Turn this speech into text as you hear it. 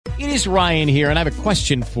It is Ryan here, and I have a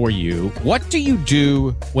question for you. What do you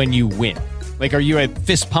do when you win? Like, are you a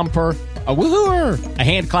fist pumper, a woohooer, a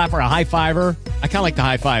hand clapper, a high fiver? I kind of like the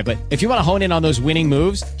high five, but if you want to hone in on those winning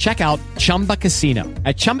moves, check out Chumba Casino.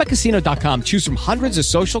 At ChumbaCasino.com, choose from hundreds of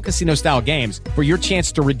social casino-style games for your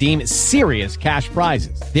chance to redeem serious cash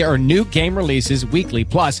prizes. There are new game releases weekly,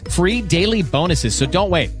 plus free daily bonuses. So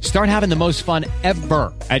don't wait. Start having the most fun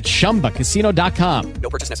ever at ChumbaCasino.com. No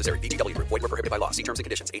purchase necessary. VGW Group. Void where prohibited by law. See terms and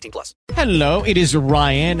conditions. 18 plus. Hello, it is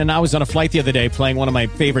Ryan, and I was on a flight the other day playing one of my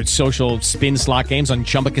favorite social spin slot games on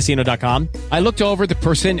ChumbaCasino.com. I looked over at the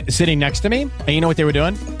person sitting next to me, and you know what they were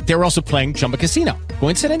doing? They were also playing Chumba Casino.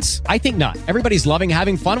 Coincidence? I think not. Everybody's loving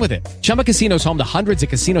having fun with it. Chumba Casino is home to hundreds of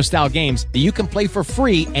casino-style games that you can play for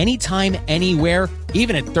free anytime, anywhere,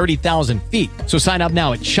 even at 30,000 feet. So sign up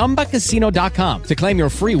now at ChumbaCasino.com to claim your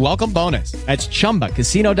free welcome bonus. That's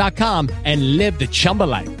ChumbaCasino.com and live the Chumba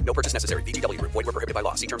life. No purchase necessary. VGW Group. Void where prohibited by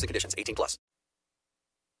law. See terms and conditions. 18 plus.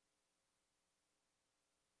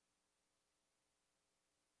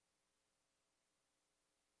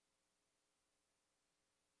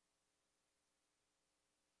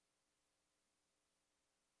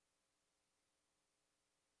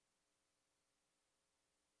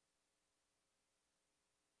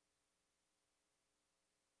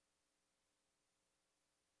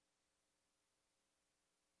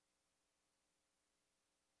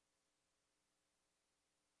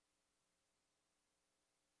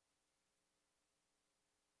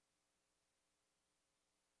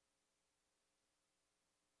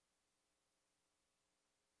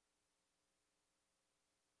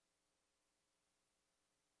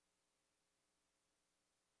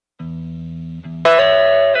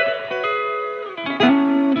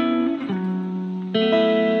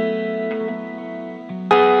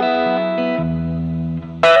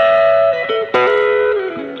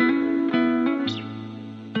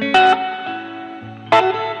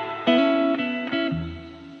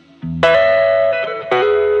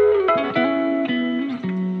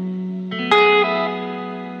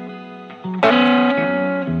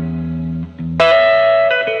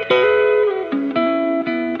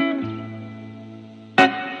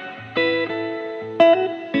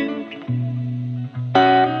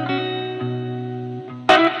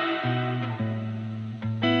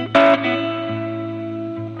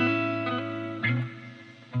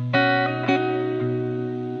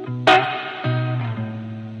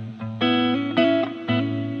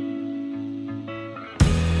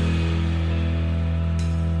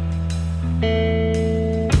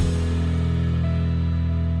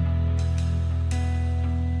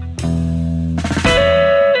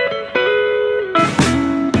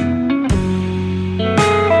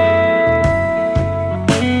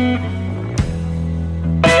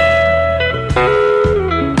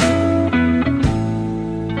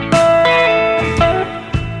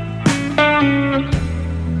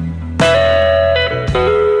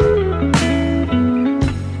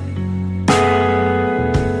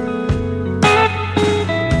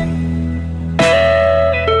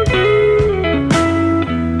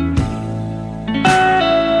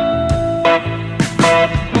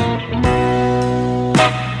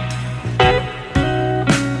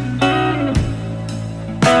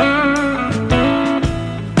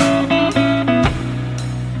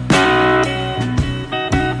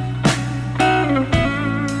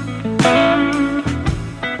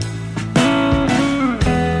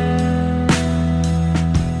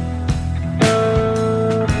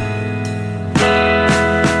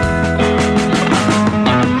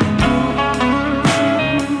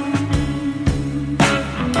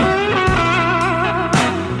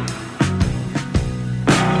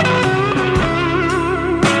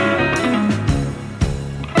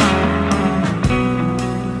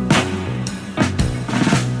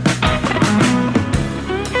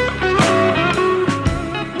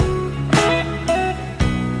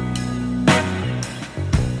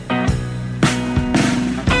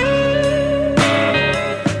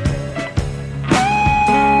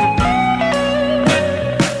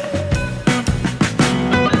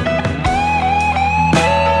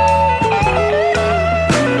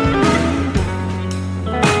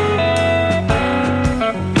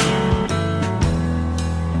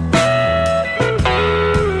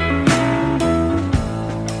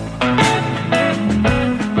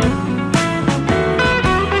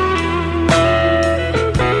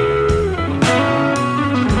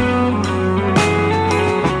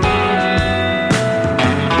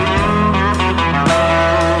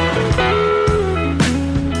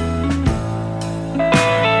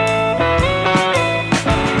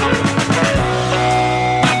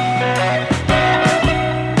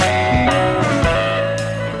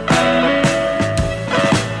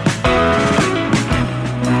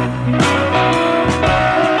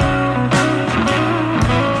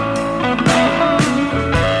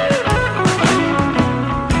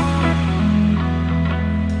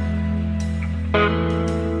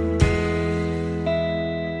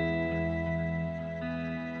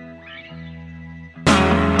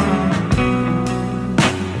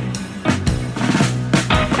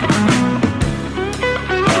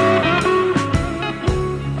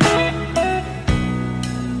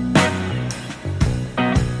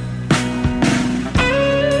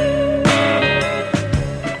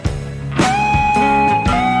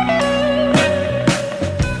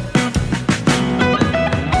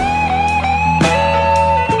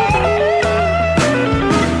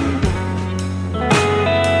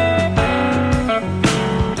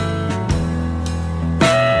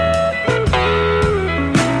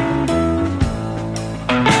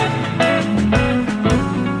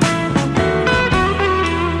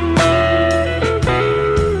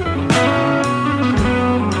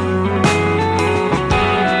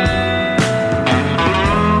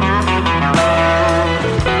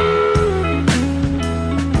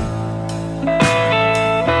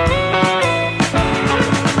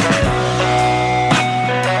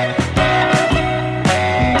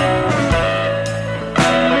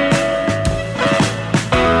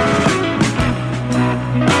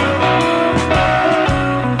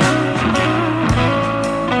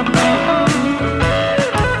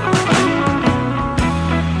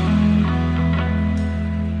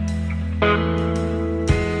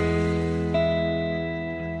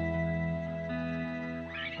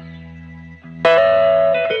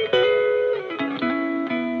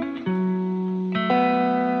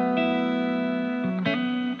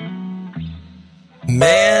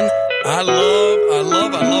 Man, I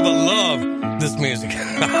love this music.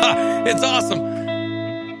 It's awesome.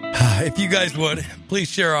 If you guys would, please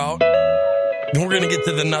share out. We're going to get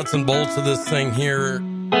to the nuts and bolts of this thing here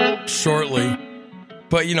shortly.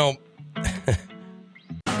 But, you know,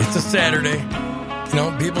 it's a Saturday. You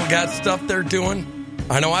know, people got stuff they're doing.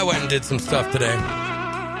 I know I went and did some stuff today.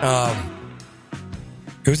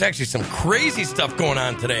 There was actually some crazy stuff going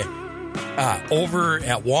on today. Over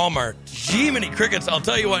at Walmart. Jiminy crickets, I'll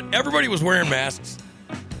tell you what, everybody was wearing masks.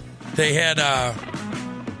 They had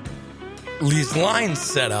these lines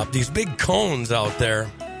set up, these big cones out there.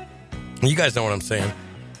 You guys know what I'm saying.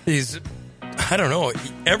 These, I don't know,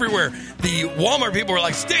 everywhere. The Walmart people were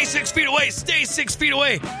like, stay 6 feet away, stay 6 feet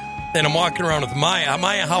away. And I'm walking around with Maya.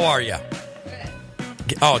 Maya, how are you?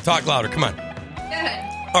 Good. Oh, talk louder, come on.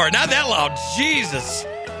 Good. All right, not that loud, Jesus.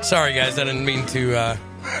 Sorry, guys, I didn't mean to...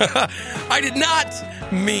 I did not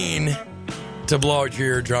mean to blow out your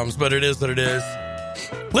eardrums, but it is what it is.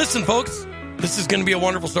 Listen, folks, this is going to be a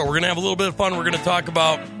wonderful show. We're going to have a little bit of fun. We're going to talk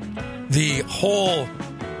about the whole,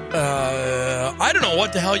 I don't know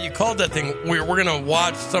what the hell you called that thing. We're going to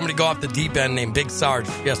watch somebody go off the deep end named Big Sarge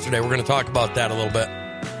yesterday. We're going to talk about that a little bit.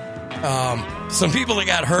 Some people that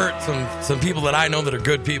got hurt, some people that I know that are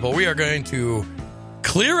good people. We are going to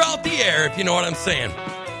clear out the air, if you know what I'm saying.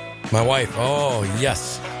 My wife, oh,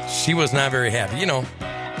 yes, she was not very happy. You know,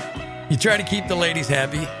 you try to keep the ladies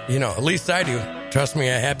happy. You know, at least I do. Trust me,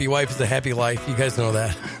 a happy wife is a happy life. You guys know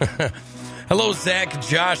that. Hello, Zach,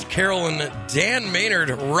 Josh, Carolyn, Dan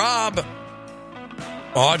Maynard, Rob.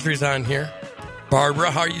 Audrey's on here. Barbara,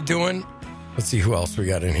 how are you doing? Let's see who else we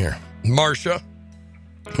got in here. Marcia,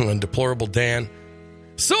 and Deplorable Dan.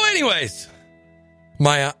 So anyways,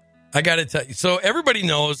 Maya, I got to tell you. So everybody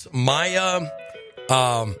knows Maya...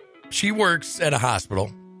 she works at a hospital,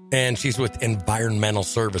 and she's with Environmental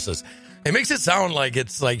Services. It makes it sound like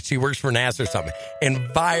it's like she works for NASA or something.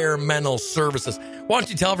 Environmental Services. Why don't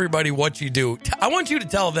you tell everybody what you do? I want you to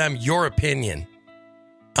tell them your opinion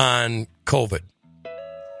on COVID.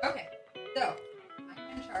 Okay, so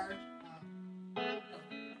I'm in charge of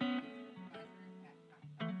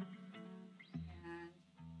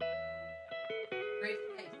great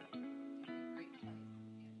place.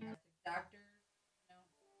 Fantastic doctor.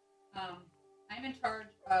 I'm in charge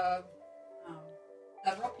of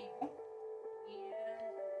several people, and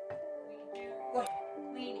we do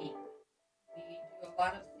cleaning. We do a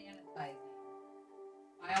lot of sanitizing.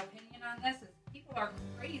 My opinion on this is people are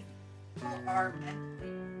crazy. People are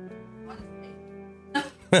mentally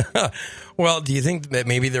unstable. Well, do you think that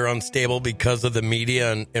maybe they're unstable because of the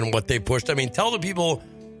media and what they pushed? I mean, tell the people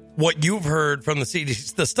what you've heard from the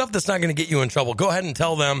CDC, the stuff that's not going to get you in trouble. Go ahead and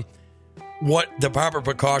tell them what the proper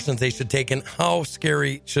precautions they should take and how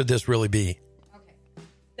scary should this really be. Okay,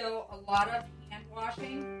 so a lot of hand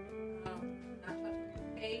washing, not touching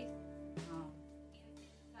your face,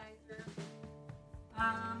 hand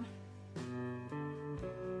sanitizer.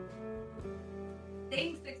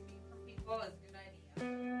 Staying 6 feet from people is a good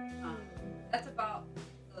idea. That's about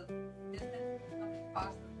the distance something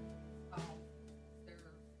costs their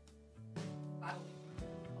bodily.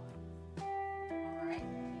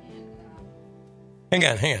 Hang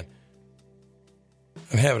on.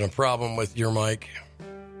 I'm having a problem with your mic.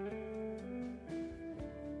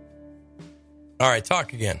 All right,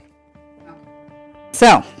 talk again.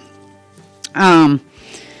 So,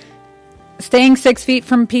 staying 6 feet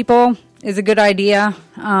from people is a good idea.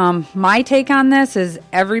 My take on this is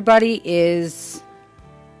everybody is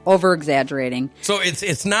over-exaggerating. So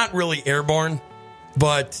it's not really airborne,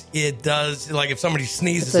 but it does, like if somebody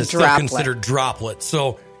sneezes, it's still droplet. considered droplet.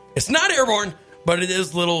 So it's not airborne, but it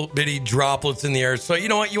is little bitty droplets in the air. So you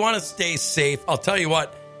know what? You want to stay safe. I'll tell you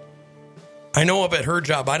what. I know up at her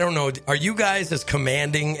job, I don't know, are you guys as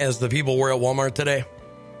commanding as the people were at Walmart today?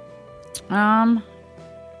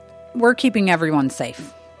 We're keeping everyone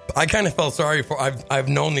safe. I kind of felt sorry for, I've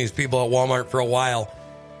known these people at Walmart for a while,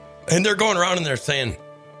 and they're going around and they're saying,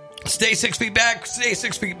 stay 6 feet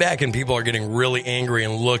back, and people are getting really angry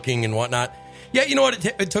and looking and whatnot. Yeah, you know what?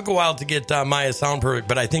 It took a while to get Maya sound perfect,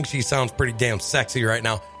 but I think she sounds pretty damn sexy right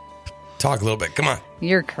now. Talk a little bit. Come on.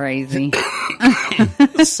 You're crazy.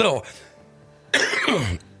 So,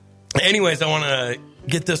 anyways, I want to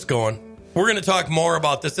get this going. We're going to talk more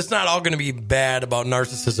about this. It's not all going to be bad about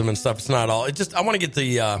narcissism and stuff. It's not all. It just I want to get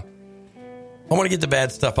the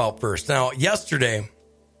bad stuff out first. Now, yesterday,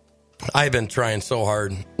 I've been trying so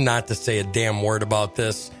hard not to say a damn word about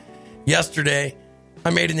this. Yesterday,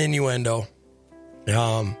 I made an innuendo.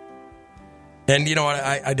 And you know what?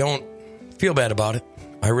 I don't feel bad about it.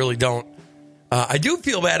 I really don't. I do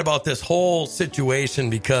feel bad about this whole situation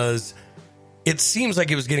because it seems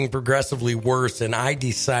like it was getting progressively worse, and I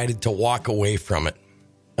decided to walk away from it.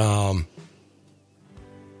 I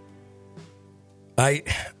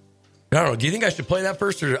don't know. Do you think I should play that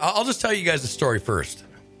first, or I'll just tell you guys the story first?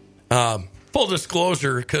 Full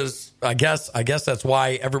disclosure, because I guess that's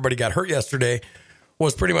why everybody got hurt yesterday.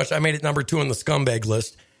 Was pretty much I made it number 2 on the scumbag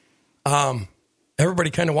list.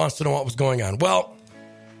 Everybody kind of wants to know what was going on. Well,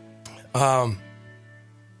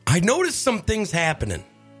 I noticed some things happening.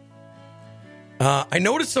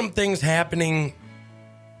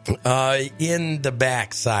 In the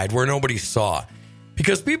backside where nobody saw,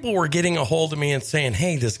 because people were getting a hold of me and saying,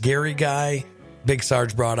 hey, this Gary guy, Big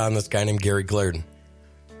Sarge brought on this guy named Gary Glidden.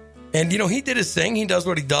 And, you know, he did his thing. He does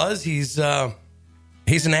what he does. He's an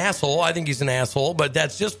asshole. I think he's an asshole, but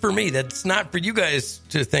that's just for me. That's not for you guys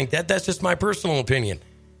to think that. That's just my personal opinion.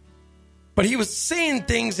 But he was saying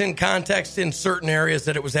things in context in certain areas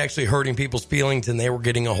that it was actually hurting people's feelings, and they were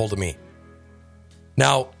getting a hold of me.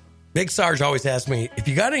 Now, Big Sarge always asked me, if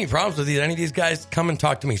you got any problems with any of these guys, come and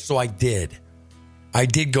talk to me. So I did. I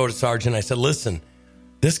did go to Sarge and I said, listen,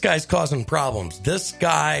 this guy's causing problems. This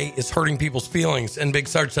guy is hurting people's feelings. And Big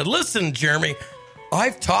Sarge said, listen, Jeremy,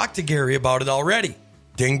 I've talked to Gary about it already.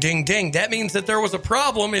 Ding, ding, ding. That means that there was a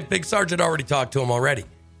problem if Big Sarge had already talked to him already.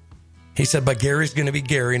 He said, but Gary's going to be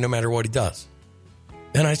Gary no matter what he does.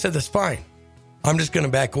 And I said, that's fine. I'm just going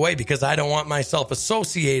to back away because I don't want myself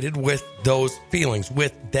associated with those feelings,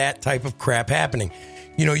 with that type of crap happening.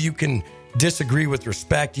 You know, you can disagree with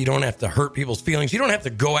respect. You don't have to hurt people's feelings. You don't have to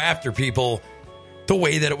go after people the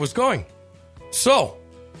way that it was going. So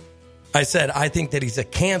I said, I think that he's a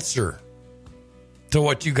cancer to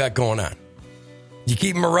what you got going on. You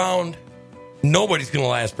keep him around, nobody's going to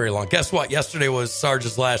last very long. Guess what? Yesterday was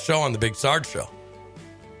Sarge's last show on the Big Sarge Show.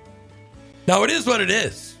 Now, it is what it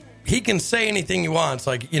is. He can say anything he wants.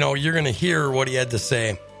 Like, you know, you're going to hear what he had to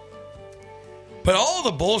say. But all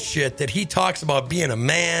the bullshit that he talks about being a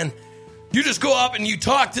man, you just go up and you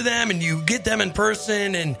talk to them and you get them in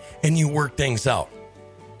person and you work things out.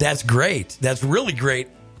 That's great. That's really great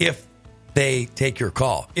if they take your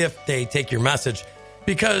call, if they take your message.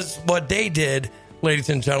 Because what they did, ladies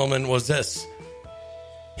and gentlemen, was this.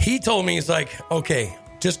 He told me, he's like, okay,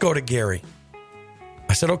 just go to Gary.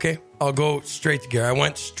 I said, okay, I'll go straight to Gary. I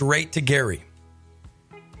went straight to Gary.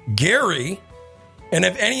 Gary, and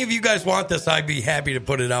if any of you guys want this, I'd be happy to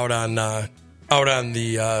put it out on the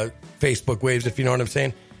Facebook waves, if you know what I'm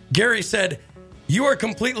saying. Gary said, you are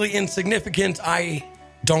completely insignificant. I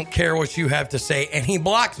don't care what you have to say. And he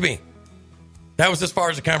blocked me. That was as far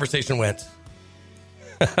as the conversation went.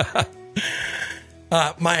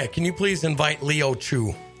 Maya, can you please invite Leo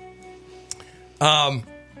Chu?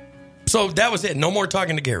 So that was it. No more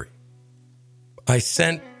talking to Gary. I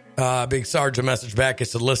sent Big Sarge a message back. I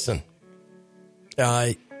said, listen,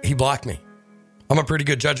 he blocked me. I'm a pretty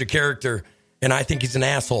good judge of character, and I think he's an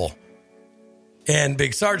asshole. And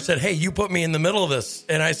Big Sarge said, hey, you put me in the middle of this.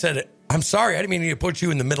 And I said, I'm sorry. I didn't mean to put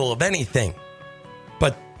you in the middle of anything.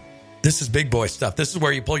 But this is big boy stuff. This is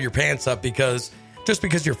where you pull your pants up, because just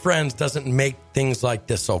because you're friends doesn't make things like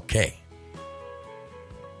this okay.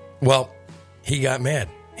 Well, he got mad.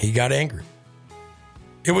 He got angry.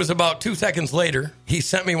 it was about 2 seconds later, he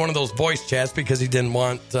sent me one of those voice chats because he didn't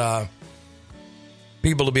want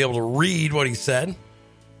people to be able to read what he said.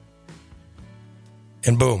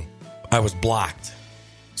 And boom, I was blocked.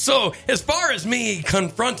 So as far as me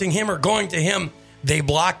confronting him or going to him, they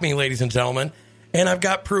blocked me, ladies and gentlemen. And I've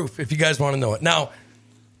got proof if you guys want to know it. Now,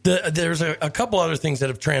 there's a couple other things that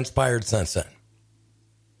have transpired since then.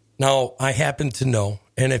 Now, I happen to know,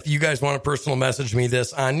 and if you guys want to personal message me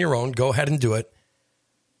this on your own, go ahead and do it.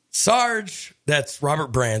 Sarge, that's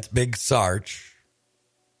Robert Brandt, Big Sarge,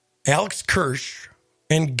 Alex Kirsch,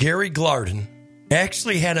 and Gary Glardon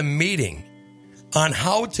actually had a meeting on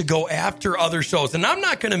how to go after other shows. And I'm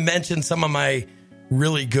not going to mention some of my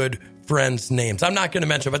really good friends' names. I'm not going to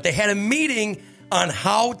mention, but they had a meeting on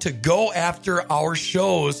how to go after our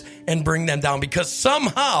shows and bring them down, because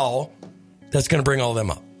somehow that's going to bring all of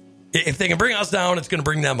them up. If they can bring us down, it's going to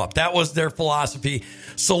bring them up. That was their philosophy.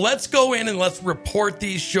 So let's go in and let's report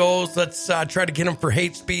these shows. Let's try to get them for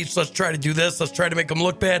hate speech. Let's try to do this. Let's try to make them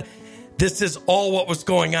look bad. This is all what was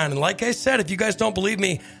going on. And like I said, if you guys don't believe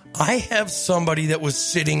me, I have somebody that was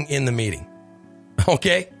sitting in the meeting.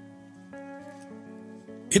 Okay?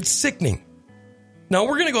 It's sickening. Now,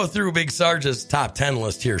 we're going to go through Big Sarge's top 10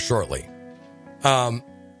 list here shortly.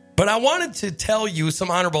 But I wanted to tell you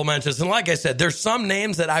some honorable mentions. And like I said, there's some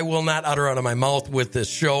names that I will not utter out of my mouth with this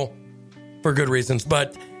show for good reasons.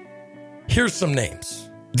 But here's some names.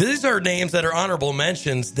 These are names that are honorable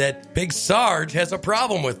mentions that Big Sarge has a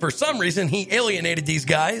problem with. For some reason, he alienated these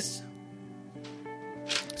guys.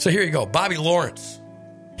 So here you go. Bobby Lawrence.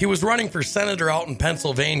 He was running for senator out in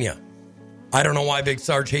Pennsylvania. I don't know why Big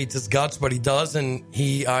Sarge hates his guts, but he does, and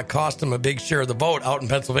he cost him a big share of the vote out in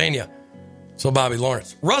Pennsylvania. So Bobby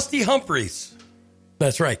Lawrence. Rusty Humphries.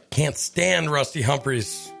 That's right. Can't stand Rusty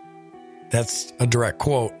Humphries. That's a direct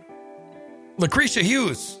quote. Lucretia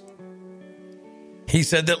Hughes. He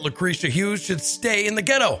said that Lucretia Hughes should stay in the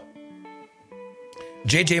ghetto.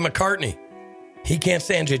 J.J. McCartney. He can't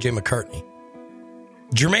stand J.J. McCartney.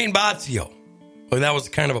 Jermaine Bozzio. Well, that was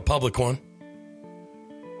kind of a public one.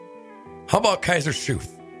 How about Kaiser Schiff?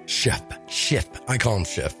 I call him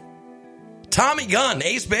Schiff. Tommy Gunn,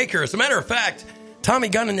 Ace Baker. As a matter of fact, Tommy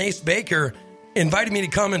Gunn and Ace Baker invited me to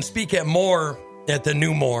come and speak at More, at the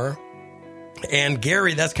new More. And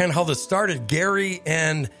Gary, that's kind of how this started. Gary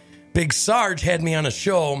and Big Sarge had me on a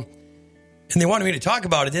show, and they wanted me to talk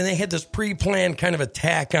about it. Then they had this pre-planned kind of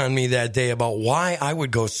attack on me that day about why I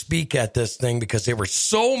would go speak at this thing, because they were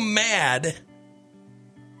so mad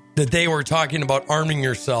that they were talking about arming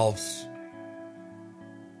yourselves.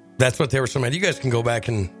 That's what they were so mad. You guys can go back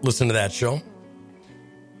and listen to that show.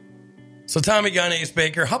 So Tommy Gunn, Ace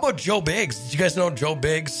Baker. How about Joe Biggs? Did you guys know Joe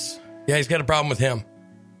Biggs? Yeah, he's got a problem with him.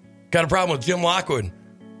 Got a problem with Jim Lockwood.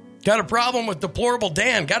 Got a problem with Deplorable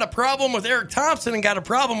Dan. Got a problem with Eric Thompson, and got a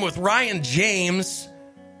problem with Ryan James.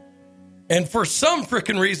 And for some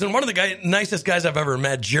freaking reason, one of the nicest guys I've ever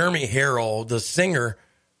met, Jeremy Harrell, the singer,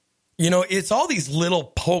 you know, it's all these little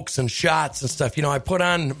pokes and shots and stuff. You know, I put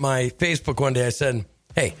on my Facebook one day, I said,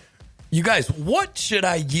 hey, you guys, what should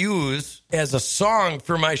I use as a song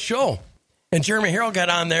for my show? And Jeremy Harrell got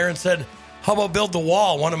on there and said, how about Build the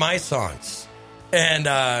Wall, one of my songs?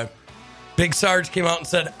 And Big Sarge came out and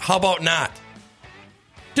said, how about not?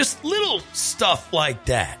 Just little stuff like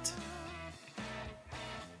that.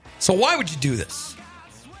 So why would you do this?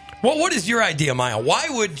 Well, what is your idea, Maya? Why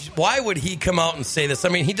would he come out and say this? I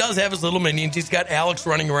mean, he does have his little minions. He's got Alex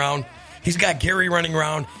running around. He's got Gary running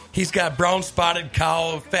around. He's got Brown Spotted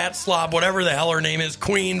Cow, Fat Slob, whatever the hell her name is,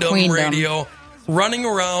 Queendom Radio, running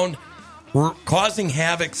around, causing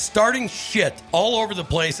havoc, starting shit all over the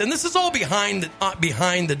place. And this is all behind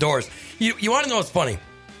the doors. You want to know what's funny?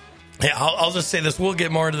 Yeah, I'll just say this. We'll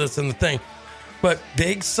get more into this in the thing. But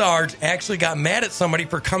Big Sarge actually got mad at somebody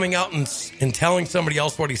for coming out and telling somebody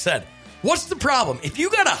else what he said. What's the problem? If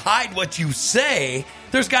you got to hide what you say,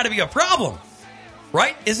 there's got to be a problem.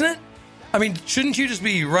 Right? Isn't it? I mean, shouldn't you just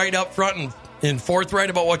be right up front and forthright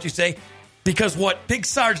about what you say? Because what Big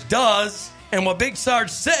Sarge does and what Big Sarge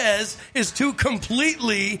says is two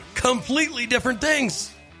completely different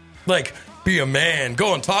things. Like, be a man.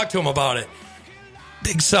 Go and talk to him about it.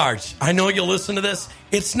 Big Sarge, I know you'll listen to this.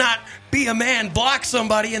 It's not be a man, block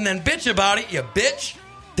somebody, and then bitch about it, you bitch.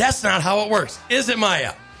 That's not how it works. Is it,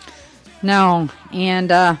 Maya? No.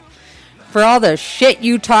 And for all the shit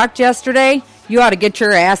you talked yesterday, you ought to get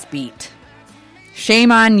your ass beat.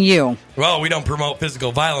 Shame on you. Well, we don't promote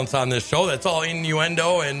physical violence on this show. That's all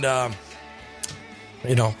innuendo and,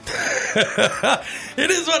 you know,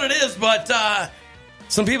 it is what it is. But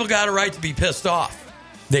some people got a right to be pissed off.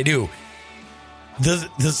 They do. The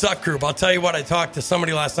Zuck Group, I'll tell you what, I talked to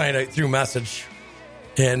somebody last night through message.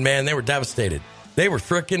 And, man, they were devastated. They were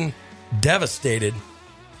freaking devastated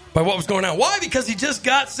by what was going on. Why? Because he just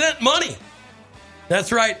got sent money.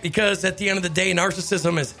 That's right, because at the end of the day,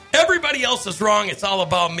 narcissism is everybody else is wrong. It's all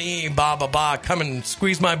about me, blah, blah, blah. Come and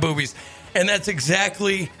squeeze my boobies. And that's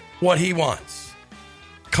exactly what he wants.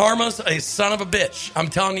 Karma's a son of a bitch. I'm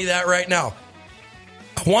telling you that right now.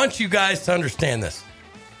 I want you guys to understand this.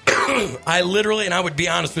 I literally, and I would be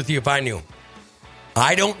honest with you if I knew,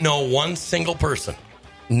 I don't know one single person,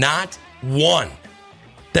 not one,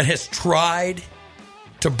 that has tried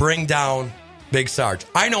to bring down Big Sarge.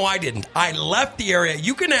 I know I didn't. I left the area.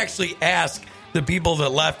 You can actually ask the people that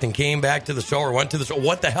left and came back to the show or went to the show,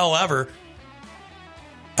 what the hell ever.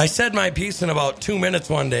 I said my piece in about 2 minutes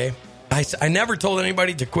one day. I never told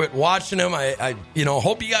anybody to quit watching him. I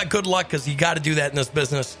hope you got good luck because you got to do that in this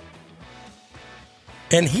business.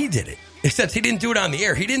 And he did it. Except he didn't do it on the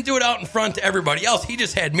air. He didn't do it out in front to everybody else. He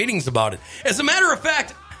just had meetings about it. As a matter of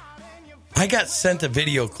fact, I got sent a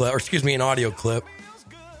video clip, an audio clip.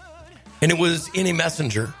 And it was in a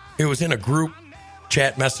messenger. It was in a group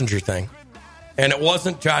chat messenger thing. And it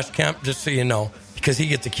wasn't Josh Kemp, just so you know, because he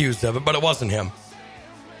gets accused of it, but it wasn't him.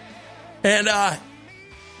 And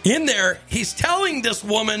in there, he's telling this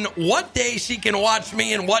woman what day she can watch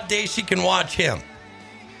me and what day she can watch him.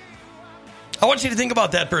 I want you to think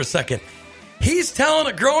about that for a second. He's telling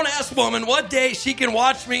a grown-ass woman what day she can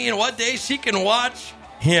watch me and what day she can watch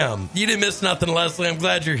him. You didn't miss nothing, Leslie. I'm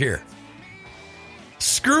glad you're here.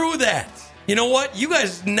 Screw that. You know what? You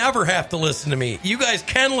guys never have to listen to me. You guys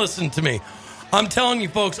can listen to me. I'm telling you,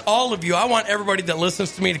 folks, all of you, I want everybody that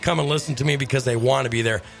listens to me to come and listen to me because they want to be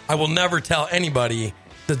there. I will never tell anybody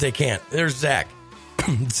that they can't. There's Zach.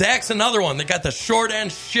 Zach's another one that got the short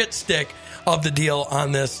end shit stick of the deal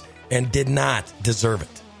on this and did not deserve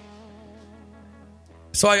it.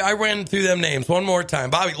 So I ran through them names one more time.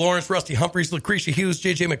 Bobby Lawrence, Rusty Humphreys, Lucretia Hughes,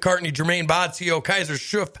 J.J. McCartney, Jermaine Bodzio, Kaiser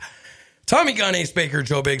Schuff, Tommy Gunn, Ace Baker,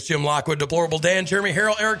 Joe Biggs, Jim Lockwood, Deplorable Dan, Jeremy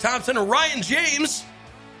Harrell, Eric Thompson, and Ryan James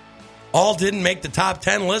all didn't make the top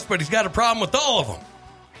 10 list, but he's got a problem with all of them.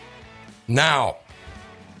 Now,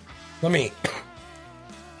 let me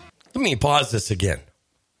pause this again.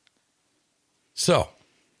 So,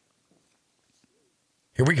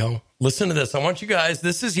 here we go. Listen to this. I want you guys,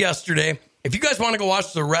 this is yesterday. If you guys want to go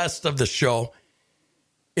watch the rest of the show,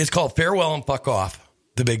 it's called Farewell and Fuck Off,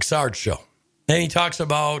 the Big Sarge Show. And he talks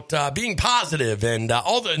about being positive and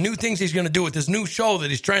all the new things he's going to do with his new show that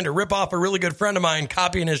he's trying to rip off a really good friend of mine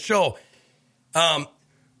copying his show.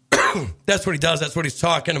 That's what he does. That's what he's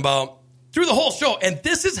talking about through the whole show. And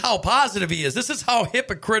this is how positive he is. This is how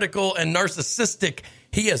hypocritical and narcissistic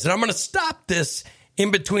he is. And I'm going to stop this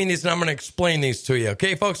in between these and I'm going to explain these to you.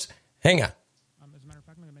 Okay, folks? Hang on. As a matter of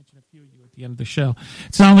fact, I'm going to mention a few of you at the end of the show.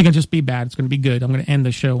 It's not only going to just be bad, it's going to be good. I'm going to end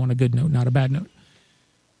the show on a good note, not a bad note.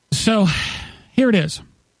 So here it is.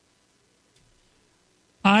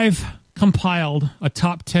 I've compiled a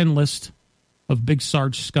top 10 list of Big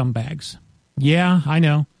Sarge scumbags. Yeah, I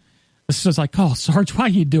know. This is like, oh, Sarge, why are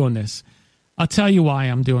you doing this? I'll tell you why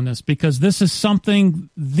I'm doing this. Because this is something,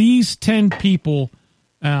 these 10 people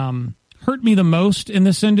hurt me the most in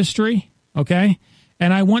this industry, okay?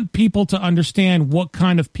 And I want people to understand what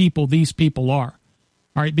kind of people these people are,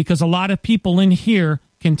 all right? Because a lot of people in here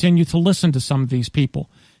continue to listen to some of these people,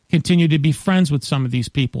 continue to be friends with some of these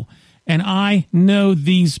people. And I know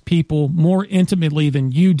these people more intimately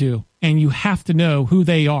than you do, and you have to know who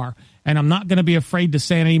they are. And I'm not going to be afraid to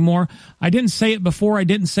say it anymore. I didn't say it before. I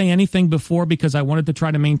didn't say anything before because I wanted to try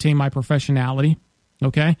to maintain my professionality,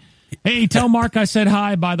 okay? Hey, tell Mark I said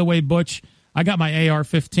hi, by the way, Butch. I got my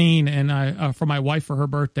AR-15 and for my wife for her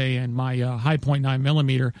birthday and my High Point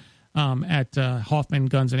 9mm at Hoffman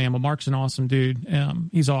Guns and Ammo. Mark's an awesome dude.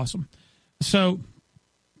 He's awesome. So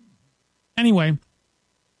anyway,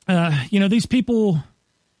 these people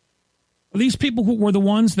who were the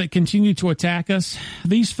ones that continue to attack us.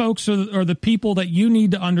 These folks are the people that you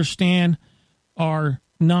need to understand are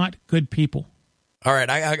not good people. All right,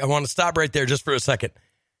 I want to stop right there just for a second.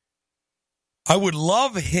 I would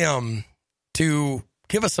love him to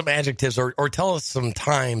give us some adjectives or tell us some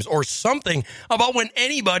times or something about when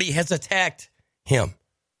anybody has attacked him.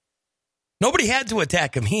 Nobody had to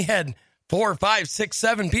attack him. He had 4, 5, 6,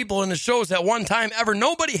 7 people in the shows at one time ever.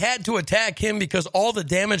 Nobody had to attack him because all the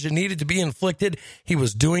damage that needed to be inflicted, he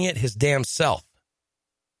was doing it his damn self.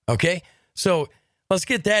 Okay? So let's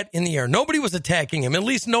get that in the air. Nobody was attacking him, at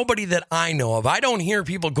least nobody that I know of. I don't hear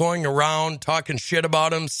people going around talking shit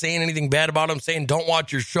about him, saying anything bad about him, saying don't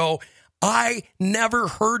watch your show. I never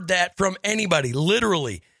heard that from anybody,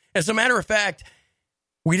 literally. As a matter of fact,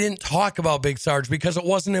 we didn't talk about Big Sarge because it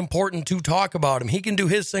wasn't important to talk about him. He can do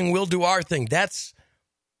his thing, we'll do our thing. That's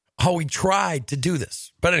how we tried to do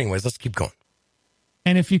this. But anyways, let's keep going.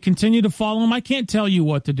 And if you continue to follow him, I can't tell you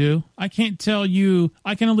what to do. I can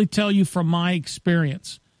only tell you from my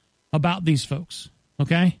experience about these folks,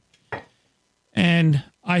 okay? And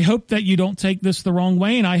I hope that you don't take this the wrong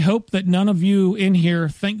way, and I hope that none of you in here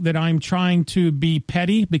think that I'm trying to be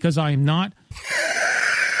petty, because I am not.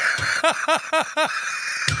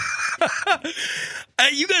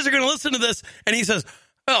 You guys are going to listen to this, and he says,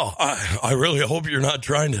 oh, I really hope you're not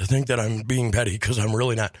trying to think that I'm being petty, because I'm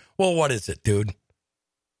really not. Well, what is it, dude?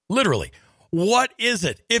 Literally, what is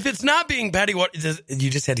it? If it's not being petty, what is it? You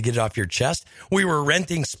just had to get it off your chest? We were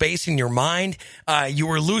renting space in your mind. You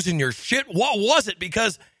were losing your shit. What was it?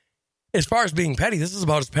 Because as far as being petty, this is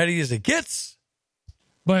about as petty as it gets.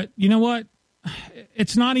 But you know what?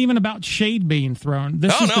 It's not even about shade being thrown.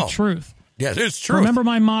 This is the truth. Yeah, it's true. Remember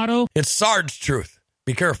my motto? It's Sarge truth.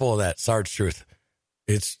 Be careful of that, Sarge truth.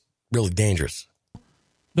 It's really dangerous.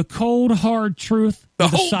 The cold, hard truth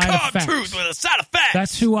with a side of facts. Truth with a side of facts.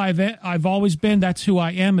 That's who I've always been. That's who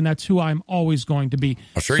I am, and that's who I'm always going to be.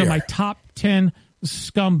 Sure so my top 10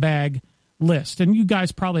 scumbag list, and you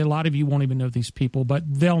guys probably, a lot of you won't even know these people, but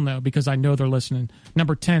they'll know because I know they're listening.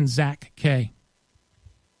 Number 10, Zach K.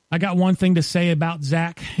 I got one thing to say about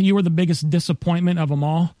Zach. You were the biggest disappointment of them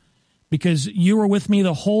all, because you were with me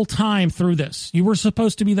the whole time through this. You were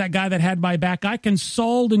supposed to be that guy that had my back. I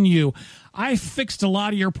consoled in you. I fixed a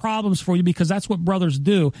lot of your problems for you, because that's what brothers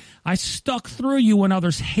do. I stuck through you when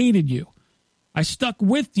others hated you. I stuck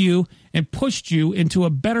with you and pushed you into a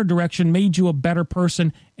better direction, made you a better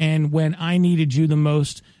person, and when I needed you the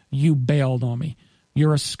most, you bailed on me.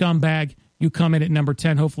 You're a scumbag. You come in at number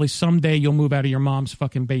 10. Hopefully someday you'll move out of your mom's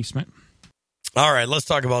fucking basement. All right, let's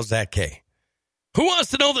talk about Zach K. Who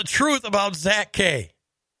wants to know the truth about Zach K?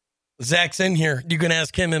 Zach's in here. You can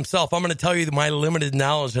ask him himself. I'm going to tell you my limited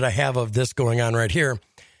knowledge that I have of this going on right here.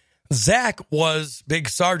 Zach was Big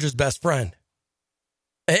Sarge's best friend.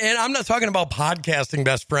 And I'm not talking about podcasting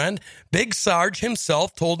best friend. Big Sarge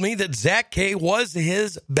himself told me that Zach K was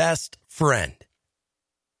his best friend.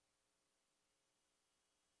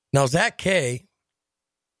 Now, Zach K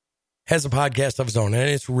has a podcast of his own, and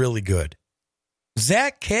it's really good.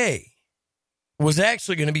 Zach K was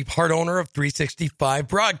actually going to be part owner of 365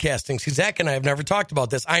 Broadcasting. See, Zach and I have never talked about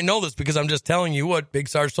this. I know this because I'm just telling you what Big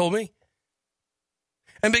Sarge told me.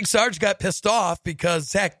 And Big Sarge got pissed off because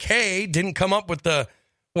Zach K didn't come up with the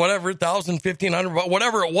whatever, 1,000, 1,500,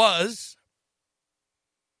 whatever it was.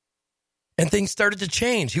 And things started to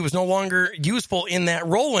change. He was no longer useful in that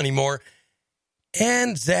role anymore.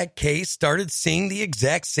 And Zach K started seeing the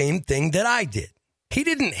exact same thing that I did. He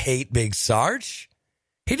didn't hate Big Sarge.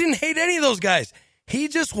 He didn't hate any of those guys. He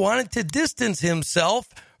just wanted to distance himself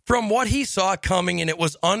from what he saw coming, and it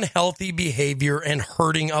was unhealthy behavior and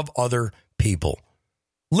hurting of other people.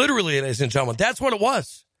 Literally, ladies and gentlemen, that's what it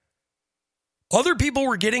was. Other people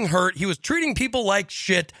were getting hurt. He was treating people like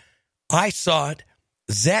shit. I saw it.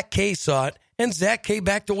 Zach K saw it, and Zach K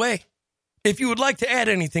backed away. If you would like to add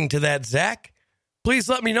anything to that, Zach, please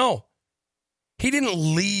let me know. He didn't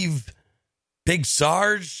leave Big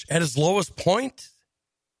Sarge at his lowest point.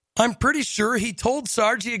 I'm pretty sure he told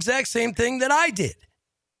Sarge the exact same thing that I did.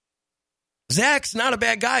 Zach's not a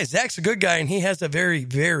bad guy. Zach's a good guy, and he has a very,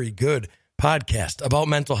 very good podcast about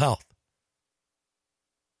mental health.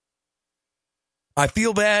 I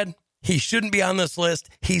feel bad. He shouldn't be on this list.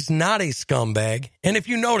 He's not a scumbag. And if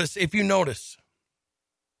you notice,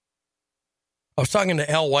 I was talking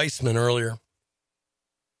to Al Weissman earlier,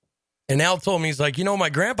 and Al told me, he's like, my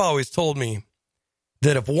grandpa always told me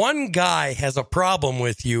that if one guy has a problem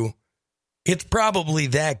with you, it's probably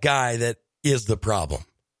that guy that is the problem.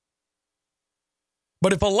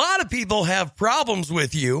 But if a lot of people have problems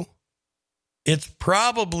with you, it's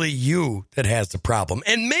probably you that has the problem.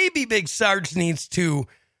 And maybe Big Sarge needs to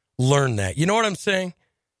learn that. You know what I'm saying?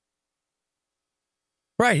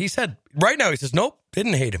 Right. He said, right now, he says, nope,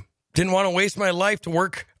 didn't hate him. Didn't want to waste my life to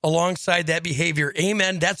work alongside that behavior.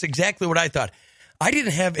 Amen. That's exactly what I thought. I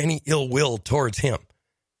didn't have any ill will towards him.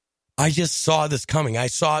 I just saw this coming. I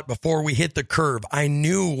saw it before we hit the curb. I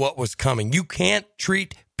knew what was coming. You can't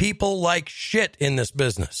treat people like shit in this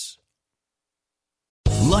business.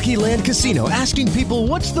 Lucky Land Casino, asking people,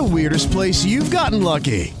 what's the weirdest place you've gotten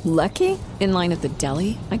lucky? Lucky? In line at the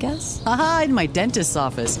deli, I guess? Aha, in my dentist's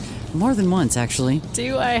office. More than once, actually.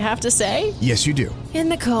 Do I have to say? Yes, you do. In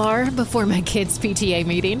the car before my kids' PTA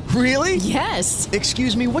meeting. Really? Yes.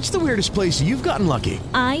 Excuse me, what's the weirdest place you've gotten lucky?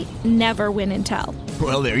 I never win and tell.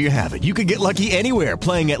 Well, there you have it. You can get lucky anywhere,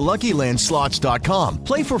 playing at LuckyLandSlots.com.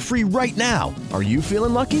 Play for free right now. Are you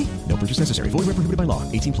feeling lucky? No purchase necessary. Void where prohibited by law.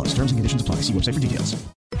 18+. Terms and conditions apply. See website for details.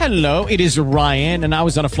 Hello, it is Ryan, and I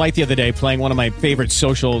was on a flight the other day playing one of my favorite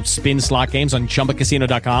social spin slot games on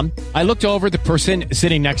ChumbaCasino.com. I looked over at the person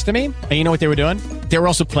sitting next to me, and you know what they were doing? They were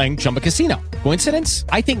also playing Chumba Casino. Coincidence?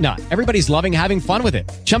 I think not. Everybody's loving having fun with it.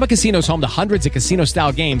 Chumba Casino is home to hundreds of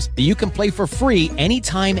casino-style games that you can play for free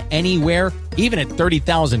anytime, anywhere, even at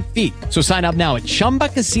 30,000 feet. So sign up now at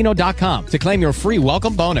ChumbaCasino.com to claim your free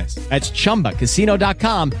welcome bonus. That's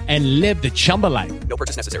ChumbaCasino.com and live the Chumba life. No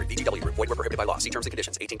purchase necessary. VGW Group. Void where prohibited by law. See terms and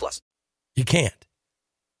conditions. 18+. You can't.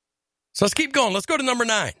 So let's keep going. Let's go to number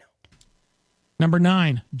 9. Number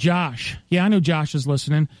 9, Josh. Yeah, I know Josh is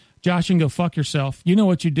listening. Josh, you can go fuck yourself. You know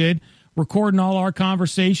what you did. Recording all our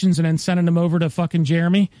conversations and then sending them over to fucking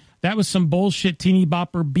Jeremy. That was some bullshit, teeny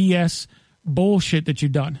bopper BS bullshit that you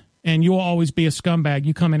done. And you'll always be a scumbag.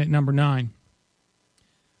 You come in at number 9.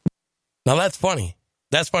 Now that's funny.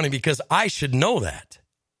 That's funny because I should know that.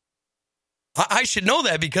 I should know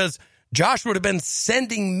that because Josh would have been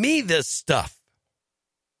sending me this stuff.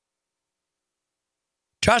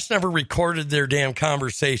 Josh never recorded their damn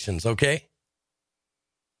conversations, okay?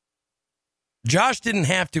 Josh didn't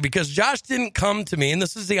have to because Josh didn't come to me, and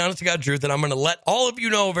this is the honest to God truth, and I'm going to let all of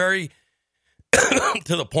you know very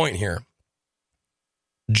to the point here.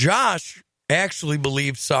 Josh actually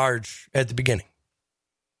believed Sarge at the beginning.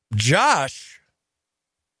 Josh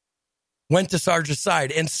went to Sarge's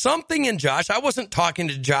side, and something in Josh, I wasn't talking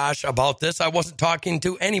to Josh about this. I wasn't talking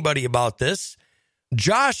to anybody about this.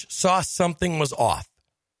 Josh saw something was off.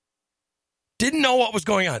 Didn't know what was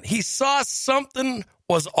going on. He saw something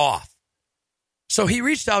was off. So he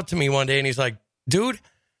reached out to me one day and he's like, dude,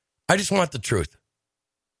 I just want the truth.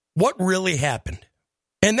 What really happened?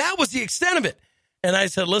 And that was the extent of it. And I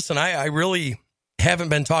said, listen, I really haven't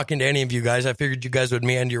been talking to any of you guys. I figured you guys would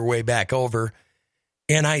meander your way back over.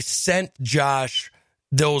 And I sent Josh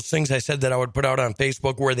those things I said that I would put out on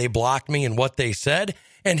Facebook where they blocked me and what they said.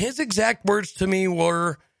 And his exact words to me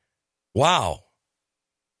were, wow,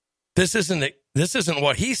 this isn't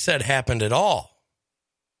what he said happened at all.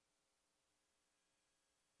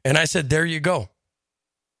 And I said, there you go.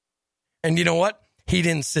 And you know what? He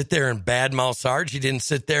didn't sit there and badmouth Sarge. He didn't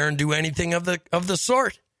sit there and do anything of the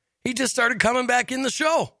sort. He just started coming back in the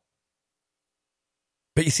show.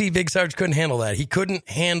 But you see, Big Sarge couldn't handle that. He couldn't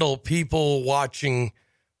handle people watching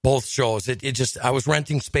both shows. I was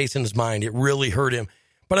renting space in his mind. It really hurt him.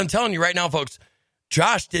 But I'm telling you right now, folks,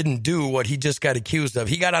 Josh didn't do what he just got accused of.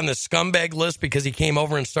 He got on the scumbag list because he came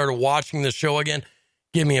over and started watching the show again.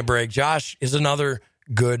 Give me a break. Josh is another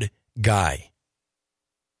good guy.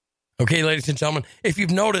 Okay, ladies and gentlemen, if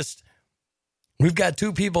you've noticed, we've got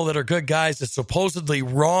two people that are good guys that supposedly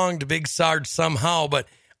wronged Big Sarge somehow, but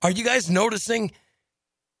are you guys noticing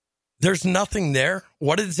there's nothing there?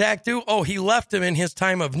 What did Zach do? Oh, he left him in his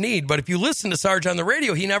time of need, but if you listen to Sarge on the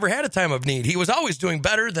radio, he never had a time of need. He was always doing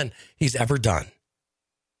better than he's ever done.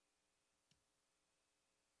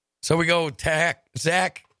 So we go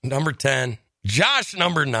Zach, number 10, Josh,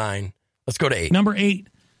 number 9. Let's go to 8. Number 8,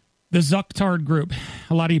 the Zucktard group.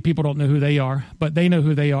 A lot of you people don't know who they are, but they know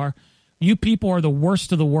who they are. You people are the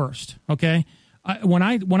worst of the worst, okay? When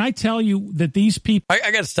I tell you that these people...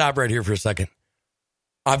 I got to stop right here for a second.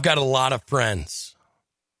 I've got a lot of friends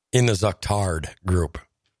in the Zucktard group.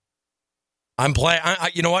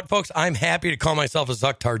 You know what, folks? I'm happy to call myself a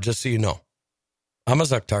Zucktard, just so you know. I'm a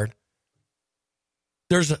Zucktard.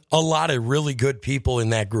 There's a lot of really good people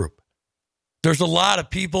in that group. There's a lot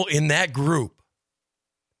of people in that group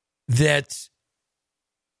that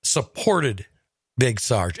supported Big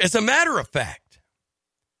Sarge. As a matter of fact,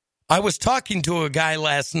 I was talking to a guy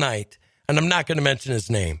last night, and I'm not going to mention his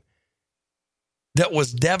name, that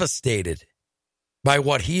was devastated by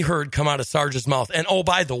what he heard come out of Sarge's mouth. And oh,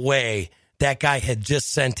 by the way, that guy had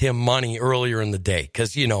just sent him money earlier in the day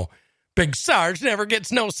because, you know, Big Sarge never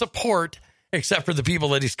gets no support except for the people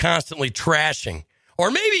that he's constantly trashing. Or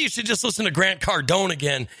maybe you should just listen to Grant Cardone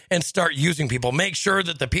again and start using people. Make sure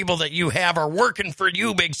that the people that you have are working for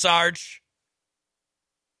you, Big Sarge.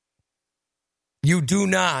 You do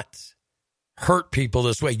not hurt people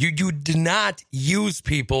this way. You do not use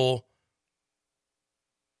people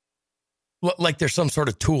like they're some sort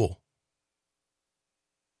of tool.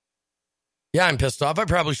 Yeah, I'm pissed off. I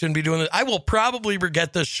probably shouldn't be doing this. I will probably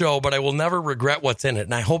regret this show, but I will never regret what's in it.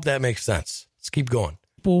 And I hope that makes sense. Let's keep going.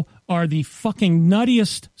 People are the fucking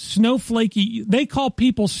nuttiest, snowflakey. They call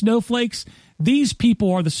people snowflakes. These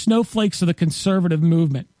people are the snowflakes of the conservative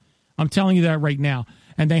movement. I'm telling you that right now.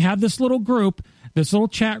 And they have this little group, this little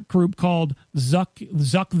chat group called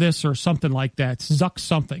Zuck this or something like that. Zuck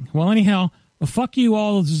something. Well, anyhow, fuck you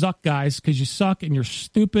all Zuck guys because you suck and you're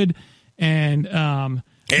stupid and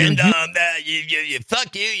And you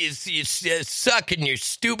fuck you, you suck and you're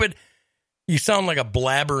stupid. You sound like a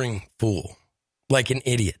blabbering fool, like an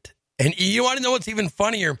idiot. And you want to know what's even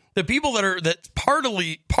funnier? The people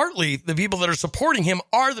partly the people that are supporting him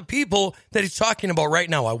are the people that he's talking about right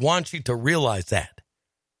now. I want you to realize that.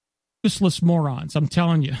 Useless morons, I'm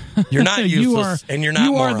telling you. You're not useless, and you're not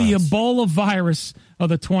morons. You are the Ebola virus of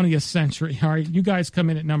the 20th century. All right, you guys come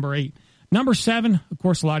in at number 8. Number 7, of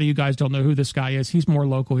course, a lot of you guys don't know who this guy is. He's more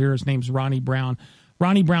local here. His name's Ronnie Brown.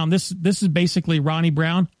 Ronnie Brown, this is basically Ronnie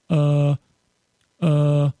Brown. You're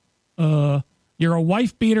a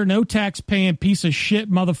wife-beater, no-tax-paying piece of shit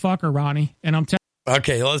motherfucker, Ronnie. And I'm telling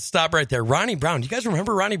Okay, let's stop right there. Ronnie Brown. Do you guys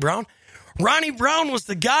remember Ronnie Brown? Ronnie Brown was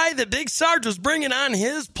the guy that Big Sarge was bringing on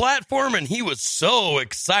his platform, and he was so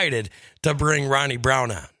excited to bring Ronnie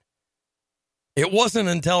Brown on. It wasn't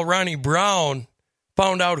until Ronnie Brown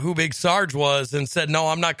found out who Big Sarge was and said, no,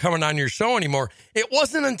 I'm not coming on your show anymore. It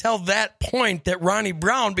wasn't until that point that Ronnie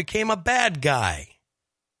Brown became a bad guy.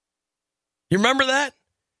 You remember that?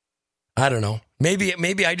 I don't know.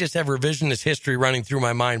 Maybe I just have revisionist history running through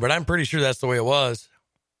my mind, but I'm pretty sure that's the way it was.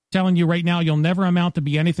 Telling you right now, you'll never amount to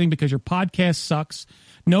be anything because your podcast sucks.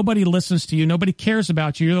 Nobody listens to you. Nobody cares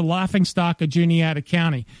about you. You're the laughingstock of Juniata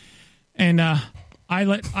County. And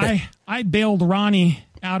I bailed Ronnie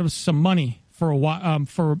out of some money for a while.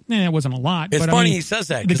 It wasn't a lot. It's but funny he says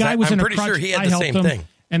that. The guy was I'm in a pretty crutch. sure he had I the helped same him, thing.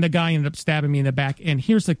 and the guy ended up stabbing me in the back. And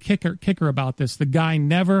here's the kicker about this: the guy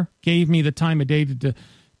never gave me the time of day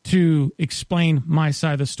to explain my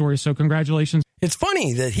side of the story. So congratulations. It's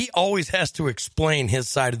funny that he always has to explain his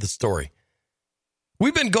side of the story.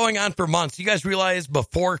 We've been going on for months. You guys realize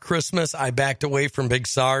before Christmas, I backed away from Big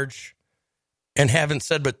Sarge and haven't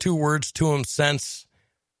said but 2 words to him since.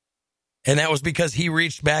 And that was because he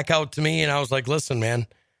reached back out to me and I was like, listen, man,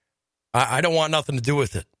 I don't want nothing to do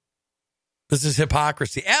with it. This is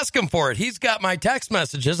hypocrisy. Ask him for it. He's got my text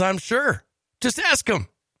messages, I'm sure. Just ask him.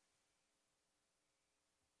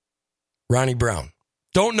 Ronnie Brown.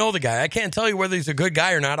 Don't know the guy. I can't tell you whether he's a good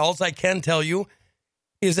guy or not. All I can tell you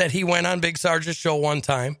is that he went on Big Sarge's show one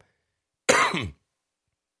time.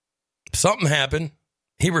 Something happened.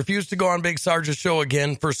 He refused to go on Big Sarge's show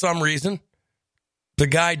again for some reason. The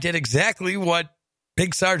guy did exactly what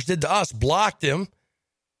Big Sarge did to us, blocked him.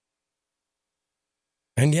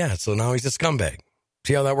 And yeah, so now he's a scumbag.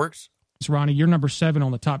 See how that works? Ronnie, you're number 7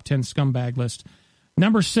 on the top 10 scumbag list.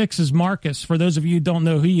 Number 6 is Marcus. For those of you who don't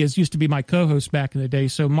know who he is, used to be my co-host back in the day.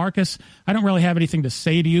 So, Marcus, I don't really have anything to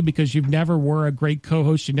say to you because you never were a great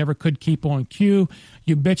co-host. You never could keep on cue.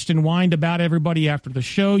 You bitched and whined about everybody after the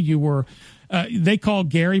show. You were, they called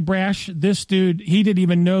Gary brash. This dude, he didn't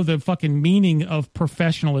even know the fucking meaning of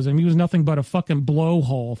professionalism. He was nothing but a fucking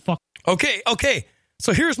blowhole. Okay.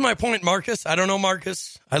 So here's my point, Marcus. I don't know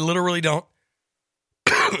Marcus. I literally don't.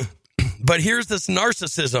 But here's this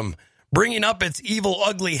narcissism bringing up its evil,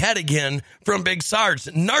 ugly head again from Big Sarge.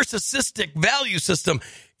 Narcissistic value system.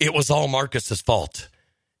 It was all Marcus's fault.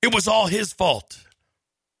 It was all his fault.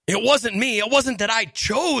 It wasn't me. It wasn't that I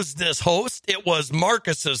chose this host. It was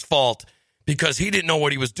Marcus's fault because he didn't know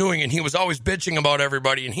what he was doing and he was always bitching about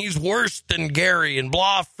everybody and he's worse than Gary and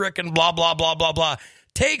blah, frickin' blah, blah, blah, blah, blah.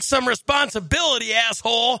 Take some responsibility,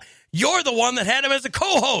 asshole. You're the one that had him as a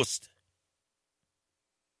co-host.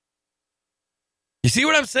 You see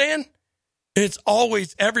what I'm saying? It's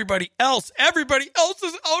always everybody else. Everybody else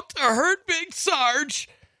is out to hurt Big Sarge.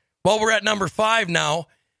 Well, we're at number 5 now.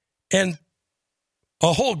 And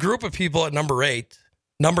a whole group of people at number 8.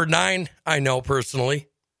 Number 9, I know personally.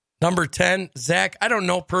 Number 10, Zach, I don't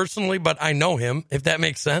know personally, but I know him, if that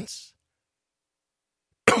makes sense.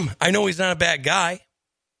 I know he's not a bad guy.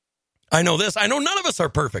 I know this. I know none of us are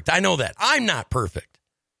perfect. I know that. I'm not perfect.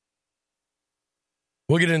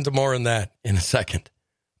 We'll get into more on that in a second.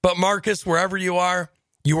 But Marcus, wherever you are,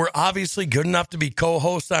 you were obviously good enough to be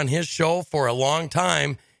co-host on his show for a long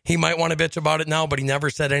time. He might want to bitch about it now, but he never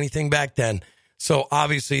said anything back then. So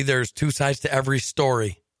obviously there's 2 sides to every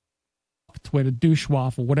story. Twitter, douche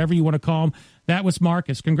waffle, whatever you want to call him. That was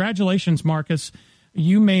Marcus. Congratulations, Marcus.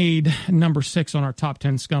 You made number 6 on our top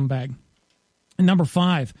 10 scumbag. And number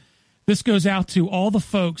 5, this goes out to all the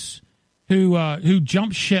folks who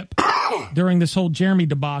jumped ship during this whole Jeremy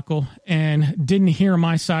debacle and didn't hear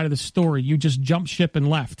my side of the story. You just jumped ship and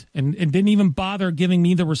left and didn't even bother giving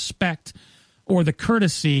me the respect or the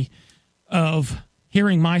courtesy of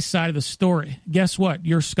hearing my side of the story. Guess what?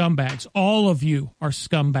 You're scumbags. All of you are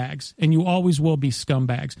scumbags, and you always will be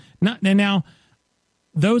scumbags. Now,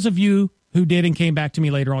 those of you who did and came back to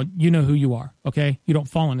me later on, you know who you are, okay? You don't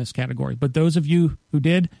fall in this category. But those of you who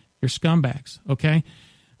did, you're scumbags, okay?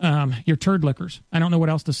 You're turd lickers. I don't know what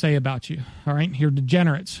else to say about you. All right. You're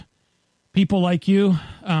degenerates. People like you,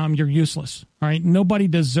 you're useless. All right. Nobody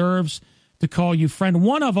deserves to call you friend.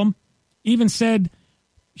 One of them even said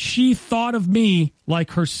she thought of me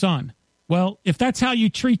like her son. Well, if that's how you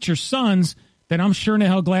treat your sons, then I'm sure in the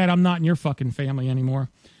hell glad I'm not in your fucking family anymore.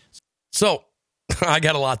 So I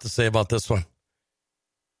got a lot to say about this one.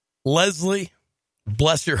 Leslie,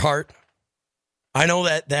 bless your heart. I know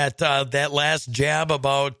that last jab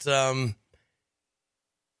about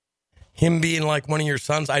him being like one of your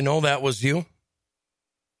sons, I know that was you.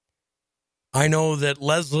 I know that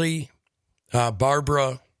Leslie,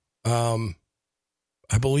 Barbara,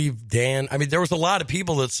 I believe Dan, I mean, there was a lot of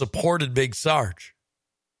people that supported Big Sarge.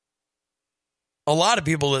 A lot of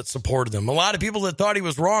people that supported him. A lot of people that thought he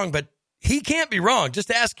was wrong, but he can't be wrong.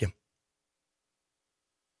 Just ask him.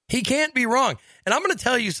 He can't be wrong. And I'm going to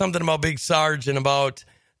tell you something about Big Sarge and about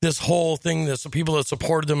this whole thing, the people that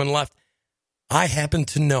supported him and left. I happen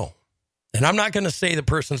to know, and I'm not going to say the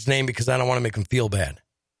person's name because I don't want to make him feel bad,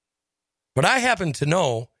 but I happen to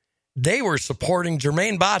know they were supporting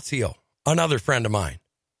Jermaine Bozzio, another friend of mine.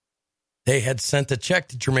 They had sent a check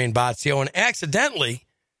to Jermaine Bozzio and accidentally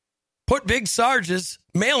put Big Sarge's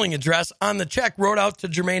mailing address on the check, wrote out to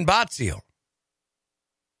Jermaine Bozzio.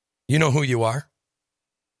 You know who you are.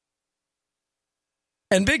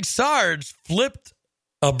 And Big Sarge flipped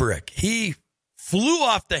a brick. He flew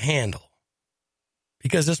off the handle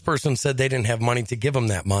because this person said they didn't have money to give him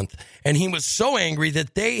that month. And he was so angry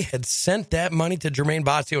that they had sent that money to Jermaine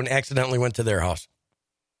Bozzio and accidentally went to their house.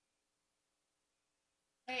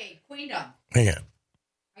 Hey, Queendom. Hang on.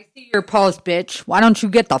 I see your post, bitch. Why don't you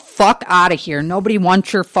get the fuck out of here? Nobody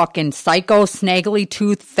wants your fucking psycho, snaggly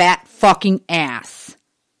tooth, fat fucking ass.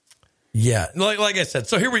 Yeah, like I said.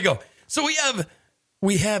 So here we go. So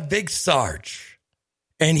we have Big Sarge,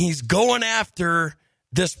 and he's going after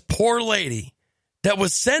this poor lady that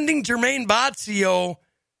was sending Jermaine Bozzio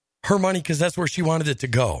her money because that's where she wanted it to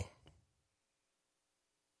go.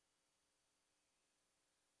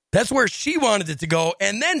 That's where she wanted it to go.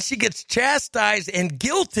 And then she gets chastised and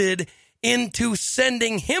guilted into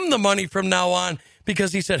sending him the money from now on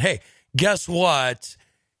because he said, hey, guess what?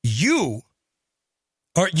 You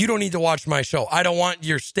don't need to watch my show. I don't want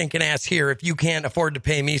your stinking ass here if you can't afford to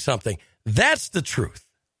pay me something. That's the truth.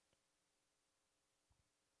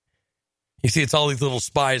 You see, it's all these little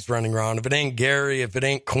spies running around. If it ain't Gary, if it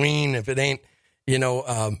ain't Queen, if it ain't,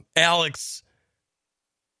 Alex,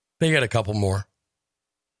 they got a couple more.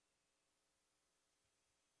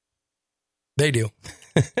 They do.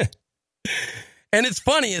 And it's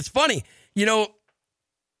funny.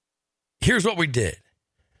 Here's what we did.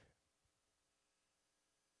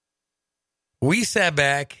 We sat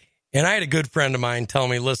back, and I had a good friend of mine tell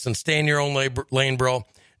me, listen, stay in your own lane, bro.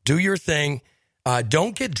 Do your thing.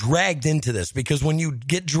 Don't get dragged into this, because when you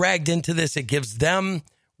get dragged into this, it gives them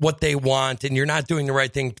what they want, and you're not doing the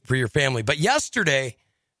right thing for your family. But yesterday,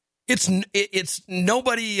 it's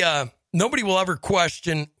nobody will ever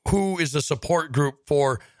question who is a support group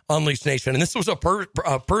for Unleashed Nation. And this was a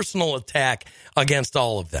personal attack against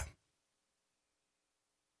all of them.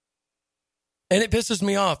 And it pisses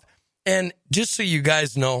me off. And just so you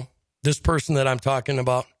guys know, this person that I'm talking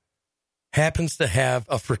about happens to have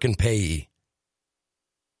a freaking payee.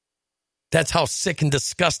 That's how sick and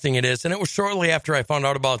disgusting it is. And it was shortly after I found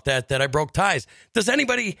out about that I broke ties. Does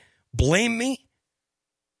anybody blame me?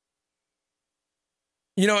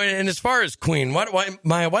 And as far as Queen,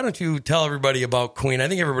 Maya, why don't you tell everybody about Queen? I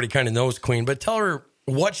think everybody kind of knows Queen, but tell her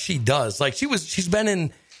what she does. Like she's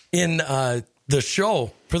been in the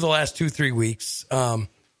show for the last 2-3 weeks.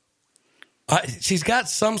 She's got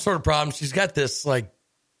some sort of problem. She's got this like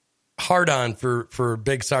hard on for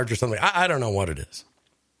Big Sarge or something. I don't know what it is.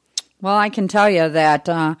 Well, I can tell you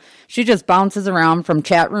that she just bounces around from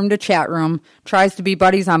chat room to chat room, tries to be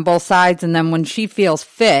buddies on both sides, and then when she feels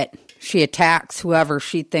fit, she attacks whoever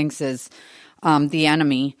she thinks is the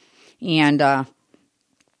enemy. And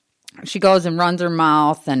she goes and runs her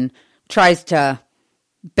mouth and tries to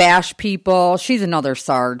bash people. She's another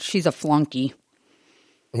Sarge. She's a flunky.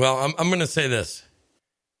 Well, I'm going to say this.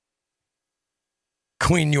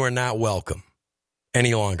 Queen, you are not welcome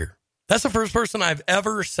any longer. That's the first person I've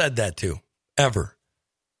ever said that to, ever.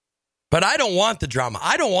 But I don't want the drama.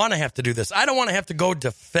 I don't want to have to do this. I don't want to have to go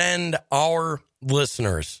defend our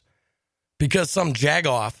listeners because some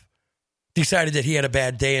jagoff decided that he had a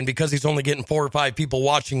bad day, and because he's only getting 4 or 5 people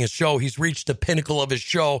watching his show, he's reached the pinnacle of his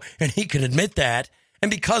show, and he can admit that. And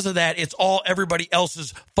because of that, it's all everybody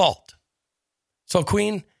else's fault. So,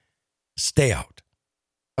 Queen, stay out.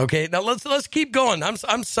 Okay, now let's keep going.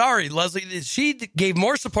 I'm sorry, Leslie. She gave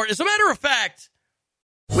more support. As a matter of fact,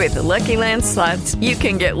 With the Lucky Land Slots, you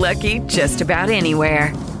can get lucky just about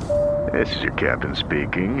anywhere. This is your captain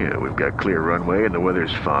speaking. We've got clear runway and the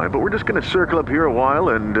weather's fine, but we're just going to circle up here a while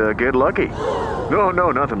and get lucky.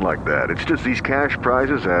 No, nothing like that. It's just these cash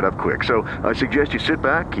prizes add up quick. So I suggest you sit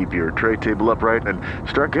back, keep your tray table upright, and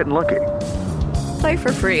start getting lucky. Play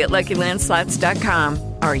for free at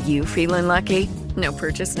LuckyLandSlots.com. Are you feeling lucky? No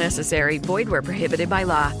purchase necessary. Void where prohibited by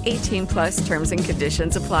law. 18+ terms and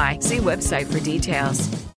conditions apply. See website for details.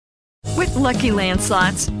 With Lucky Land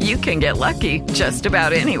Slots, you can get lucky just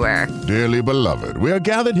about anywhere. Dearly beloved, we are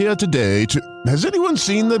gathered here today to... Has anyone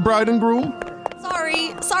seen the bride and groom?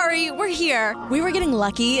 Sorry, we're here. We were getting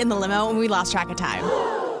lucky in the limo and we lost track of time.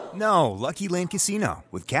 No, Lucky Land Casino,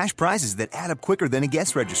 with cash prizes that add up quicker than a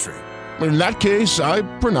guest registry. In that case, I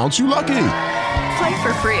pronounce you lucky. Play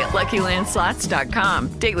for free at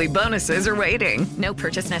LuckyLandSlots.com. Daily bonuses are waiting. No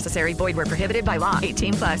purchase necessary. Void where prohibited by law.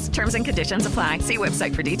 18+. Terms and conditions apply. See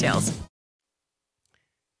website for details.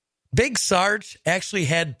 Big Sarge actually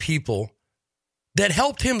had people that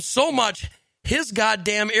helped him so much, his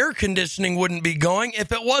goddamn air conditioning wouldn't be going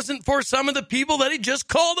if it wasn't for some of the people that he just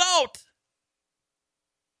called out.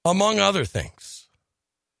 Among other things.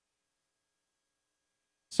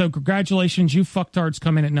 So congratulations, you fucktards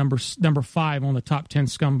come in at number 5 on the top 10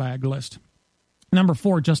 scumbag list. Number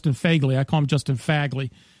 4, Justin Fagley. I call him Justin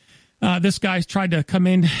Fagley. This guy's tried to come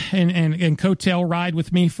in and coattail ride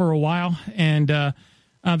with me for a while. And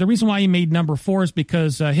the reason why he made number 4 is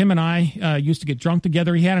because him and I used to get drunk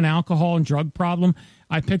together. He had an alcohol and drug problem.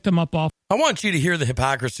 I picked him up off. I want you to hear the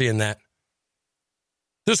hypocrisy in that.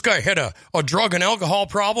 This guy had a drug and alcohol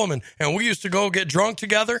problem, and we used to go get drunk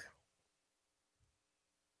together.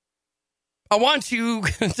 I want you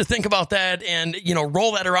to think about that and,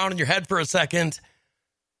 roll that around in your head for a second.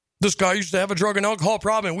 This guy used to have a drug and alcohol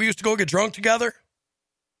problem, and we used to go get drunk together.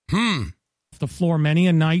 The floor many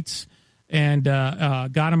a nights and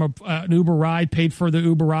got him an Uber ride, paid for the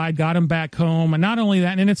Uber ride, got him back home. And not only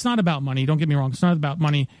that, and it's not about money. Don't get me wrong. It's not about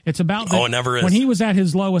money. It's about it never is. When he was at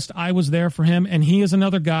his lowest, I was there for him, and he is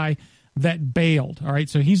another guy that bailed. All right,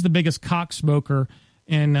 so he's the biggest cock smoker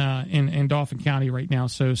in Dauphin County right now.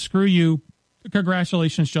 So screw you.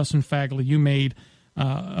 Congratulations, Justin Fagley. You made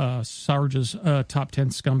Sarge's top 10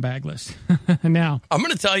 scumbag list. Now, I'm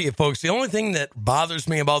going to tell you, folks, the only thing that bothers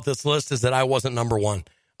me about this list is that I wasn't number 1.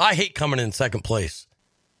 I hate coming in second place.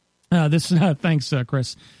 Thanks,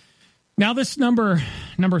 Chris. Now, this number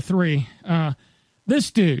 3,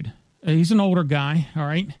 this dude, he's an older guy, all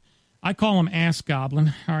right? I call him Ass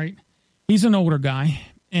Goblin, all right? He's an older guy.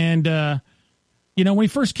 And, when we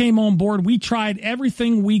first came on board, we tried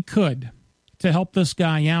everything we could to help this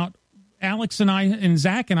guy out. Alex and I, and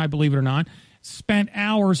Zach and I, believe it or not, spent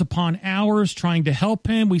hours upon hours trying to help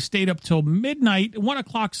him. We stayed up till midnight, 1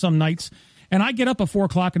 o'clock some nights, and I get up at 4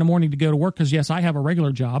 o'clock in the morning to go to work because, yes, I have a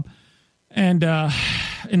regular job. And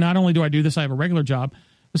not only do I do this, I have a regular job.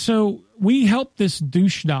 So we helped this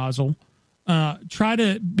douche nozzle try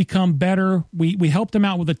to become better. We helped him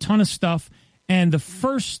out with a ton of stuff, and the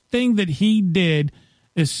first thing that he did,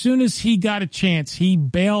 as soon as he got a chance, he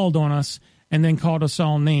bailed on us and then called us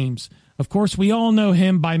all names. Of course, we all know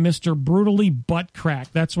him by Mr. Brutally Butt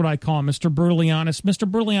Crack. That's what I call him, Mr. Brutally Honest. Mr.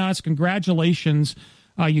 Brutally Honest, congratulations,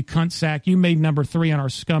 you cunt sack. You made number 3 on our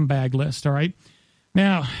scumbag list, all right?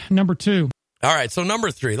 Now, number 2. All right, so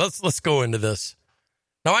number 3. Let's go into this.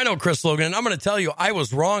 Now, I know Chris Logan, and I'm going to tell you, I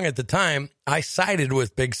was wrong at the time. I sided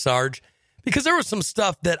with Big Sarge because there was some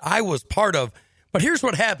stuff that I was part of. But here's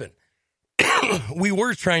what happened. We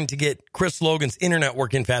were trying to get Chris Logan's internet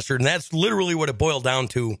working faster, and that's literally what it boiled down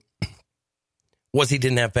to, was he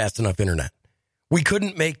didn't have fast enough internet. We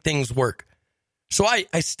couldn't make things work. So I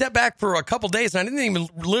stepped back for a couple days, and I didn't even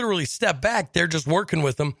literally step back. They're just working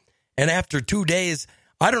with him. And after 2 days,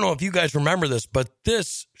 I don't know if you guys remember this, but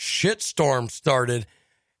this shitstorm started,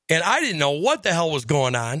 and I didn't know what the hell was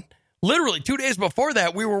going on. Literally 2 days before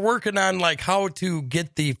that, we were working on like how to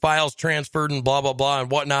get the files transferred and blah, blah, blah and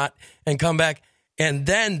whatnot and come back. And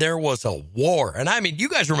then there was a war. And I mean, you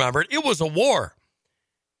guys remember it. It was a war.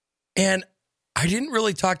 And I didn't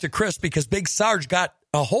really talk to Chris because Big Sarge got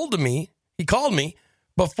a hold of me. He called me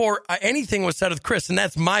before anything was said with Chris. And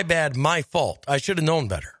that's my bad, my fault. I should have known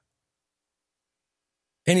better.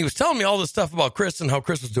 And he was telling me all this stuff about Chris and how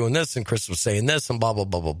Chris was doing this and Chris was saying this and blah, blah,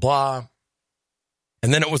 blah, blah, blah.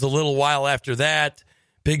 And then it was a little while after that,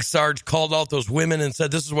 Big Sarge called out those women and said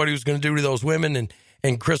this is what he was going to do to those women.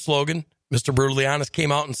 And Chris Logan, Mr. Brutally Honest,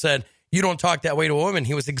 came out and said, you don't talk that way to a woman.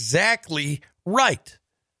 He was exactly right.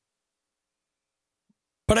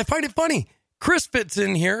 But I find it funny. Chris fits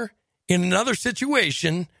in here in another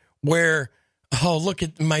situation where Oh, look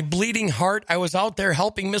at my bleeding heart. I was out there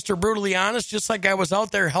helping Mr. Brutally Honest, just like I was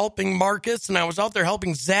out there helping Marcus, and I was out there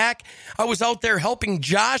helping Zach. I was out there helping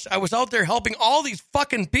Josh. I was out there helping all these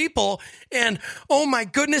fucking people. And oh my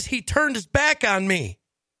goodness, he turned his back on me.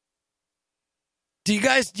 Do you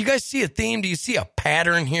guys see a theme? Do you see a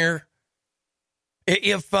pattern here?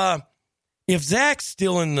 If Zach's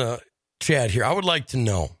still in the chat here, I would like to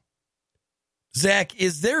know, Zach,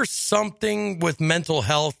 is there something with mental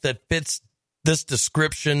health that fits this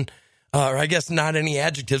description, or I guess not any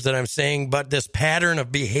adjectives that I'm saying, but this pattern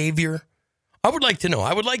of behavior? I would like to know.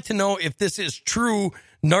 I would like to know if this is true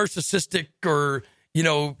narcissistic or,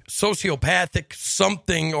 sociopathic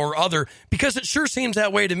something or other, because it sure seems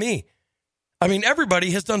that way to me. I mean,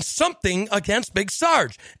 everybody has done something against Big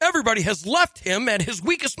Sarge. Everybody has left him at his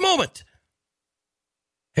weakest moment.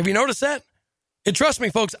 Have you noticed that? And trust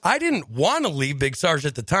me, folks, I didn't want to leave Big Sarge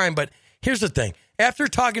at the time, but here's the thing. After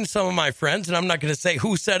talking to some of my friends, and I'm not going to say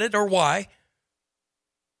who said it or why,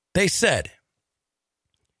 they said,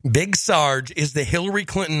 Big Sarge is the Hillary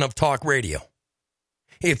Clinton of talk radio.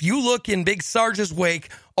 If you look in Big Sarge's wake,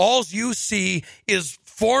 all you see is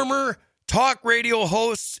former talk radio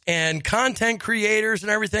hosts and content creators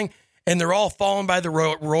and everything, and they're all falling by the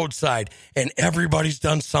roadside, and everybody's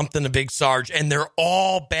done something to Big Sarge, and they're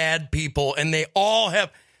all bad people, and they all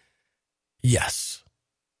have... Yes.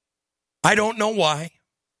 I don't know why.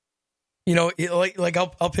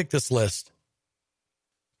 I'll pick this list.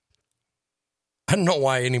 I don't know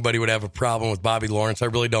why anybody would have a problem with Bobby Lawrence. I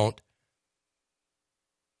really don't.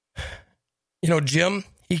 Jim,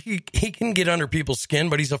 he can get under people's skin,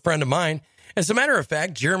 but he's a friend of mine. As a matter of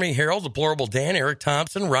fact, Jeremy Harrell, Deplorable Dan, Eric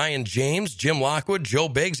Thompson, Ryan James, Jim Lockwood, Joe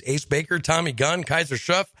Biggs, Ace Baker, Tommy Gunn, Kaiser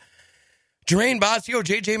Schuff, Jermaine Bosio,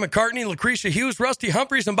 J.J. McCartney, Lucretia Hughes, Rusty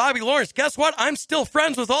Humphreys, and Bobby Lawrence. Guess what? I'm still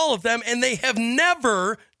friends with all of them, and they have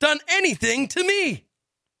never done anything to me.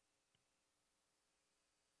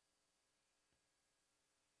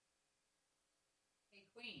 Hey,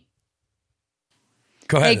 Queen.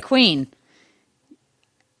 Go ahead. Hey, Queen.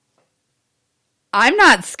 I'm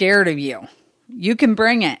not scared of you. You can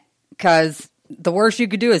bring it, because the worst you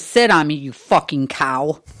could do is sit on me, you fucking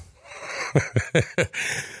cow.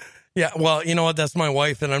 Yeah, well, you know what? That's my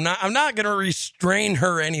wife, and I'm not going to restrain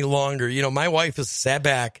her any longer. My wife has sat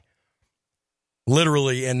back,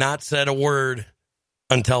 literally, and not said a word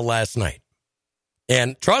until last night.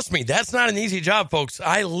 And trust me, that's not an easy job, folks.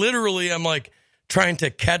 I literally am like trying to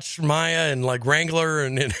catch Maya and like wrangle her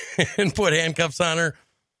and put handcuffs on her.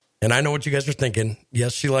 And I know what you guys are thinking.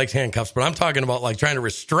 Yes, she likes handcuffs, but I'm talking about like trying to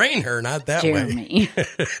restrain her, not that way.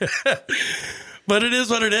 But it is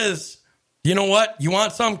what it is. You know what? You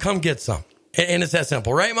want some? Come get some. And it's that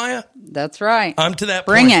simple, right, Maya? That's right. I'm to that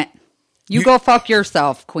Bring point. it. You go fuck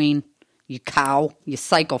yourself, Queen. You cow. You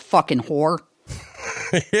psycho fucking whore.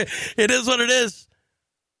 It is what it is.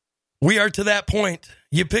 We are to that point.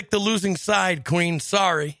 You picked the losing side, Queen.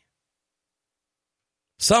 Sorry.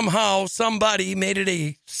 Somehow, somebody made it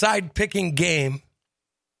a side-picking game,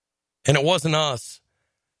 and it wasn't us.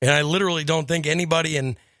 And I literally don't think anybody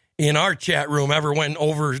in our chat room ever went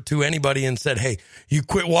over to anybody and said, hey, you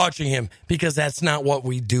quit watching him, because that's not what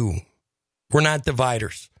we do. We're not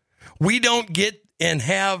dividers. We don't get and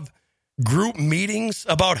have group meetings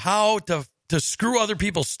about how to screw other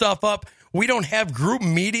people's stuff up. We don't have group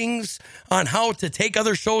meetings on how to take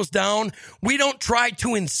other shows down. We don't try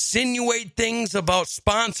to insinuate things about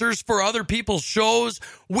sponsors for other people's shows.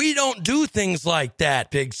 We don't do things like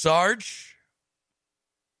that, Big Sarge.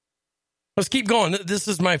 Let's keep going. This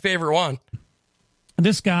is my favorite one.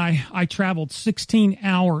 This guy, I traveled 16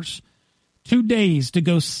 hours, 2 days to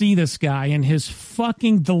go see this guy in his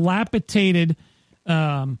fucking dilapidated,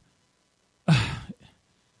 how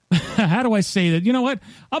do I say that? You know what?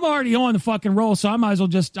 I'm already on the fucking roll, so I might as well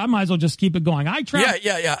just keep it going.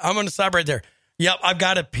 Yeah. I'm going to stop right there. Yep, I've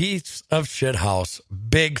got a piece of shit house.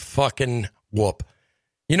 Big fucking whoop.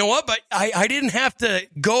 You know what? But I didn't have to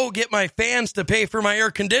go get my fans to pay for my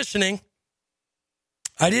air conditioning.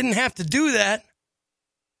 I didn't have to do that.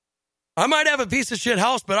 I might have a piece of shit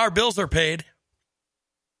house, but our bills are paid.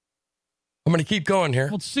 I'm going to keep going here.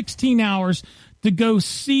 Well, 16 hours to go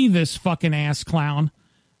see this fucking ass clown.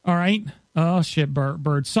 All right. Oh, shit,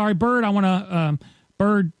 Bird. Sorry, Bird. I want to,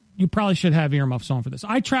 Bird, you probably should have earmuffs on for this.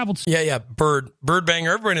 I traveled. Yeah. Bird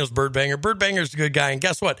Banger. Everybody knows Bird Banger. Bird Banger's a good guy. And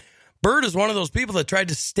guess what? Bird is one of those people that tried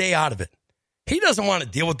to stay out of it. He doesn't want to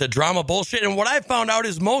deal with the drama bullshit. And what I found out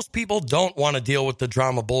is most people don't want to deal with the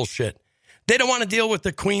drama bullshit. They don't want to deal with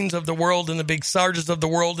the Queens of the world and the Big Sarges of the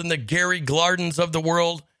world and the Gary Glardens of the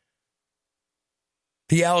world.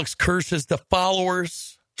 The Alex Kirsches, the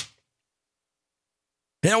followers.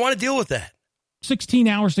 They don't want to deal with that. 16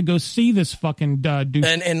 hours to go see this fucking dude.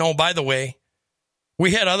 And oh, by the way,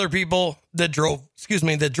 we had other people that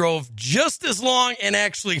drove just as long and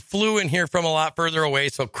actually flew in here from a lot further away.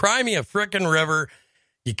 So cry me a frickin' river.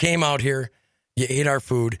 You came out here. You ate our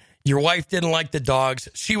food. Your wife didn't like the dogs.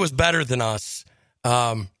 She was better than us.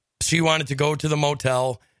 She wanted to go to the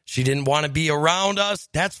motel. She didn't want to be around us.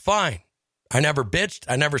 That's fine. I never bitched.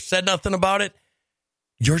 I never said nothing about it.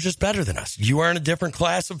 You're just better than us. You are in a different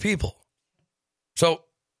class of people. So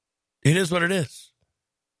it is what it is.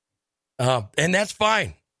 And that's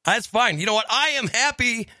fine. That's fine. You know what? I am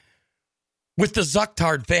happy with the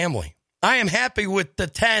Zucktard family. I am happy with the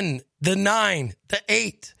 10, the 9, the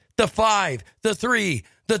 8, the 5, the 3,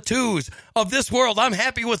 the 2s of this world. I'm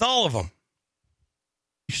happy with all of them.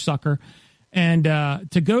 Sucker. And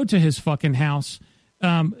to go to his fucking house,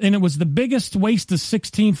 and it was the biggest waste of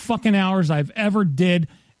 16 fucking hours I've ever did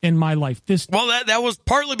in my life. Well, that was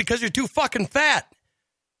partly because you're too fucking fat.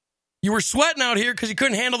 You were sweating out here because you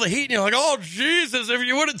couldn't handle the heat, and you're like, oh, Jesus, if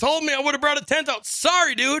you would have told me, I would have brought a tent out.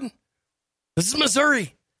 Sorry, dude. This is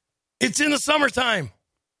Missouri. It's in the summertime.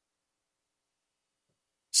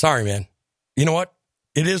 Sorry, man. You know what?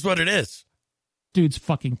 It is what it is. Dude's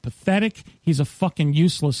fucking pathetic. He's a fucking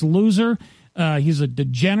useless loser. He's a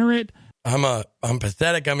degenerate. I'm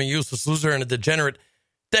pathetic. I'm a useless loser and a degenerate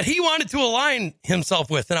that he wanted to align himself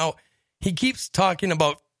with. Now, he keeps talking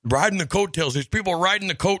about riding the coattails. These people are riding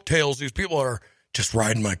the coattails. These people are just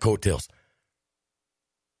riding my coattails.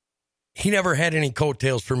 He never had any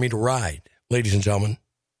coattails for me to ride, ladies and gentlemen.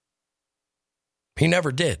 He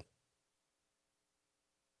never did.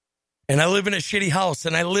 And I live in a shitty house,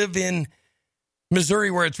 and I live in Missouri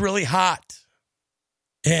where it's really hot.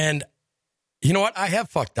 And you know what? I have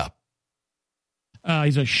fucked up.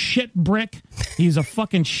 He's a shit brick. He's a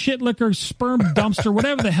fucking shit licker, sperm dumpster,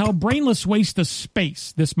 whatever the hell, brainless waste of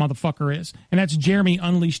space this motherfucker is. And that's Jeremy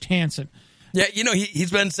Unleashed Hansen. Yeah, you know,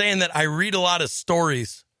 he's been saying that I read a lot of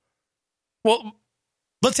stories. Well,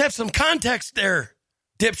 let's have some context there,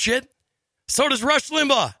 dipshit. So does Rush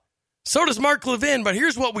Limbaugh. So does Mark Levin. But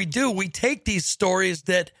here's what we do. We take these stories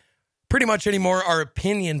that pretty much anymore are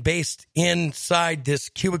opinion-based inside this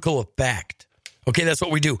cubicle of fact. Okay, that's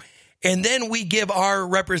what we do. And then we give our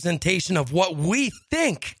representation of what we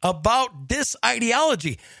think about this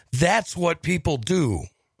ideology. That's what people do.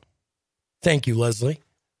 Thank you, Leslie.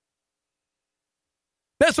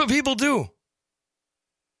 That's what people do.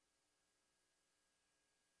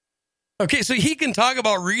 Okay, so he can talk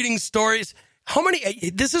about reading stories.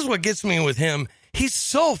 This is what gets me with him. He's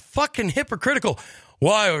so fucking hypocritical.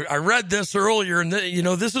 Well, I read this earlier, and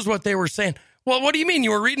this is what they were saying. Well, what do you mean?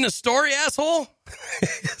 You were reading a story, asshole?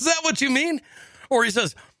 Is that what you mean? Or he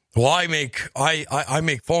says, well, I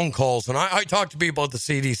make phone calls, and I talk to people at the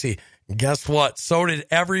CDC. Guess what? So did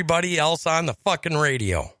everybody else on the fucking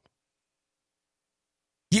radio.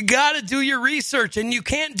 You got to do your research, and you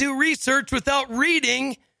can't do research without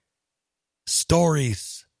reading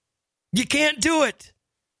stories. You can't do it.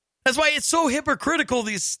 That's why it's so hypocritical,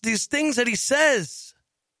 these things that he says.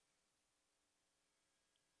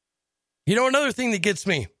 You know, another thing that gets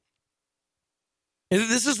me,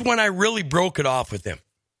 this is when I really broke it off with him.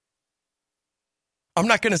 I'm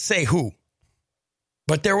not going to say who,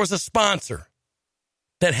 but there was a sponsor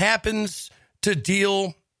that happens to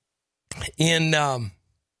deal in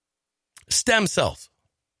stem cells.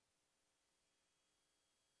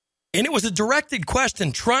 And it was a directed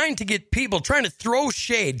question trying to throw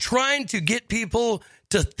shade, trying to get people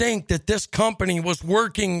to think that this company was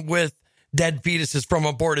working with dead fetuses from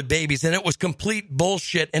aborted babies. And it was complete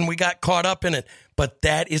bullshit, and we got caught up in it. But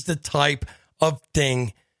that is the type of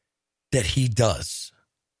thing that he does.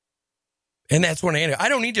 And that's when I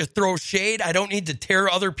don't need to throw shade. I don't need to tear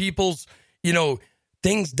other people's,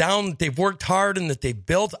 things down that they've worked hard and that they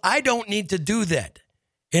built. I don't need to do that.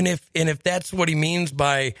 And if that's what he means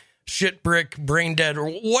by shit brick, brain dead, or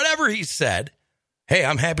whatever he said, hey,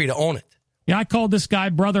 I'm happy to own it. Yeah, I called this guy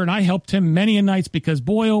brother, and I helped him many a nights because,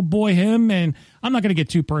 boy, oh boy, him, and I'm not going to get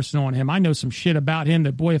too personal on him. I know some shit about him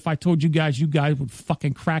that, boy, if I told you guys would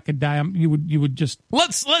fucking crack a dime. You would just...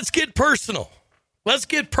 Let's get personal. Let's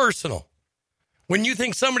get personal. When you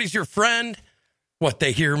think somebody's your friend,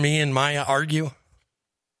 they hear me and Maya argue?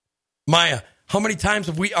 Maya, how many times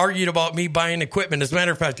have we argued about me buying equipment? As a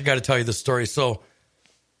matter of fact, I got to tell you the story. So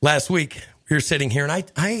last week, we were sitting here, and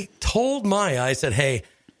I told Maya, I said, hey,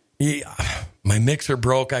 my mixer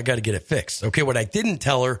broke. I got to get it fixed. Okay, what I didn't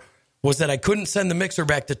tell her was that I couldn't send the mixer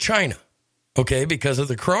back to China, okay, because of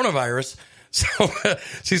the coronavirus. So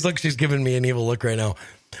she's giving me an evil look right now.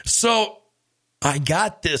 So I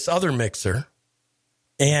got this other mixer,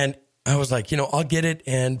 and I was like, I'll get it.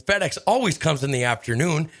 And FedEx always comes in the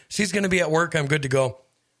afternoon. She's going to be at work. I'm good to go.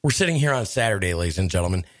 We're sitting here on Saturday, ladies and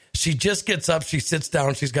gentlemen. She just gets up. She sits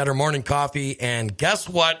down. She's got her morning coffee. And guess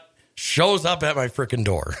what? Shows up at my freaking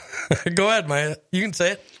door. Go ahead, Maya. You can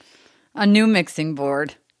say it. A new mixing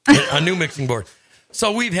board. A new mixing board.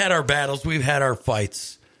 So we've had our battles. We've had our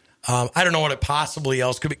fights. I don't know what it possibly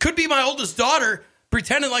else could be. Could be my oldest daughter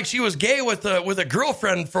pretending like she was gay with a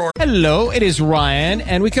girlfriend for... Hello, it is Ryan,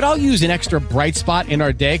 and we could all use an extra bright spot in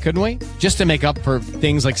our day, couldn't we? Just to make up for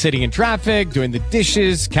things like sitting in traffic, doing the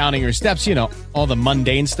dishes, counting your steps, all the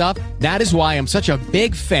mundane stuff. That is why I'm such a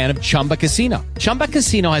big fan of Chumba Casino. Chumba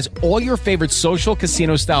Casino has all your favorite social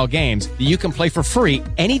casino-style games that you can play for free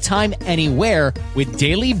anytime, anywhere with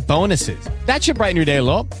daily bonuses. That should brighten your day a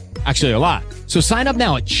little. Actually, a lot. So sign up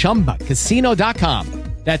now at ChumbaCasino.com.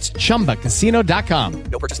 That's ChumbaCasino.com.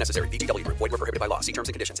 No purchase necessary. VGW Group. Void where prohibited by law. See terms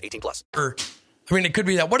and conditions. 18+. It could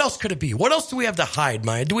be that. What else could it be? What else do we have to hide,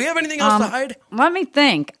 Maya? Do we have anything else to hide? Let me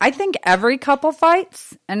think. I think every couple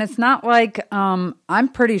fights, and it's not like I'm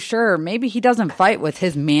pretty sure maybe he doesn't fight with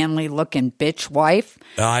his manly-looking bitch wife.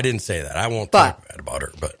 No, I didn't say that. I won't talk bad about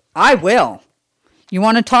her, but I will. You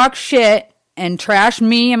want to talk shit and trash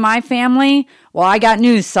me and my family? Well, I got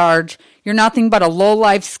news, Sarge. You're nothing but a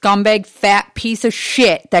low-life scumbag fat piece of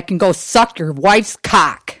shit that can go suck your wife's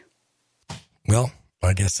cock. Well,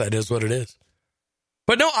 I guess that is what it is.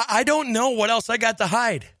 But no, I don't know what else I got to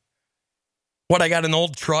hide. What, I got an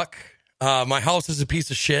old truck. My house is a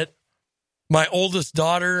piece of shit. My oldest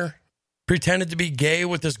daughter pretended to be gay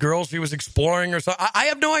with this girl she was exploring or something. I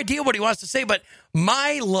have no idea what he wants to say, but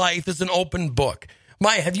my life is an open book.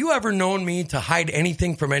 Maya, have you ever known me to hide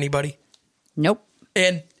anything from anybody? Nope.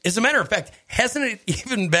 And as a matter of fact, hasn't it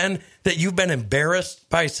even been that you've been embarrassed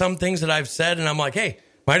by some things that I've said? And I'm like, hey,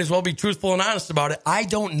 might as well be truthful and honest about it. I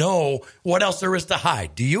don't know what else there is to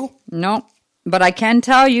hide. Do you? Nope. But I can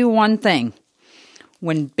tell you one thing.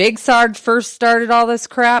 When Big Sarge first started all this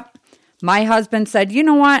crap, my husband said, you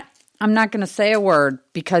know what? I'm not going to say a word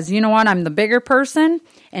because you know what? I'm the bigger person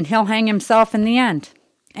and he'll hang himself in the end.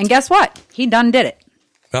 And guess what? He done did it.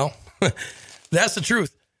 Well, that's the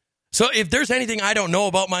truth. So if there's anything I don't know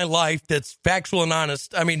about my life that's factual and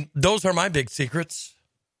honest, I mean, those are my big secrets.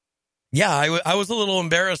 Yeah, I was a little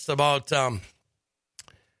embarrassed about my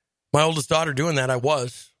oldest daughter doing that. I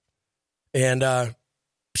was. And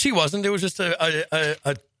she wasn't. It was just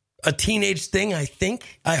a teenage thing, I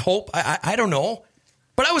think. I hope. I don't know.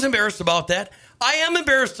 But I was embarrassed about that. I am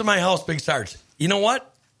embarrassed in my house, Big Sarge. You know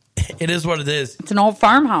what? It is what it is. It's an old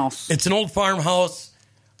farmhouse. It's an old farmhouse.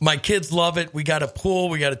 My kids love it. We got a pool.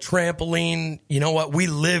 We got a trampoline. You know what? We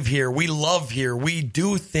live here. We love here. We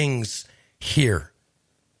do things here.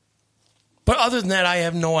 But other than that, I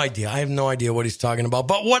have no idea. I have no idea what he's talking about.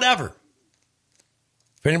 But whatever.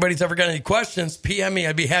 If anybody's ever got any questions, PM me.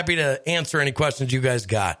 I'd be happy to answer any questions you guys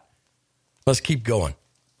got. Let's keep going.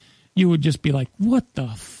 You would just be like, what the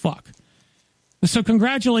fuck? So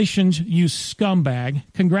congratulations, you scumbag.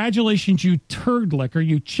 Congratulations, you turd licker,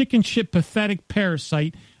 you chicken shit pathetic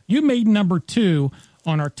parasite. You made number 2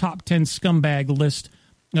 on our top 10 scumbag list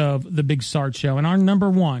of the Big Sarge Show. And our number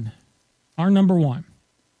one,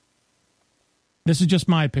 this is just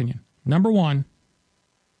my opinion. Number 1,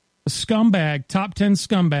 a scumbag, top 10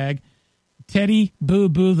 scumbag, Teddy Boo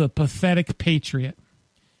Boo, the pathetic patriot.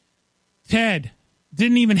 Ted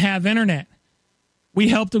didn't even have internet. We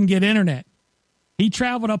helped him get internet. He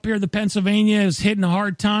traveled up here to Pennsylvania, is hitting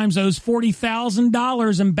hard times, owes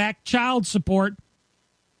 $40,000 in back child support.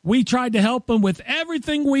 We tried to help him with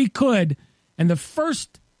everything we could, and the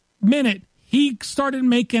first minute he started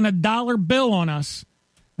making a dollar bill on us,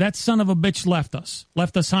 that son of a bitch left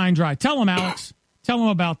us high and dry. Tell him, Alex. Tell him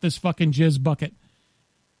about this fucking jizz bucket.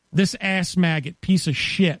 This ass maggot piece of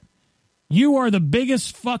shit. You are the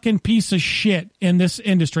biggest fucking piece of shit in this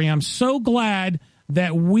industry. I'm so glad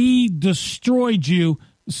that we destroyed you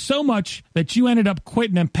so much that you ended up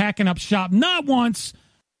quitting and packing up shop. Not once.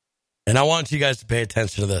 And I want you guys to pay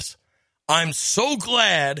attention to this. I'm so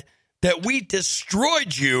glad that we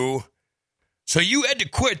destroyed you, so you had to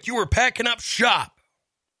quit. You were packing up shop.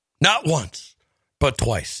 Not once, but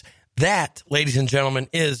twice. That, ladies and gentlemen,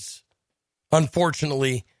 is,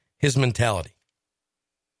 unfortunately, his mentality.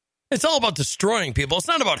 It's all about destroying people. It's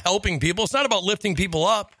not about helping people. It's not about lifting people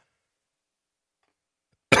up.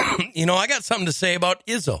 You know, I got something to say about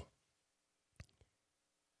Izzo.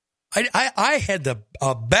 I had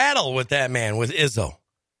a battle with that man, with Izzo.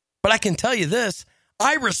 But I can tell you this.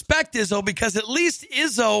 I respect Izzo because at least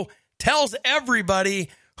Izzo tells everybody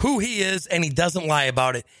who he is and he doesn't lie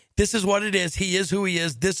about it. This is what it is. He is who he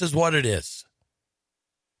is. This is what it is.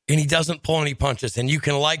 and he doesn't pull any punches, and you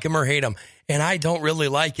can like him or hate him. And I don't really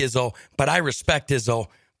like Izzo, but I respect Izzo.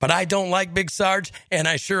 But I don't like Big Sarge, and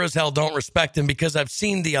I sure as hell don't respect him because I've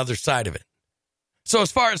seen the other side of it. So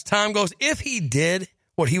as far as Tom goes, if he did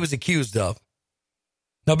what he was accused of,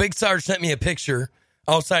 now Big Sarge sent me a picture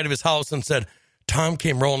outside of his house and said, Tom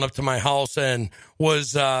came rolling up to my house and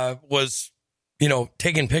was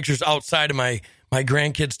taking pictures outside of my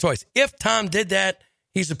grandkids' toys. If Tom did that,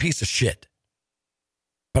 he's a piece of shit.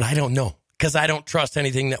 But I don't know because I don't trust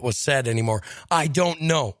anything that was said anymore. I don't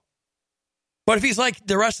know. But if he's like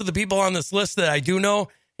the rest of the people on this list that I do know,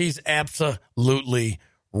 he's absolutely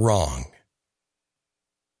wrong.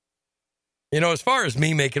 As far as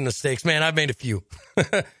me making mistakes, man, I've made a few.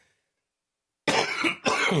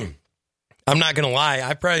 I'm not going to lie.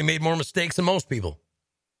 I've probably made more mistakes than most people.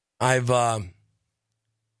 I don't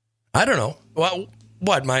know. Well,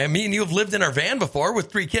 what, Maya? Me and you have lived in our van before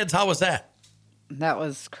with 3 kids. How was that? That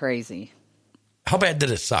was crazy. How bad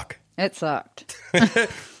did it suck? It sucked.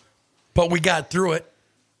 But we got through it.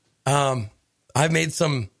 I've made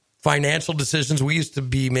some financial decisions. We used to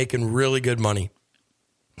be making really good money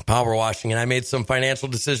power washing, and I made some financial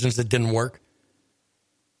decisions that didn't work.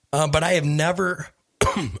 But I have never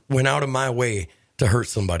went out of my way to hurt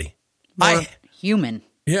somebody. Human.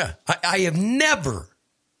 Yeah. I have never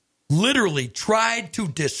literally tried to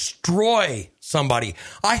destroy somebody.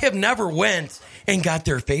 I have never went and got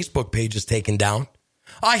their Facebook pages taken down.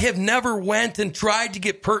 I have never went and tried to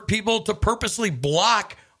get people to purposely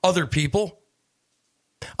block other people.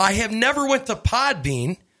 I have never went to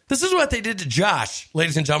Podbean. This is what they did to Josh,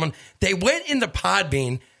 ladies and gentlemen. They went into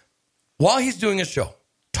Podbean while he's doing a show,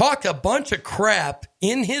 talked a bunch of crap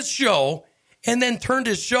in his show, and then turned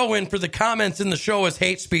his show in for the comments in the show as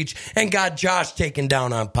hate speech and got Josh taken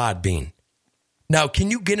down on Podbean. Now,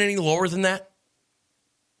 can you get any lower than that?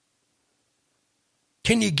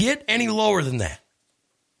 Can you get any lower than that?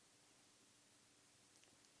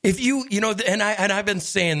 If and I've been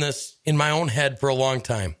saying this in my own head for a long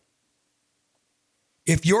time.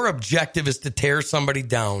 If your objective is to tear somebody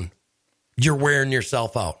down, you're wearing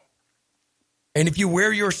yourself out. And if you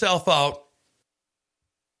wear yourself out,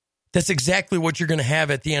 that's exactly what you're going to have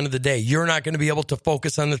at the end of the day. You're not going to be able to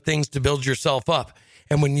focus on the things to build yourself up.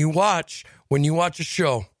 And when you watch a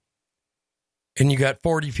show and you got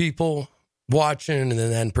 40 people watching, and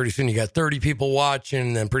then pretty soon you got 30 people watching,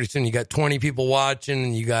 and then pretty soon you got 20 people watching,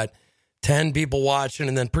 and you got 10 people watching,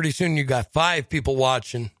 and then pretty soon you got 5 people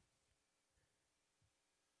watching.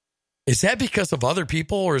 Is that because of other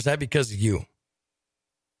people, or is that because of you?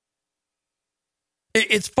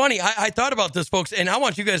 It's funny. I thought about this, folks, and I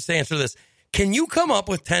want you guys to answer this. Can you come up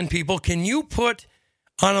with 10 people? Can you put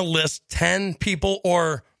on a list 10 people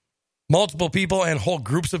or multiple people and whole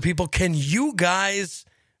groups of people? Can you guys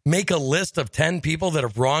make a list of 10 people that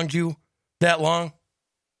have wronged you that long?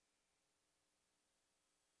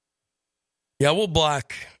 Yeah, we'll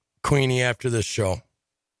block Queenie after this show.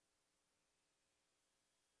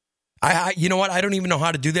 You know what? I don't even know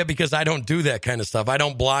how to do that because I don't do that kind of stuff. I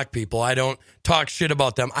don't block people. I don't talk shit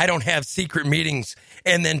about them. I don't have secret meetings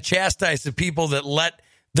and then chastise the people that let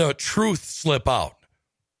the truth slip out.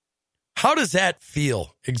 How does that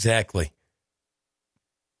feel exactly?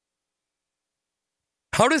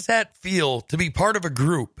 How does that feel to be part of a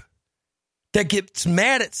group that gets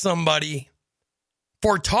mad at somebody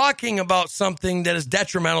for talking about something that is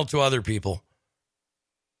detrimental to other people?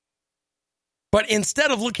 But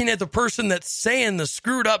instead of looking at the person that's saying the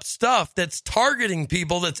screwed up stuff, that's targeting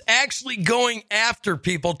people, that's actually going after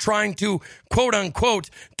people, trying to, quote unquote,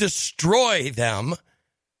 destroy them,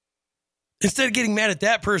 instead of getting mad at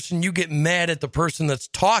that person, you get mad at the person that's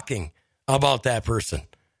talking about that person.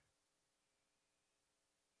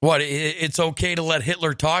 What, it's okay to let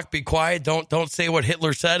Hitler talk, be quiet, don't say what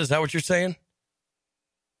Hitler said? Is that what you're saying?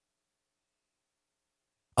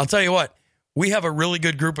 I'll tell you what, we have a really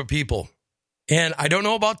good group of people. And I don't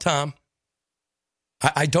know about Tom.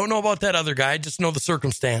 I don't know about that other guy. I just know the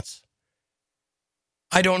circumstance.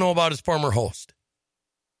 I don't know about his former host.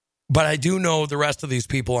 But I do know the rest of these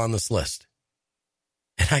people on this list.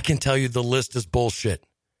 And I can tell you the list is bullshit.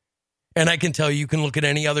 And I can tell you can look at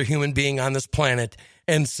any other human being on this planet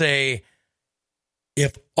and say,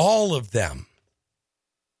 if all of them,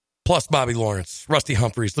 plus Bobby Lawrence, Rusty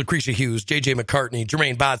Humphries, Lucretia Hughes, J.J. McCartney,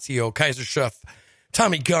 Jermaine Bozzio, Kaiser Schiff,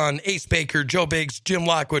 Tommy Gunn, Ace Baker, Joe Biggs, Jim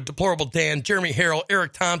Lockwood, Deplorable Dan, Jeremy Harrell,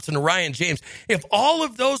 Eric Thompson, Ryan James. If all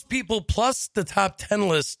of those people plus the top 10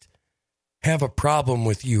 list have a problem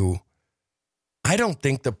with you, I don't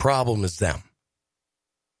think the problem is them.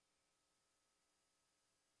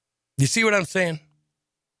 You see what I'm saying?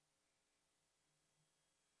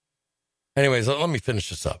 Anyways, let me finish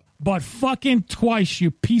this up. But fucking twice,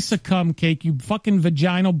 you piece of cum cake, you fucking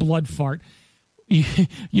vaginal blood fart.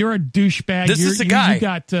 You're a douchebag. This is the guy.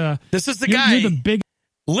 This is the guy. You're the big.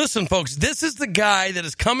 Listen, folks, this is the guy that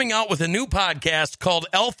is coming out with a new podcast called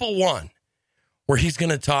Alpha One, where he's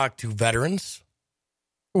going to talk to veterans,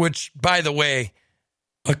 which, by the way,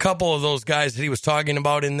 a couple of those guys that he was talking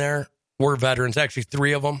about in there were veterans, actually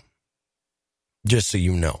 3 of them, just so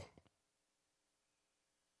you know.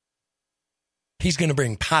 He's going to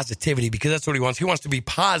bring positivity because that's what he wants. He wants to be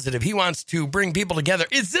positive. He wants to bring people together.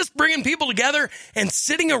 Is this bringing people together and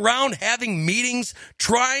sitting around having meetings,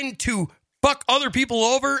 trying to fuck other people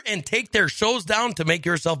over and take their shows down to make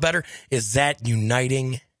yourself better? Is that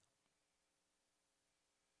uniting?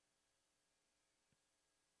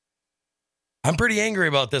 I'm pretty angry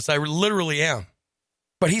about this. I literally am.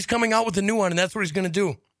 But he's coming out with a new one, and that's what he's going to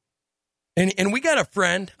do. And we got a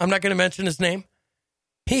friend. I'm not going to mention his name.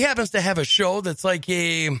 He happens to have a show that's like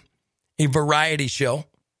a variety show.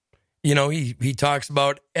 You know, he talks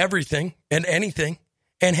about everything and anything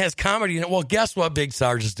and has comedy in it. Well, guess what Big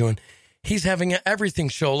Sarge is doing? He's having an everything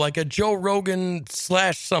show, like a Joe Rogan /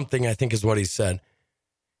 something, I think is what he said.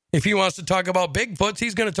 If he wants to talk about Bigfoots,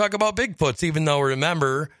 he's going to talk about Bigfoots, even though,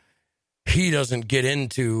 remember, he doesn't get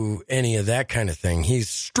into any of that kind of thing. He's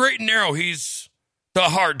straight and narrow. He's the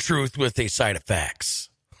hard truth with a side of facts.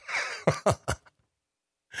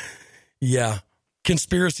 Yeah.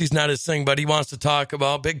 Conspiracy's not his thing, but he wants to talk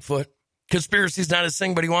about Bigfoot. Conspiracy's not his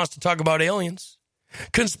thing, but he wants to talk about aliens.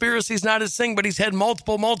 Conspiracy's not his thing, but he's had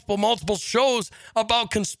multiple shows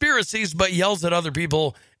about conspiracies, but yells at other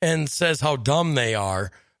people and says how dumb they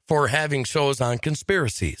are for having shows on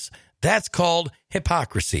conspiracies. That's called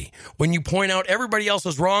hypocrisy. When you point out everybody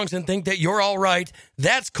else's wrongs and think that you're all right,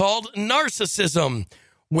 that's called narcissism.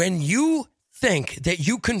 When you think that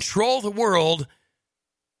you control the world,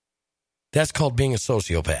 that's called being a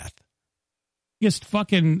sociopath. Biggest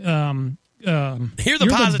fucking hear the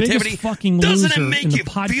positivity. The biggest fucking Doesn't loser it make in the you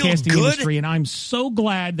podcasting feel good? industry, and I'm so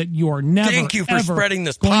glad that you are never. Thank you for ever spreading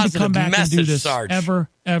this going positive to come back message, and do this Sarge.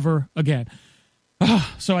 ever again.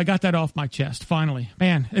 So I got that off my chest finally.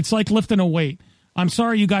 Man, it's like lifting a weight. I'm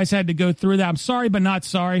sorry you guys had to go through that. I'm sorry, but not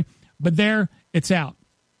sorry. But there, it's out.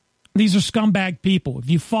 These are scumbag people. If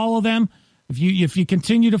you follow them. If you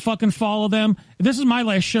continue to fucking follow them, this is my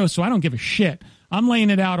last show, so I don't give a shit. I'm laying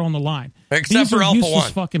it out on the line. Except These for are Alpha useless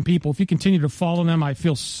One. fucking people. If you continue to follow them, I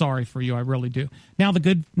feel sorry for you. I really do. Now the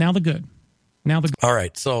good. All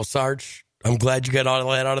right, so Sarge, I'm glad you got all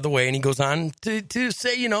that out of the way. And he goes on to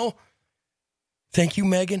say, thank you,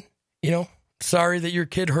 Megan. Sorry that your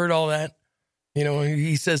kid heard all that.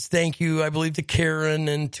 He says thank you, I believe, to Karen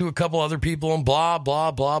and to a couple other people and blah,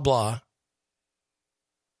 blah, blah, blah.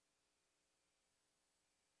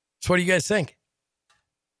 So what do you guys think?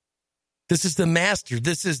 This is the master.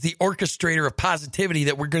 This is the orchestrator of positivity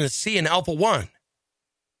that we're going to see in Alpha One.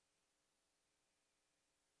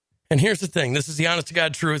 And here's the thing. This is the honest to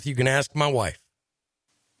God truth. You can ask my wife.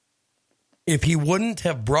 If he wouldn't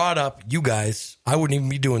have brought up you guys, I wouldn't even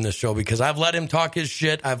be doing this show because I've let him talk his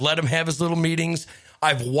shit. I've let him have his little meetings.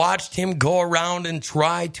 I've watched him go around and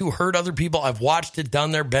try to hurt other people. I've watched it,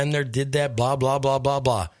 done there, been there, did that, blah, blah, blah, blah,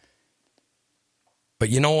 blah. But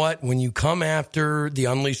you know what? When you come after the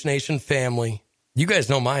Unleashed Nation family, you guys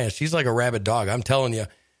know Maya. She's like a rabid dog. I'm telling you,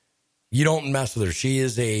 you don't mess with her. She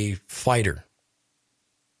is a fighter.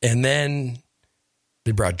 And then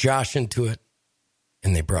they brought Josh into it,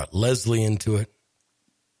 and they brought Leslie into it.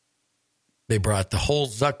 They brought the whole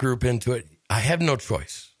Zuck group into it. I have no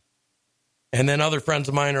choice. And then other friends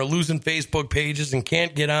of mine are losing Facebook pages and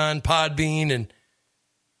can't get on Podbean. And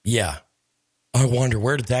yeah, I wonder,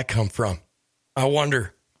 where did that come from? I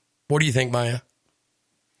wonder. What do you think, Maya?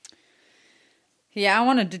 Yeah, I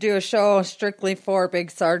wanted to do a show strictly for Big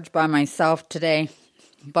Sarge by myself today.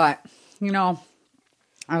 But,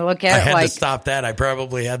 I look at I it had like... to stop that. I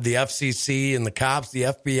probably had the FCC and the cops, the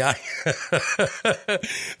FBI.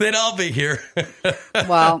 They'd all be here.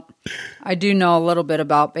 Well, I do know a little bit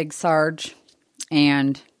about Big Sarge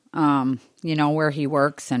and, where he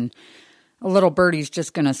works, and a little birdie's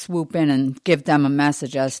just going to swoop in and give them a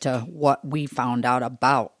message as to what we found out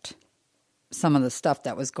about some of the stuff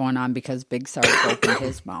that was going on because Big Sarge opened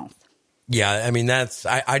his mouth. Yeah, I mean,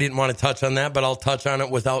 I didn't want to touch on that, but I'll touch on it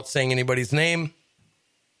without saying anybody's name.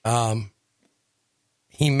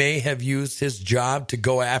 He may have used his job to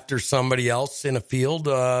go after somebody else in a field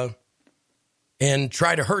and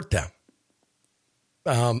try to hurt them.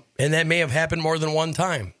 And that may have happened more than one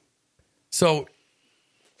time. So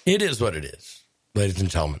it is what it is, ladies and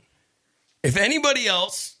gentlemen. If anybody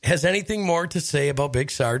else has anything more to say about Big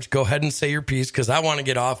Sarge, go ahead and say your piece, because I want to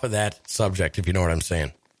get off of that subject, if you know what I'm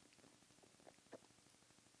saying.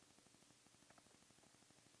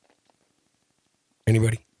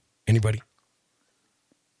 Anybody?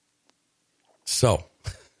 So,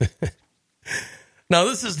 now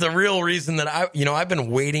this is the real reason that I've been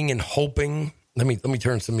waiting and hoping. Let me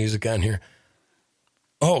turn some music on here.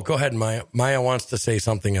 Oh, go ahead, Maya. Maya wants to say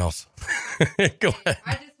something else. Go ahead.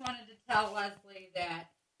 I just wanted to tell Leslie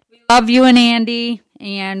that we love you and Andy,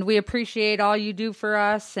 and we appreciate all you do for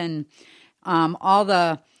us and all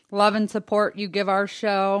the love and support you give our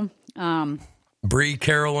show. Bree,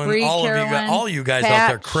 Carolyn, all you guys Patch, out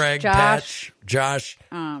there, Craig, Patch, Josh,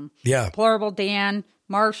 Deplorable Dan,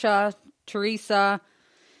 Marcia, Teresa.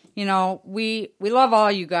 We love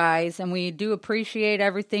all you guys, and we do appreciate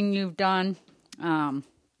everything you've done. And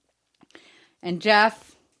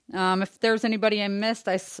Jeff, if there's anybody I missed,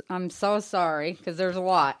 I'm so sorry, because there's a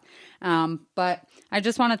lot. But I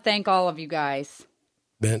just want to thank all of you guys.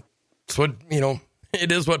 That's what,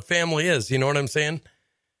 it is what family is. You know what I'm saying?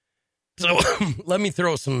 So let me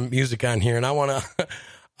throw some music on here, and I want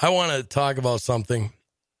to talk about something.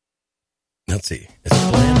 Let's see.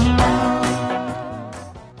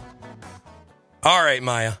 All right,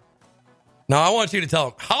 Maya. Now I want you to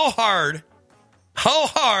tell them how hard,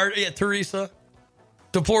 Teresa,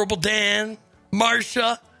 Deplorable Dan,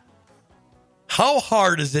 Marcia, how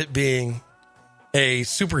hard is it being a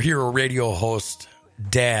superhero radio host,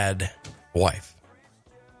 dad, wife?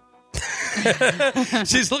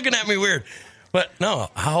 She's looking at me weird, but no,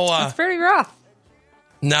 it's pretty rough.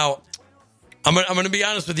 Now, I'm going to be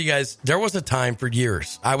honest with you guys. There was a time for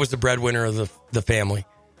years I was the breadwinner of the family.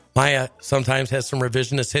 Maya sometimes has some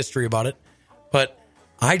revisionist history about it, but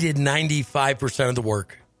I did 95% of the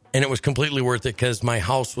work, and it was completely worth it because my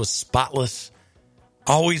house was spotless.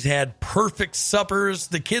 Always had perfect suppers.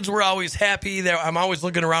 The kids were always happy. I'm always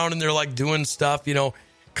looking around, and they're like doing stuff,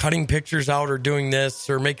 cutting pictures out or doing this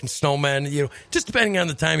or making snowmen, just depending on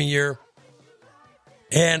the time of year.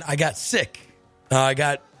 And I got sick. My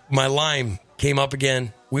Lyme came up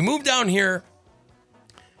again. We moved down here.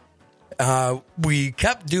 We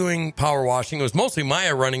kept doing power washing. It was mostly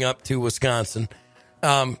Maya running up to Wisconsin.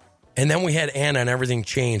 And then we had Anna and everything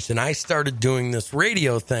changed. And I started doing this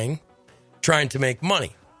radio thing, trying to make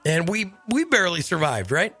money. And we barely survived,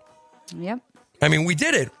 right? Yep. I mean, we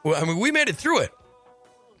did it. I mean, we made it through it.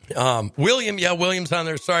 William's on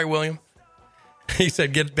there. Sorry, William. He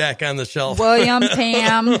said, get back on the shelf. William,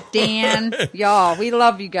 Pam, Dan, y'all, we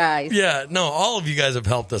love you guys. Yeah, no, all of you guys have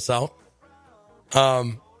helped us out.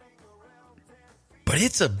 But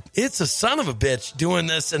it's a son of a bitch doing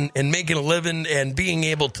this and making a living and being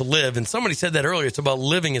able to live. And somebody said that earlier. It's about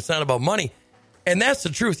living. It's not about money. And that's the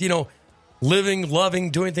truth. Living,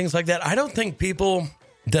 loving, doing things like that. I don't think people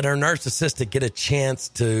that are narcissistic get a chance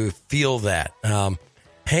to feel that.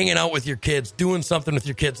 Hanging out with your kids, doing something with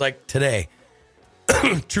your kids like today.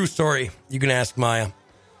 True story. You can ask Maya.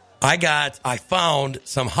 I found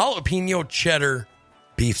some jalapeno cheddar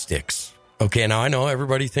beef sticks. Okay, now I know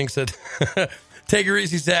everybody thinks that. Take it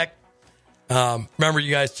easy, Zach. Remember,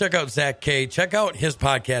 you guys, check out Zach K. Check out his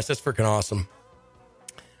podcast. That's freaking awesome.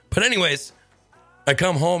 But anyways, I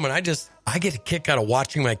come home and I get a kick out of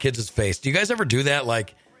watching my kids' face. Do you guys ever do that?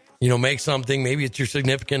 Like, make something. Maybe it's your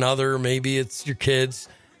significant other. Maybe it's your kids.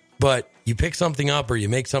 But you pick something up or you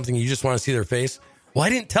make something, you just want to see their face. Well, I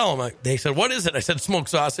didn't tell them. They said, what is it? I said, smoked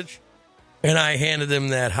sausage. And I handed him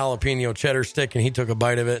that jalapeno cheddar stick, and he took a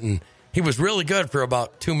bite of it, and he was really good for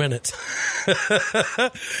about 2 minutes.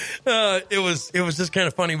 It was just kind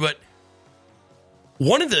of funny. But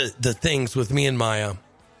one of the things with me and Maya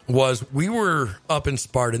was we were up in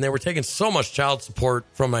Sparta, and they were taking so much child support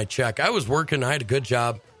from my check. I was working. I had a good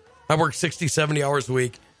job. I worked 60, 70 hours a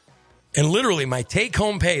week. And literally, my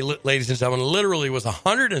take-home pay, ladies and gentlemen, literally was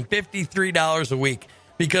 $153 a week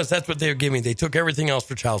because that's what they would give me. They took everything else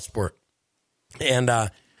for child support. And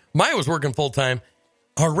Maya was working full-time.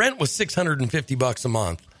 Our rent was $650 a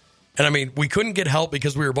month. And, I mean, we couldn't get help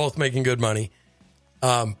because we were both making good money.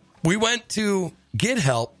 We went to get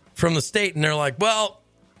help from the state, and they're like, well,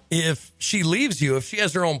 if she leaves you, if she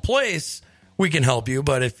has her own place, we can help you.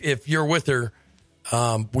 But if you're with her,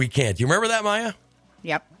 we can't. You remember that, Maya?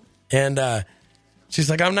 Yep. And she's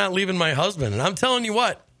like, I'm not leaving my husband. And I'm telling you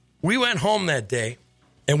what, we went home that day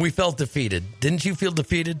and we felt defeated. Didn't you feel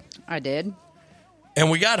defeated? I did. And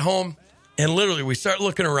we got home and literally we start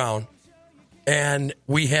looking around and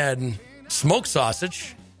we had smoked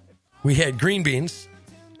sausage. We had green beans.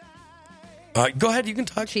 Go ahead. You can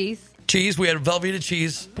talk. Cheese. We had Velveeta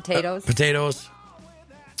cheese. Potatoes. Potatoes.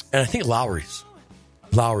 And I think Lowry's.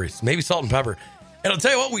 Lowry's, maybe salt and pepper. And I'll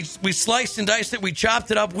tell you what, we sliced and diced it. We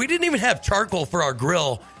chopped it up. We didn't even have charcoal for our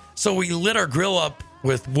grill, so we lit our grill up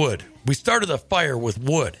with wood. We started the fire with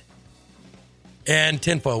wood and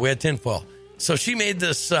tinfoil. We had tinfoil. So she made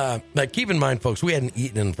this, like, keep in mind, folks, we hadn't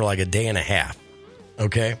eaten for like a day and a half.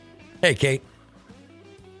 Okay? Hey, Kate.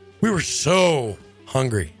 We were so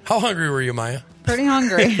hungry. How hungry were you, Maya? Pretty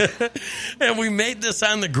hungry. And we made this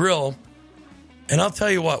on the grill. And I'll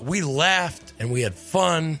tell you what, we laughed and we had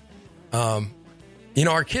fun. You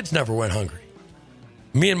know, our kids never went hungry.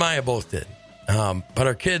 Me and Maya both did. But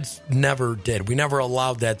our kids never did. We never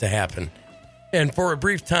allowed that to happen. And for a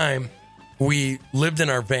brief time, we lived in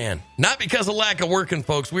our van. Not because of lack of working,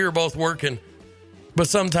 folks. We were both working. But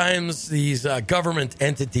sometimes these government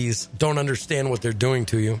entities don't understand what they're doing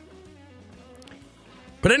to you.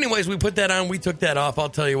 But anyways, we put that on. We took that off. I'll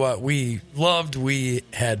tell you what. We loved. We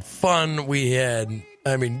had fun. We had,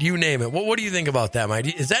 I mean, you name it. What do you think about that,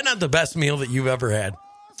 Mike? Is that not the best meal that you've ever had?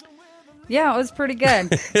 Yeah, it was pretty good.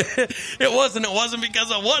 It wasn't. It wasn't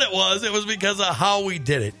because of what it was. It was because of how we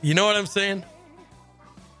did it. You know what I'm saying?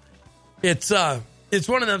 It's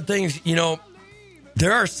one of them things, you know,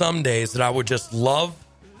 there are some days that I would just love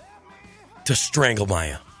to strangle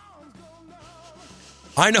Maya.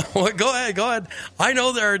 I know. Go ahead. I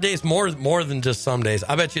know there are days more than just some days.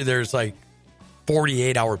 I bet you there's like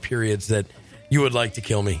 48-hour periods that you would like to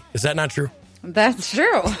kill me. Is that not true? That's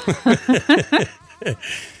true.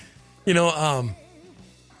 You know,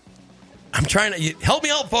 I'm trying to help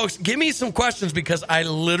me out, folks. Give me some questions because I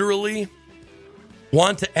literally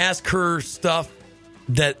want to ask her stuff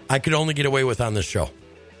that I could only get away with on this show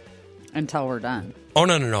until we're done. Oh,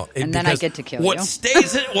 no. And then I get to kill what you.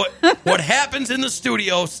 Stays in, what happens in the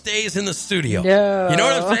studio stays in the studio. No. You know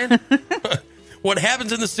what I'm saying? What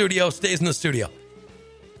happens in the studio stays in the studio.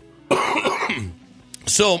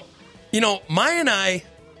 So, you know, Maya and I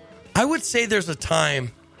would say there's a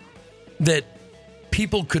time that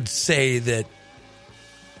people could say that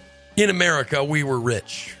in America we were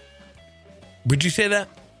rich. Would you say that?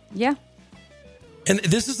 Yeah. And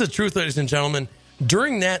this is the truth, ladies and gentlemen.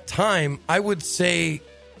 During that time, I would say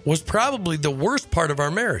was probably the worst part of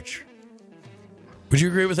our marriage. Would you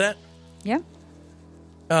agree with that? Yeah.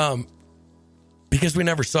 Because we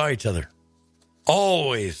never saw each other.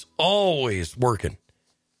 Always working.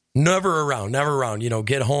 Never around. You know,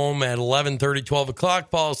 get home at 11:30, 12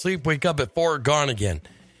 o'clock, fall asleep, wake up at 4, gone again.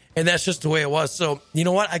 And that's just the way it was. So, you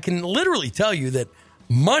know what? I can literally tell you that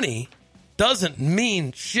money doesn't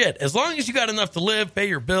mean shit. As long as you got enough to live, pay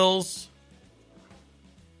your bills,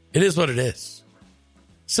 it is what it is.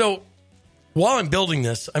 So while I'm building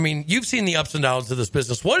this, I mean, you've seen the ups and downs of this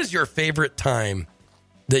business. What is your favorite time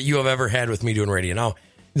that you have ever had with me doing radio?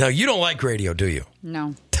 Now you don't like radio, do you?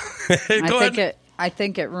 No. Go I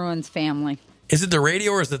think it ruins family. Is it the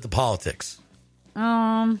radio or is it the politics?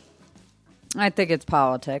 I think it's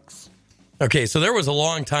politics. Okay, so there was a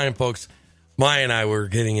long time, folks. Maya and I were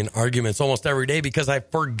getting in arguments almost every day because I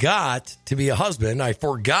forgot to be a husband. I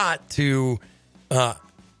forgot to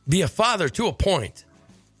be a father to a point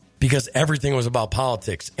because everything was about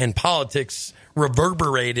politics, and politics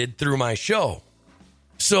reverberated through my show.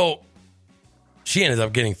 So she ended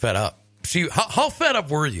up getting fed up. How fed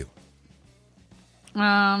up were you?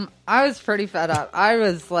 I was pretty fed up. I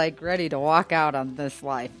was like ready to walk out on this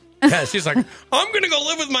life. Yeah, she's like, I'm going to go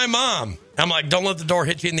live with my mom. I'm like, don't let the door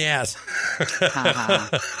hit you in the ass.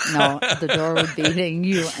 No, the door would be hitting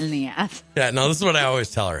you in the ass. Yeah, no, this is what I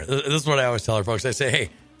always tell her. This is what I always tell her, folks. I say, hey,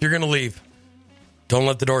 if you're going to leave, don't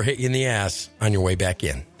let the door hit you in the ass on your way back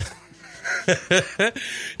in.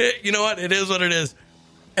 You know what? It is what it is.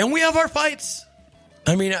 And we have our fights.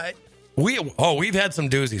 I mean, we've had some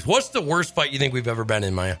doozies. What's the worst fight you think we've ever been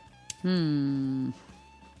in, Maya?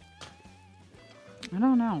 I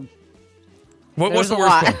don't know. What's the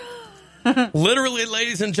worst one? Literally,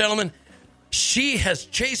 ladies and gentlemen, she has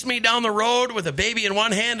chased me down the road with a baby in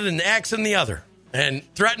one hand and an axe in the other and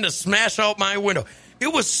threatened to smash out my window. It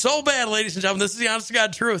was so bad, ladies and gentlemen. This is the honest to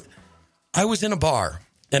God truth. I was in a bar,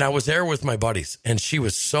 and I was there with my buddies, and she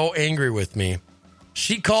was so angry with me.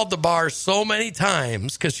 She called the bar so many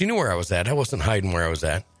times because she knew where I was at. I wasn't hiding where I was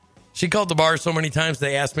at. She called the bar so many times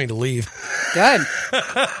they asked me to leave. Good.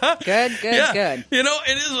 Good. You know,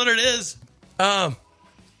 it is what it is. I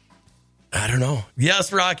don't know.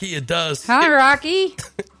 Yes, Rocky, it does. Hi, Rocky.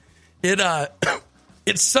 It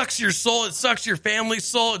sucks your soul. It sucks your family's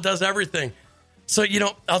soul. It does everything. So, you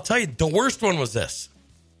know, I'll tell you, the worst one was this.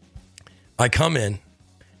 I come in,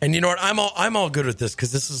 and you know what? I'm all good with this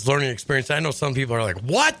because this is learning experience. I know some people are like,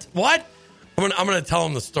 what? I'm gonna tell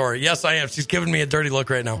them the story. Yes, I am. She's giving me a dirty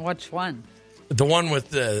look right now. Which one? The one with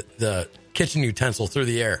the kitchen utensil through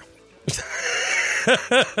the air.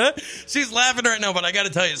 She's laughing right now, but I got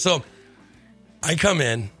to tell you. So I come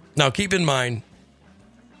in. Now, keep in mind,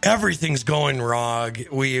 everything's going wrong.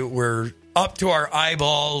 We're up to our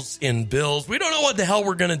eyeballs in bills. We don't know what the hell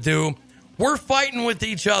we're going to do. We're fighting with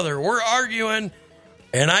each other. We're arguing.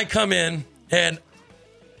 And I come in, and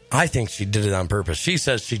I think she did it on purpose. She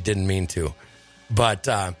says she didn't mean to. But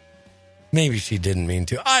maybe she didn't mean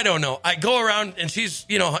to. I don't know. I go around, and she's,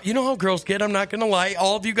 you know how girls get. I'm not going to lie.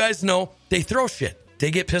 All of you guys know they throw shit.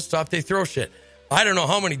 They get pissed off. They throw shit. I don't know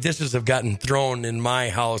how many dishes have gotten thrown in my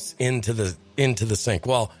house into the sink.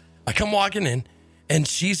 Well, I come walking in, and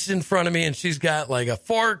she's in front of me, and she's got like a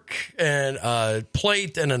fork and a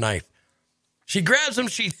plate and a knife. She grabs them.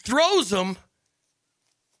 She throws them.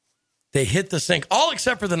 They hit the sink. All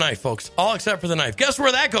except for the knife, folks. All except for the knife. Guess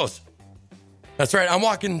where that goes? That's right. I'm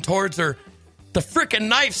walking towards her. The freaking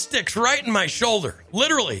knife sticks right in my shoulder.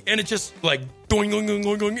 Literally. And it just like doing,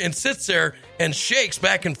 and sits there and shakes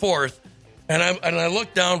back and forth. And I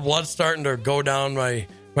look down, blood starting to go down my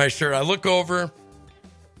shirt. I look over,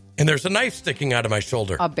 and there's a knife sticking out of my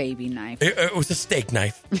shoulder. A baby knife. It was a steak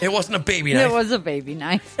knife. It wasn't a baby knife. It was a baby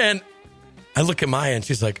knife. And I look at Maya, and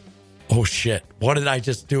she's like, oh, shit. What did I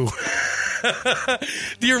just do?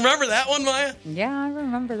 Do you remember that one, Maya? Yeah, I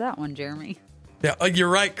remember that one, Jeremy. Yeah, you're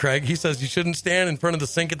right, Craig. He says you shouldn't stand in front of the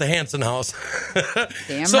sink at the Hanson house.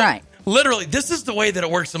 Damn right. Literally, this is the way that it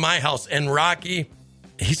works in my house. And Rocky,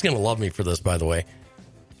 he's going to love me for this, by the way.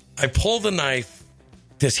 I pull the knife,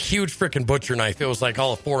 this huge freaking butcher knife. It was like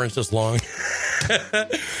all of 4 inches long.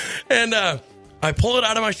 And I pull it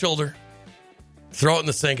out of my shoulder, throw it in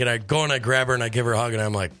the sink, and I go and I grab her and I give her a hug. And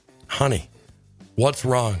I'm like, honey, what's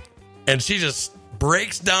wrong? And she just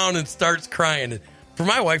breaks down and starts crying. For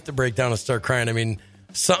my wife to break down and start crying, I mean,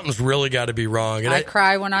 something's really got to be wrong. And I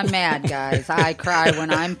cry when I'm mad, guys. I cry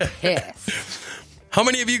when I'm pissed. How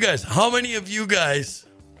many of you guys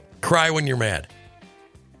cry when you're mad?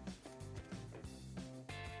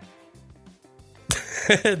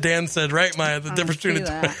 Dan said, right, Maya, the difference between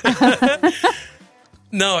the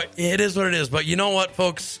No, it is what it is. But you know what,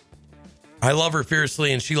 folks? I love her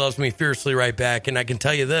fiercely, and she loves me fiercely right back. And I can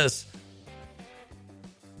tell you this.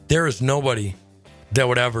 There is nobody that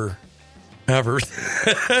would ever,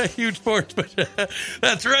 huge porch, but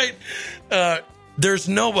that's right. There's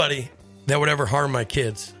nobody that would ever harm my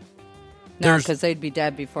kids. No, because they'd be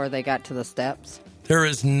dead before they got to the steps. There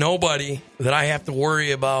is nobody that I have to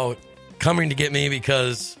worry about coming to get me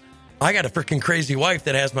because I got a freaking crazy wife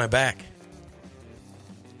that has my back.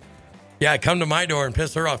 Yeah, come to my door and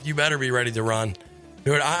piss her off. You better be ready to run.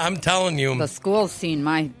 Dude, I'm telling you. The school's seen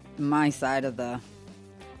my side of the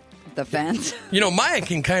fence. Maya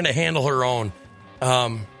can kind of handle her own.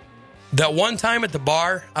 That one time at the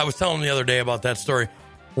bar, I was telling the other day about that story.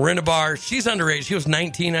 We're in a bar. She's underage. She was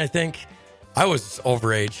 19, I think. I was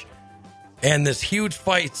overage. And this huge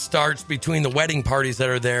fight starts between the wedding parties that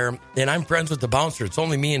are there. And I'm friends with the bouncer. It's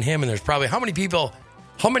only me and him. And there's probably how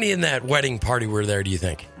many in that wedding party were there, do you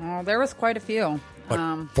think? Oh, there was quite a few.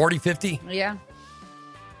 What, 40, 50? Yeah.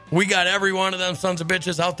 We got every one of them sons of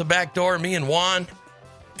bitches out the back door, me and Juan.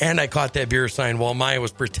 And I caught that beer sign while Maya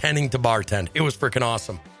was pretending to bartend. It was freaking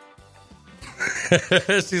awesome.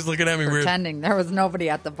 She's looking at me weird. Pretending. There was nobody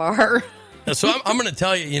at the bar. So I'm going to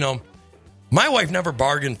tell you, my wife never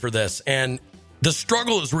bargained for this. And the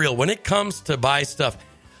struggle is real. When it comes to buy stuff,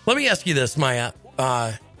 let me ask you this, Maya.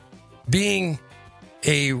 Being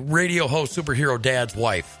a radio host, superhero dad's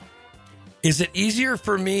wife, is it easier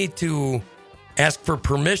for me to ask for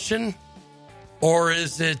permission, or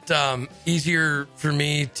is it easier for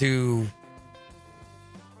me to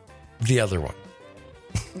the other one?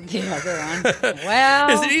 The other one. Well,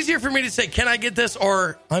 is it easier for me to say, can I get this,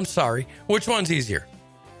 or I'm sorry? Which one's easier?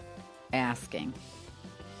 Asking.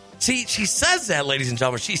 See, she says that, ladies and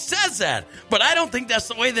gentlemen. She says that, but I don't think that's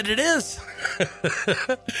the way that it is.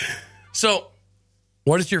 So,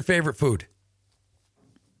 what is your favorite food?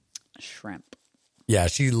 Shrimp. Yeah,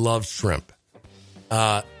 she loves shrimp.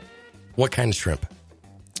 What kind of shrimp?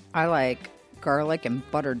 I like garlic and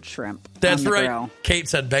buttered shrimp. That's right. Grill. Kate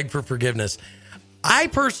said beg for forgiveness. I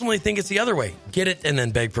personally think it's the other way. Get it and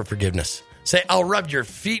then beg for forgiveness. Say, I'll rub your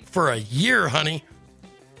feet for a year, honey.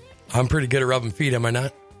 I'm pretty good at rubbing feet, am I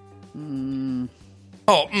not? Come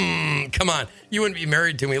on. You wouldn't be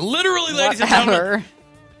married to me. Literally, ladies and gentlemen.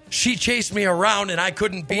 She chased me around and I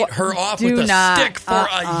couldn't beat her off with a stick for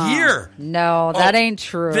a year. No, that ain't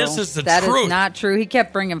true. This is the truth. That is not true. He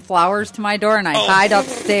kept bringing flowers to my door and I'd hide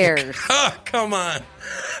upstairs. Come on.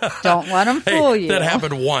 Don't let him fool you. That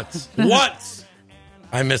happened once. Once.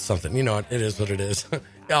 I missed something. You know, it is what it is.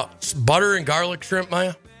 Butter and garlic shrimp,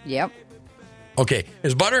 Maya? Yep. Okay,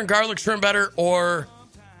 is butter and garlic shrimp better, or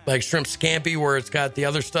like shrimp scampi where it's got the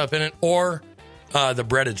other stuff in it, or the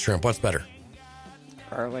breaded shrimp? What's better?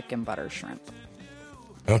 Garlic and butter shrimp.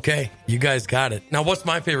 Okay, you guys got it. Now, what's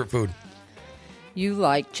my favorite food? You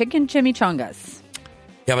like chicken chimichangas.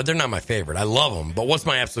 Yeah, but they're not my favorite. I love them, but what's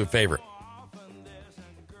my absolute favorite?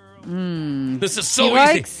 This is so he easy.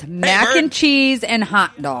 Likes mac and cheese and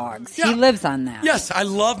hot dogs. Yeah. He lives on that. Yes, I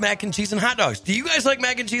love mac and cheese and hot dogs. Do you guys like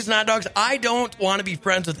mac and cheese and hot dogs? I don't want to be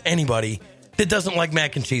friends with anybody that doesn't like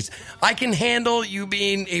mac and cheese. I can handle you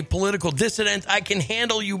being a political dissident. I can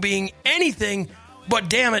handle you being anything, but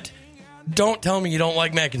damn it, don't tell me you don't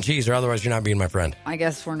like mac and cheese, or otherwise you're not being my friend. I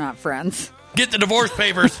guess we're not friends. Get the divorce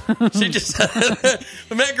papers. She just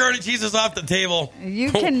the macaroni cheese is off the table.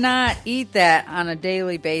 You cannot eat that on a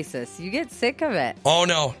daily basis. You get sick of it. Oh,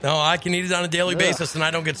 no, I can eat it on a daily basis, and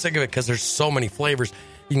I don't get sick of it because there's so many flavors.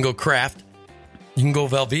 You can go Kraft. You can go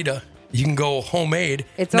Velveeta. You can go homemade.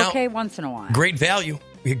 It's okay once in a while. Great Value.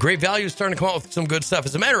 Great Value is starting to come out with some good stuff.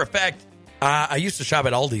 As a matter of fact, I used to shop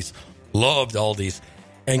at Aldi's. Loved Aldi's.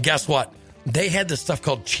 And guess what? They had this stuff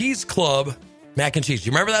called Cheese Club mac and cheese. Do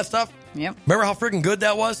you remember that stuff? Yep. Remember how freaking good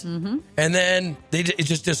that was? Mm-hmm. And then it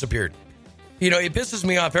just disappeared. You know, it pisses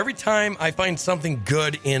me off. Every time I find something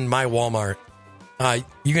good in my Walmart,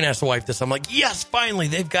 you can ask the wife this. I'm like, yes, finally,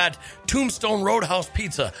 they've got Tombstone Roadhouse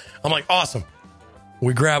Pizza. I'm like, awesome.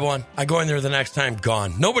 We grab one. I go in there the next time,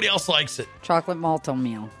 gone. Nobody else likes it. Chocolate malto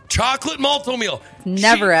meal. Chocolate malto meal.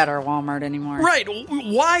 Never at our Walmart anymore. Right.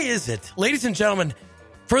 Why is it, ladies and gentlemen,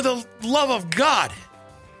 for the love of God,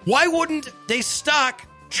 why wouldn't they stock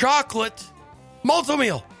chocolate malto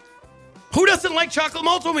meal? Who doesn't like chocolate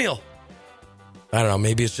malto meal? I don't know.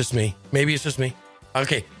 Maybe it's just me.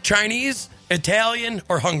 Okay. Chinese, Italian,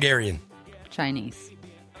 or Hungarian? Chinese.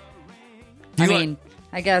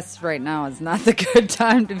 I guess right now is not the good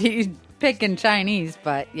time to be picking Chinese,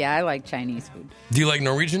 but yeah, I like Chinese food. Do you like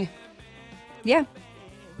Norwegian? Yeah.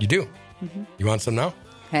 You do? Mm-hmm. You want some now?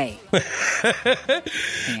 Hey.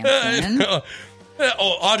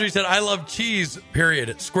 Oh, Audrey said, I love cheese,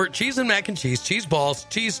 period. Squirt cheese and mac and cheese balls,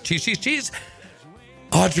 cheese.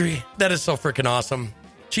 Audrey, that is so freaking awesome.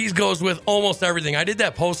 Cheese goes with almost everything. I did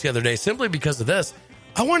that post the other day simply because of this.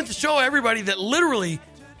 I wanted to show everybody that literally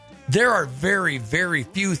there are very, very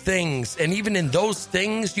few things. And even in those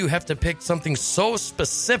things, you have to pick something so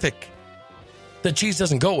specific that cheese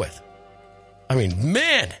doesn't go with. I mean,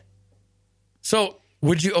 man. So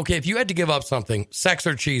would you, if you had to give up something, sex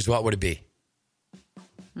or cheese, what would it be?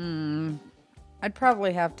 I'd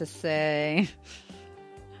probably have to say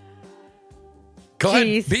Go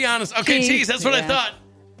cheese. ahead, be honest. Okay, cheese, that's what I thought.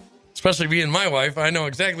 Especially being my wife, I know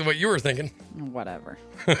exactly what you were thinking. Whatever.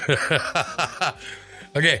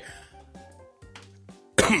 Okay.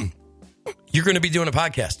 You're going to be doing a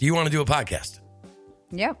podcast. You want to do a podcast?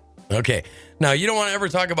 Yep. Okay. Now, you don't want to ever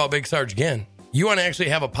talk about Big Sarge again. You want to actually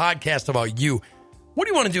have a podcast about you. What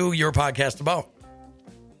do you want to do your podcast about?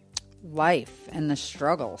 Life and the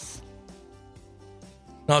struggles.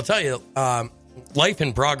 Now, I'll tell you, Life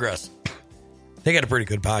in Progress, they got a pretty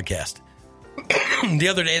good podcast. The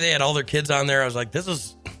other day, they had all their kids on there. I was like, this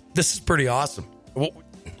is pretty awesome. Well,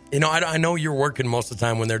 you know, I know you're working most of the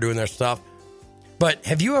time when they're doing their stuff, but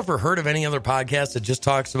have you ever heard of any other podcast that just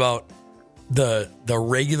talks about the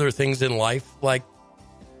regular things in life? Like,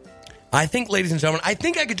 I think, ladies and gentlemen, I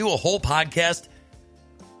think I could do a whole podcast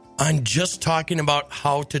on just talking about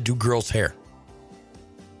how to do girls' hair.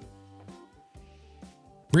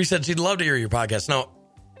 Bree said she'd love to hear your podcast. Now,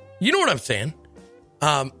 you know what I'm saying.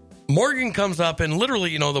 Morgan comes up and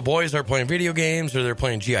literally, you know, the boys are playing video games or they're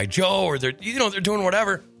playing G.I. Joe or they're doing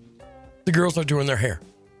whatever. The girls are doing their hair.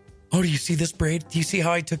 Oh, do you see this braid? Do you see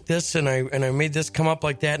how I took this and I made this come up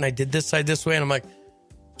like that and I did this side this way? And I'm like,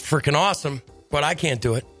 freaking awesome, but I can't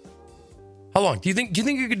do it. How long? Do you think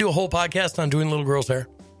you could do a whole podcast on doing little girls' hair?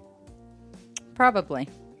 Probably.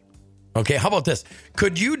 Okay, how about this?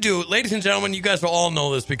 Could you do, ladies and gentlemen, you guys will all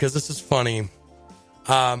know this because this is funny.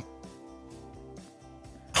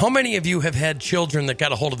 How many of you have had children that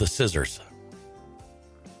got a hold of the scissors?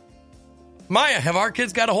 Maya, have our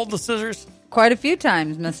kids got a hold of the scissors? Quite a few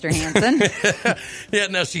times, Mr. Hansen. Yeah,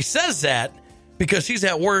 now she says that because she's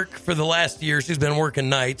at work for the last year. She's been working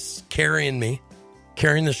nights, carrying me,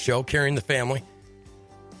 carrying the show, carrying the family.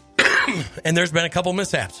 And there's been a couple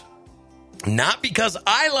mishaps. Not because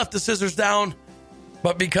I left the scissors down,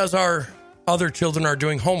 but because our other children are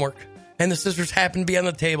doing homework. And the scissors happen to be on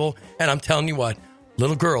the table. And I'm telling you what,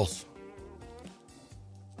 little girls.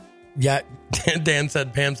 Yeah, Pam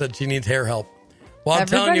said she needs hair help. Well, I'm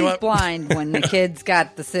telling you what. Everybody's blind when the kids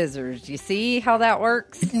got the scissors. You see how that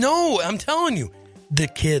works? No, I'm telling you. the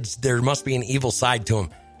kids, there must be an evil side to them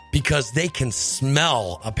because they can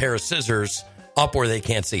smell a pair of scissors up where they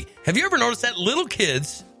can't see. Have you ever noticed that little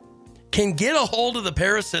kids can get a hold of the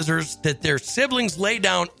pair of scissors that their siblings lay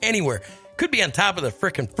down anywhere? Could be on top of the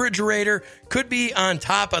frickin' refrigerator, could be on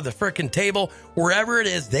top of the frickin' table, wherever it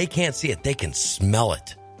is, they can't see it. They can smell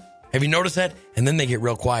it. Have you noticed that? And then they get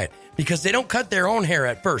real quiet because they don't cut their own hair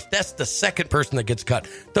at first. That's the second person that gets cut.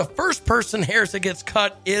 The first person hairs that gets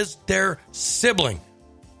cut is their sibling.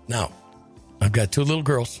 Now, I've got 2 little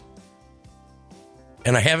girls,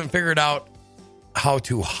 and I haven't figured out how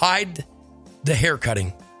to hide the hair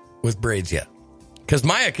cutting with braids yet. Because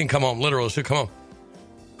Maya can come home, literally, she'll come home.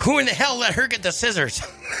 Who in the hell let her get the scissors?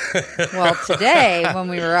 Well, today, when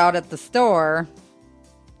we were out at the store,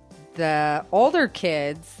 the older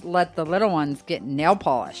kids let the little ones get nail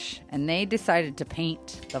polish, and they decided to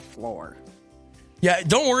paint the floor. Yeah,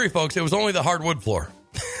 don't worry, folks. It was only the hardwood floor.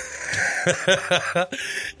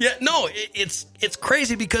 Yeah, no, it's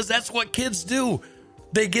crazy because that's what kids do.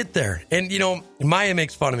 They get there. And, you know, Maya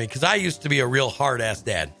makes fun of me because I used to be a real hard-ass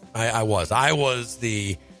dad. I was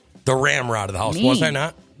the ramrod of the house, was I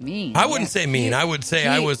not? Mean. I wouldn't say mean. I would say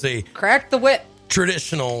I was a... Crack the whip.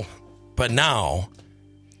 Traditional. But now,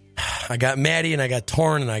 I got Maddie and I got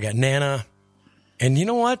Torrin and I got Nana. And you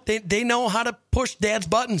know what? They know how to push Dad's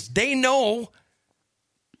buttons. They know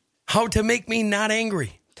how to make me not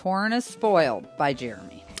angry. Torrin is spoiled by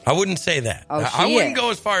Jeremy. I wouldn't say that. Oh, I wouldn't go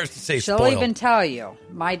as far as to say She'll spoiled. even tell you,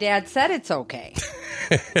 my dad said it's okay.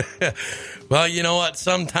 Well, you know what?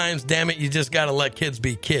 Sometimes, damn it, you just got to let kids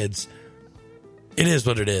be kids. It is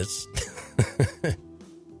what it is.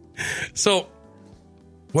 So,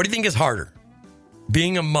 what do you think is harder?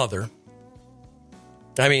 Being a mother.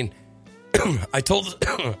 I mean, I told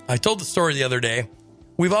the story the other day.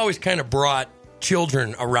 We've always kind of brought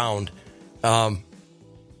children around.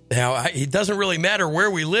 Now, it doesn't really matter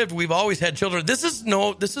where we lived. We've always had children. This is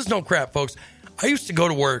no crap, folks. I used to go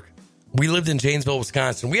to work. We lived in Janesville,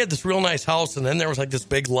 Wisconsin. We had this real nice house, and then there was like this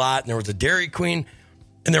big lot, and there was a Dairy Queen,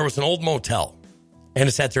 and there was an old motel. And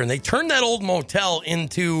it sat there, and they turned that old motel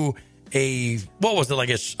into what was it, like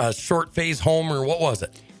a short phase home, or what was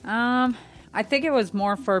it? I think it was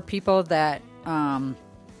more for people that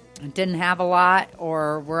didn't have a lot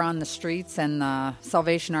or were on the streets, and the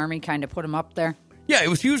Salvation Army kind of put them up there. Yeah, it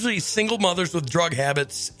was usually single mothers with drug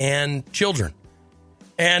habits and children.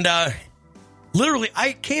 And literally,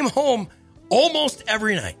 I came home almost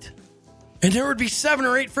every night, and there would be 7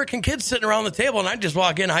 or 8 freaking kids sitting around the table, and I'd just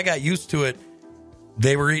walk in. I got used to it.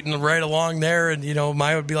 They were eating right along there, and, you know,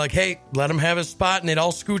 Maya would be like, hey, let him have his spot, and they'd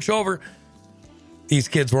all scooch over. These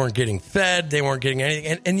kids weren't getting fed. They weren't getting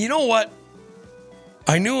anything. And you know what?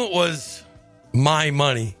 I knew it was my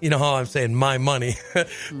money. You know how I'm saying my money.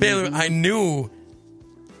 Mm-hmm. I knew.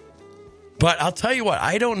 But I'll tell you what,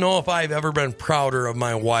 I don't know if I've ever been prouder of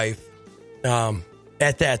my wife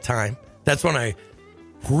at that time. That's when I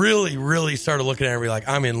really, really started looking at her and be like,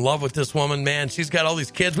 I'm in love with this woman, man. She's got all these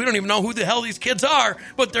kids. We don't even know who the hell these kids are,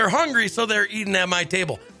 but they're hungry, so they're eating at my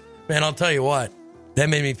table. Man, I'll tell you what, that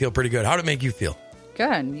made me feel pretty good. How did it make you feel?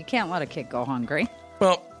 Good. You can't let a kid go hungry.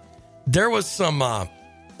 Well, there was some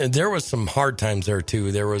hard times there,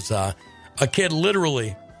 too. There was a kid,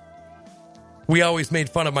 literally, we always made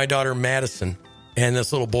fun of my daughter, Madison, and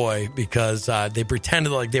this little boy because they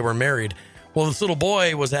pretended like they were married. Well, this little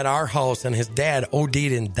boy was at our house, and his dad OD'd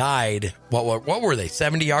and died. What were they,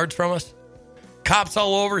 70 yards from us? Cops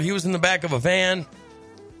all over. He was in the back of a van.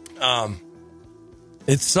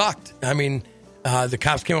 It sucked. I mean, the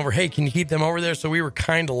cops came over. Hey, can you keep them over there? So we were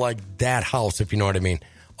kind of like that house, if you know what I mean.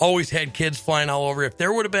 Always had kids flying all over. If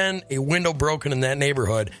there would have been a window broken in that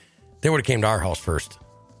neighborhood, they would have came to our house first.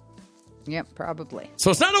 Yep, probably.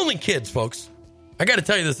 So it's not only kids, folks. I got to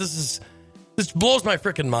tell you this. This blows my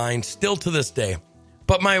freaking mind still to this day.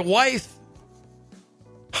 But my wife,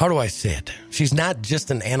 how do I say it? She's not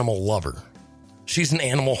just an animal lover. She's an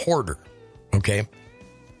animal hoarder. Okay?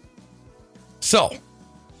 So,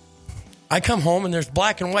 I come home and there's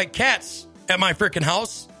black and white cats at my freaking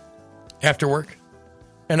house after work.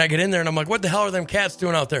 And I get in there and I'm like, what the hell are them cats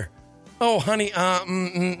doing out there? Oh, honey,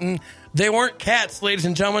 they weren't cats, ladies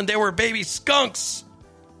and gentlemen. They were baby skunks.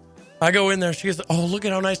 I go in there. She goes, oh, look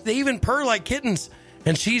at how nice. They even purr like kittens.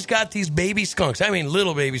 And she's got these baby skunks. I mean,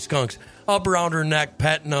 little baby skunks up around her neck,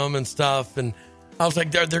 petting them and stuff. And I was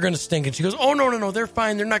like, they're going to stink. And she goes, oh, no, they're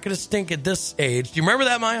fine. They're not going to stink at this age. Do you remember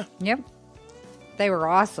that, Maya? Yep. They were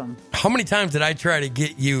awesome. How many times did I try to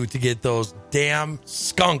get you to get those damn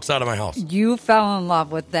skunks out of my house? You fell in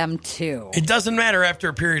love with them, too. It doesn't matter after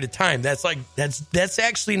a period of time. That's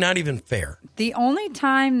actually not even fair. The only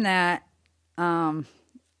time that...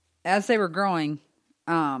 as they were growing,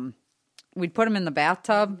 we'd put them in the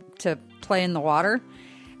bathtub to play in the water,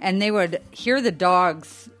 and they would hear the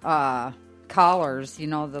dogs' collars, the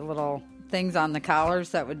little things on the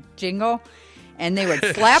collars that would jingle, and they would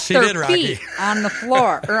slap their feet on the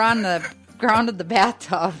floor or on the ground of the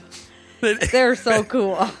bathtub. They're so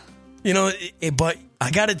cool. But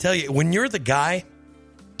I got to tell you, when you're the guy,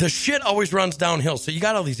 the shit always runs downhill. So you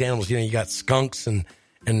got all these animals. You got skunks and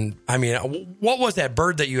I mean, what was that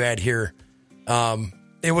bird that you had here?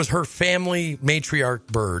 It was her family matriarch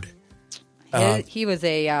bird. He was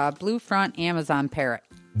a blue front Amazon parrot.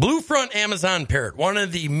 Blue front Amazon parrot, one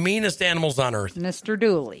of the meanest animals on earth. Mr.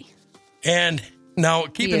 Dooley. And now,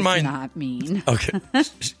 keep in mind, not mean. Okay,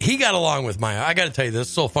 he got along with Maya. I got to tell you, this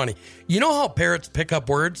is so funny. You know how parrots pick up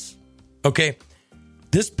words? Okay,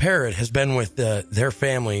 this parrot has been with their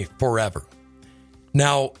family forever.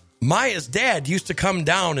 Now, Maya's dad used to come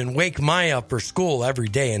down and wake Maya up for school every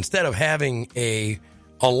day. Instead of having a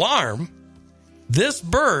alarm, this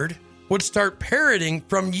bird would start parroting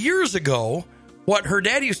from years ago what her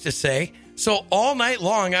dad used to say. So all night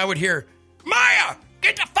long, I would hear, Maya,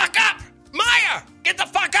 get the fuck up! Maya, get the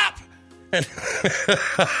fuck up!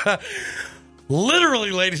 And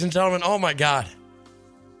literally, ladies and gentlemen, oh my God.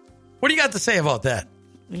 What do you got to say about that?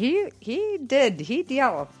 He'd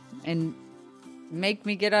yell and make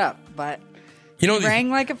me get up, but he rang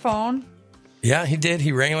like a phone. Yeah, he did.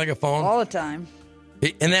 He rang like a phone. All the time.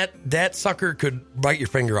 And that sucker could bite your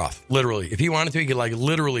finger off, literally. If he wanted to, he could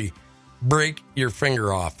literally break your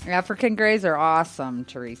finger off. African Greys are awesome,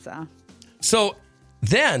 Teresa. So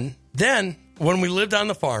then when we lived on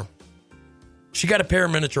the farm, she got a pair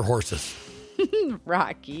of miniature horses.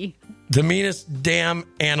 Rocky. The meanest damn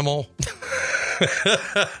animal.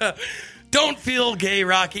 Don't feel gay,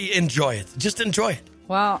 Rocky. Enjoy it. Just enjoy it.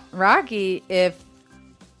 Well, Rocky, if,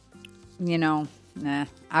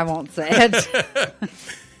 I won't say it.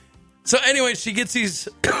 So anyway, she gets these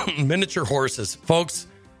miniature horses. Folks,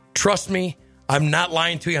 trust me, I'm not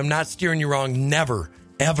lying to you. I'm not steering you wrong. Never,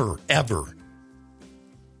 ever, ever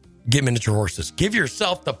get miniature horses. Give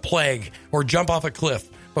yourself the plague or jump off a cliff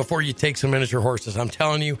before you take some miniature horses. I'm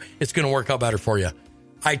telling you, it's going to work out better for you.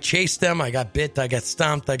 I chased them. I got bit. I got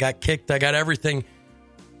stomped. I got kicked. I got everything.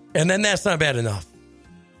 And then that's not bad enough.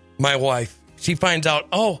 My wife, she finds out,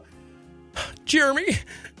 oh, Jeremy,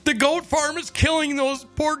 the goat farm is killing those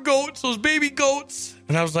poor goats, those baby goats.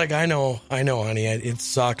 And I was like, I know, honey. It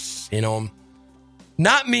sucks,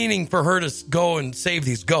 Not meaning for her to go and save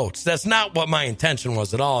these goats. That's not what my intention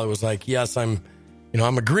was at all. It was like, yes, I'm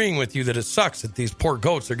agreeing with you that it sucks that these poor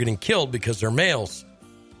goats are getting killed because they're males.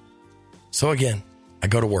 So again, I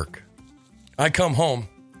go to work. I come home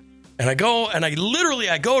and I go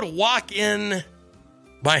to walk in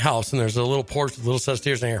my house, and there's a little porch with a little set of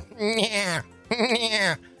stairs in here.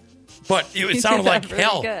 But it sounded like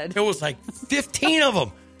hell. Good. It was like 15 of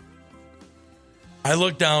them. I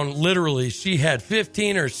looked down, literally, she had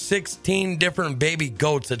 15 or 16 different baby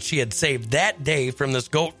goats that she had saved that day from this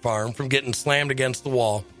goat farm from getting slammed against the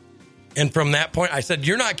wall. And from that point, I said,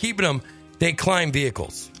 you're not keeping them. They climb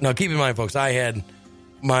vehicles. Now, keep in mind, folks, I had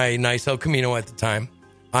my nice El Camino at the time.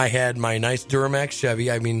 I had my nice Duramax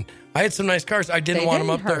Chevy. I mean, I had some nice cars. I didn't want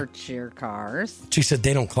them up there. They didn't hurt your cars. She said,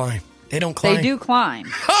 they don't climb. They don't climb. They do climb.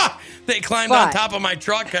 Ha! They climbed on top of my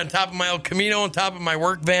truck, on top of my El Camino, on top of my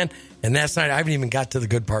work van. And that's night, I haven't even got to the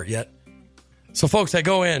good part yet. So, folks, I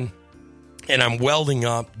go in, and I'm welding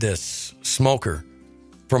up this smoker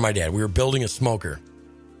for my dad. We were building a smoker.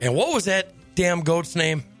 And what was that damn goat's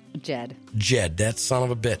name? Jed, that son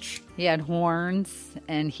of a bitch. He had horns,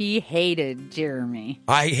 and he hated Jeremy.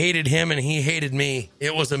 I hated him, and he hated me.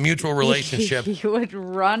 It was a mutual relationship. He would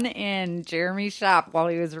run in Jeremy's shop while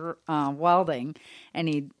he was welding, and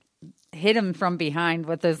he'd hit him from behind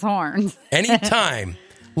with his horns. Anytime,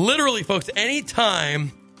 literally, folks,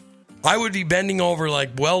 anytime I would be bending over, like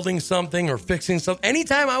welding something or fixing something,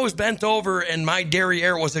 anytime I was bent over and my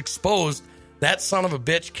derriere was exposed, that son of a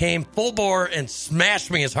bitch came full bore and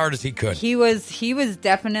smashed me as hard as he could. He was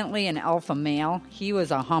definitely an alpha male. He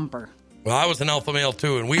was a humper. Well, I was an alpha male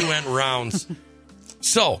too, and we went rounds.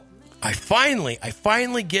 So I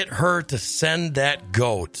finally get her to send that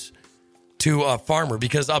goat to a farmer,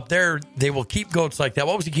 because up there they will keep goats like that.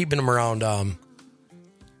 What was he keeping them around?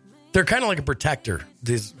 They're kind of like a protector.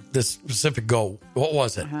 This specific goat. What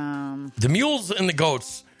was it? The mules and the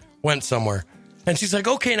goats went somewhere. And she's like,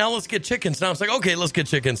 okay, now let's get chickens. And I was like, okay, let's get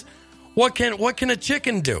chickens. What can a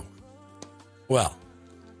chicken do? Well,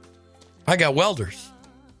 I got welders.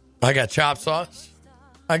 I got chop saws.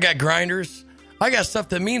 I got grinders. I got stuff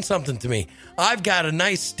that means something to me. I've got a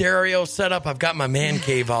nice stereo set up. I've got my man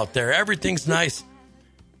cave out there. Everything's nice.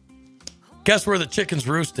 Guess where the chickens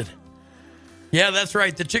roosted? Yeah, that's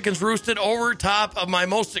right. The chickens roosted over top of my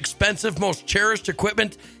most expensive, most cherished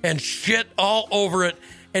equipment and shit all over it.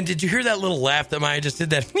 And did you hear that little laugh that Maya just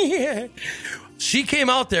did? That she came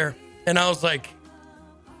out there, and I was like,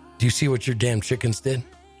 do you see what your damn chickens did?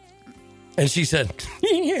 And she said,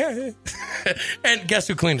 yeah. And guess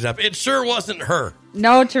who cleaned it up? It sure wasn't her.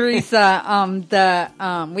 No, Teresa.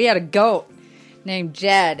 We had a goat named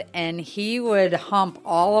Jed, and he would hump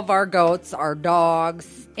all of our goats, our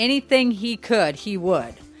dogs, anything he could, he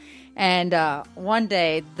would. And one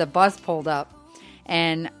day the bus pulled up,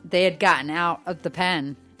 and they had gotten out of the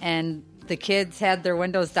pen, and the kids had their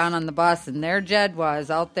windows down on the bus, and there Jed was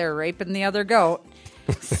out there raping the other goat.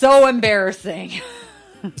 So embarrassing.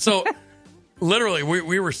 So literally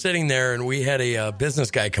we were sitting there, and we had a business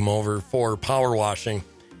guy come over for power washing,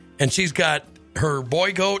 and she's got her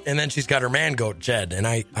boy goat, and then she's got her man goat, Jed, and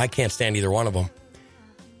I can't stand either one of them.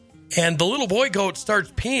 And the little boy goat starts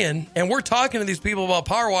peeing, and we're talking to these people about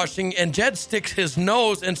power washing, and Jed sticks his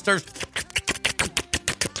nose and starts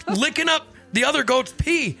licking up the other goat's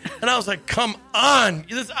pee. And I was like, come on,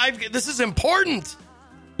 this is important.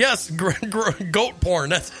 Yes, goat porn.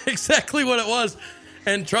 That's exactly what it was.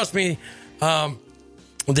 And trust me,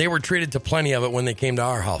 they were treated to plenty of it when they came to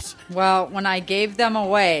our house. Well, when I gave them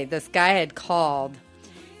away, this guy had called,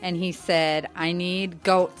 and he said, I need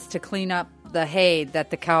goats to clean up the hay that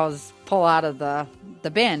the cows pull out of the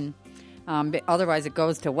bin. Otherwise, it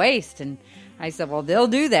goes to waste. And I said, well, they'll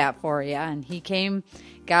do that for you. And he came,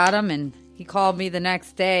 got them, and he called me the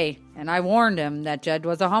next day. And I warned him that Jed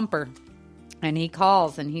was a humper. And he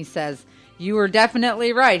calls, and he says, you were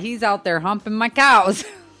definitely right. He's out there humping my cows.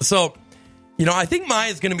 So, I think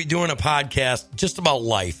Maya's going to be doing a podcast just about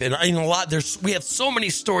life. And we have so many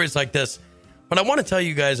stories like this. But I want to tell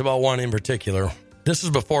you guys about one in particular. This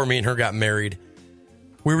is before me and her got married.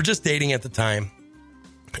 We were just dating at the time.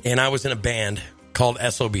 And I was in a band called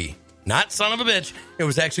SOB. Not Son of a Bitch. It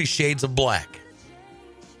was actually Shades of Black.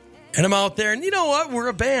 And I'm out there, and you know what? We're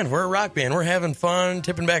a band. We're a rock band. We're having fun,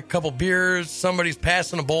 tipping back a couple beers. Somebody's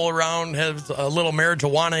passing a bowl around, has a little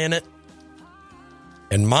marijuana in it.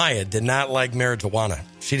 And Maya did not like marijuana.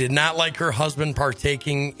 She did not like her husband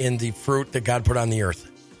partaking in the fruit that God put on the earth.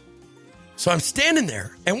 So I'm standing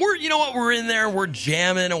there, and we're in there, we're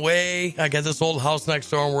jamming away. I got this old house next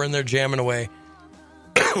door, and we're in there jamming away.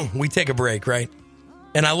 We take a break, right?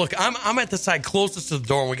 And I look, I'm at the side closest to the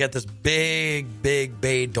door, and we got this big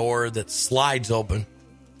bay door that slides open.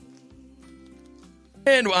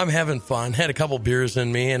 And I'm having fun, had a couple beers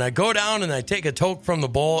in me, and I go down and I take a toke from the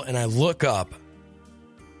bowl, and I look up,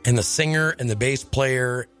 and the singer and the bass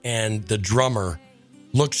player and the drummer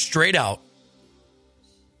looked straight out,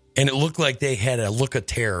 and it looked like they had a look of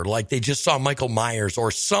terror, like they just saw Michael Myers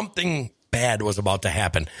or something bad was about to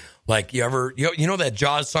happen. Like you know that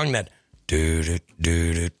Jaws song, that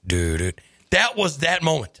do-do-do-do-do-do. That was that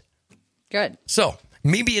moment. Good. So,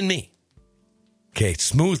 me being me. Okay,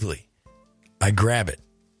 smoothly, I grab it.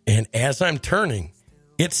 And as I'm turning,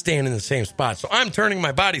 it's staying in the same spot. So I'm turning,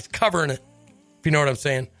 my body's covering it, if you know what I'm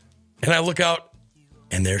saying. And I look out,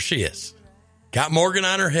 and there she is. Got Morgan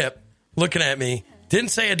on her hip, looking at me.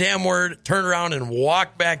 Didn't say a damn word, turned around and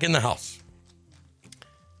walked back in the house.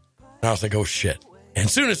 And I was like, oh, shit. And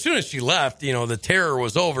as soon as she left, the terror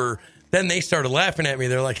was over. Then they started laughing at me.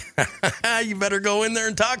 They're like, you better go in there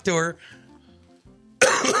and talk to her.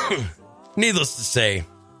 Needless to say,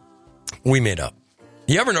 we made up.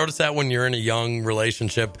 You ever notice that when you're in a young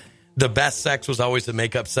relationship, the best sex was always the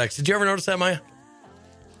makeup sex? Did you ever notice that, Maya?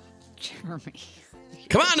 Jeremy.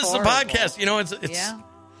 Come on, this is a podcast. It's yeah.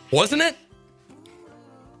 Wasn't it?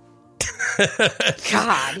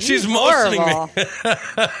 God, she's motioning me.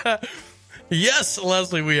 Yes,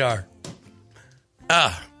 Leslie, we are.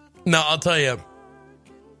 No, I'll tell you,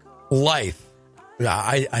 life.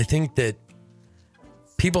 I think that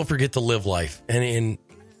people forget to live life, and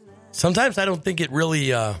sometimes I don't think it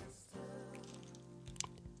really. I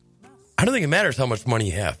don't think it matters how much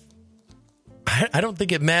money you have. I don't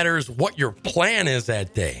think it matters what your plan is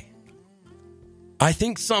that day. I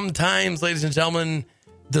think sometimes, ladies and gentlemen,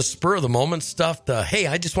 the spur of the moment stuff, hey,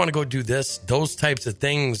 I just want to go do this, those types of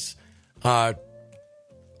things are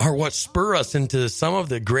what spur us into some of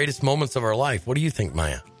the greatest moments of our life. What do you think,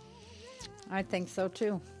 Maya? I think so,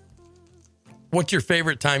 too. What's your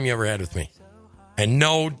favorite time you ever had with me? And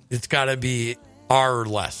no, it's got to be R or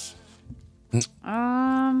less.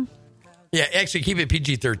 Yeah, actually, keep it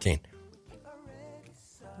PG-13.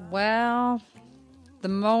 Well, the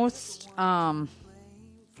most, I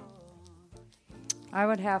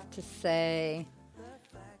would have to say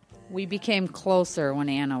we became closer when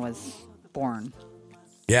Anna was born.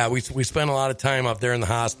 Yeah, we spent a lot of time up there in the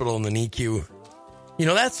hospital in the NICU. You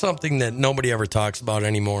know, that's something that nobody ever talks about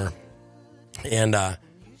anymore. And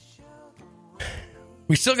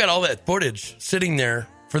we still got all that footage sitting there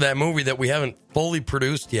for that movie that we haven't fully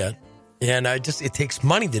produced yet. And it takes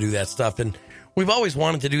money to do that stuff. And we've always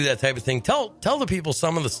wanted to do that type of thing. Tell the people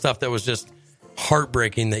some of the stuff that was just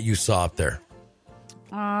heartbreaking that you saw up there.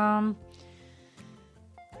 One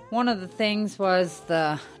of the things was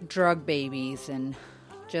the drug babies and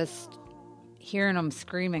just hearing them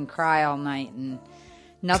scream and cry all night and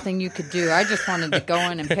nothing you could do. I just wanted to go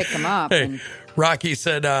in and pick them up. Hey, and Rocky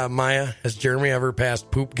said, Maya, has Jeremy ever passed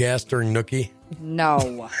poop gas during Nookie?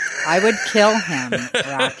 No, I would kill him,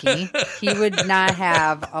 Rocky. He would not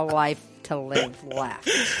have a life to live left.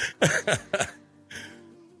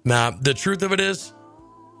 Nah, the truth of it is,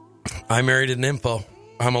 I married an info.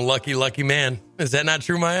 I'm a lucky, lucky man. Is that not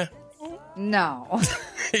true, Maya? No.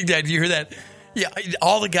 Did you hear that? Yeah,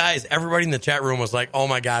 all the guys, everybody in the chat room was like, oh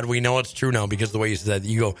my God, we know it's true now because of the way you said that.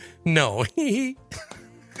 You go, no. Did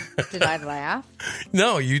I laugh?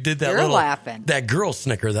 No, you did that. You're little laughing. That girl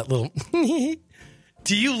snicker, that little.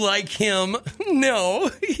 Do you like him? No.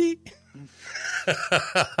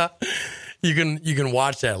 You can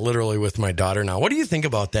watch that literally with my daughter now. What do you think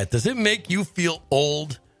about that? Does it make you feel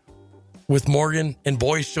old with Morgan and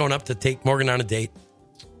boys showing up to take Morgan on a date?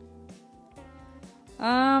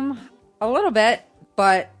 A little bit,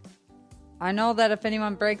 but I know that if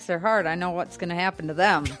anyone breaks their heart, I know what's going to happen to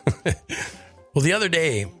them. Well, the other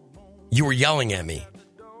day, you were yelling at me.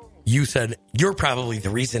 You said, you're probably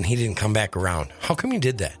the reason he didn't come back around. How come you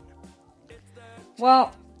did that?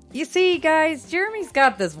 Well, you see, guys, Jeremy's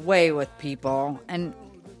got this way with people and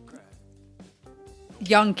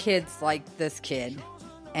young kids like this kid,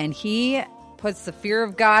 and he puts the fear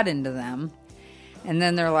of God into them, and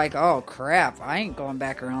then they're like, oh, crap, I ain't going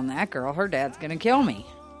back around that girl. Her dad's going to kill me.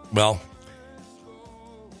 Well,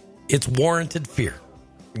 it's warranted fear.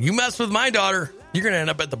 You mess with my daughter, you're going to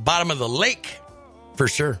end up at the bottom of the lake for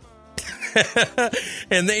sure.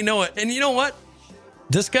 And they know it. And you know what?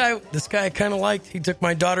 This guy I kind of liked. He took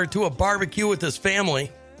my daughter to a barbecue with his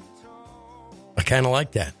family. I kind of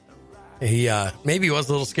like that. He maybe he was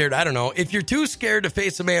a little scared. I don't know. If you're too scared to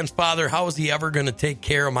face a man's father, how is he ever going to take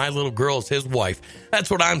care of my little girl as his wife?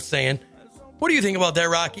 That's what I'm saying. What do you think about that,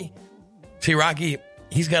 Rocky? See, Rocky,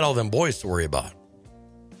 he's got all them boys to worry about.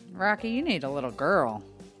 Rocky, you need a little girl.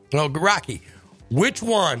 No, Rocky, which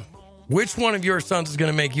one of your sons is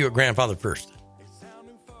going to make you a grandfather first?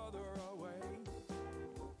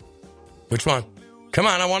 Which one? Come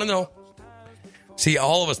on, I want to know. See,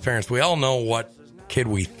 all of us parents, we all know what kid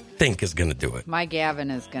we think is going to do it. My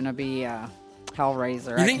Gavin is going to be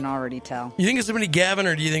Hellraiser. I can already tell. You think it's going to be Gavin,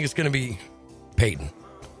 or do you think it's going to be Peyton?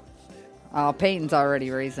 Oh, Peyton's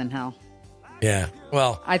already raising hell. Yeah,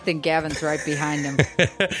 well. I think Gavin's right behind him.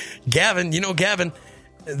 Gavin, Gavin,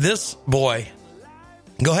 this boy,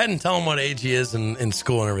 go ahead and tell him what age he is in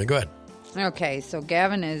school and everything. Go ahead. Okay, so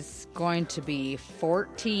Gavin is going to be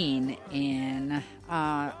 14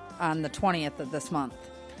 on the 20th of this month.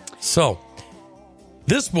 So,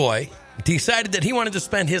 this boy decided that he wanted to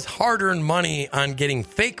spend his hard-earned money on getting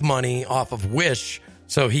fake money off of Wish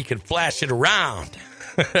so he could flash it around.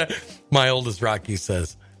 My oldest Rocky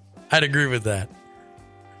says. I'd agree with that.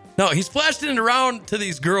 No, he's flashed it around to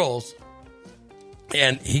these girls,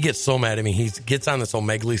 and he gets so mad at me. He gets on this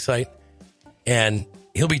Omegle site, and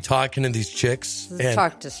he'll be talking to these chicks. And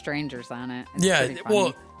talk to strangers on it. It's yeah,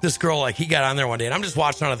 well, this girl, he got on there one day, and I'm just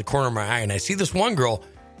watching out of the corner of my eye, and I see this one girl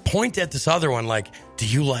point at this other one like, do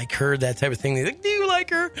you like her? That type of thing. They're like, do you like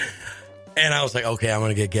her? And I was like, okay, I'm going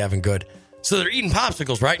to get Gavin good. So they're eating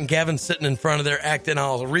popsicles, right? And Gavin's sitting in front of there acting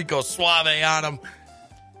all Rico Suave on him.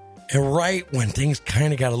 And right when things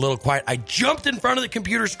kind of got a little quiet, I jumped in front of the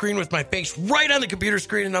computer screen with my face right on the computer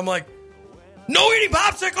screen, and I'm like, no eating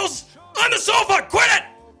popsicles on the sofa, quit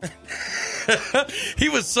it! He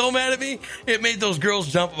was so mad at me, it made those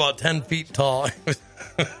girls jump about 10 feet tall.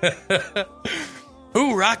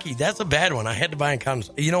 Ooh, Rocky, that's a bad one. I had to buy in condoms.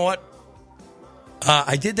 You know what?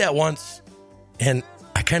 I did that once, and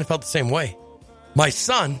I kind of felt the same way. My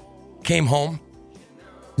son came home,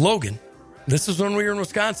 Logan. This is when we were in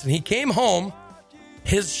Wisconsin. He came home.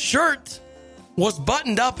 His shirt was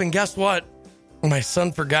buttoned up, and guess what? My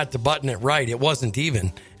son forgot to button it right. It wasn't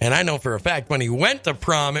even. And I know for a fact when he went to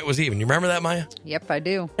prom, it was even. You remember that, Maya? Yep, I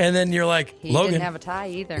do. And then you're like, he Logan. didn't have a tie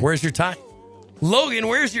either. Where's your tie? Logan,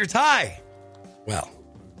 where's your tie?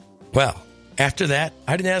 Well, after that,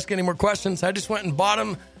 I didn't ask any more questions. I just went and bought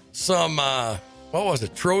him some, what was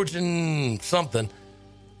it? Trojan something.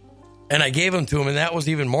 And I gave them to him, and that was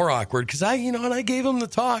even more awkward because I gave him the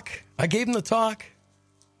talk.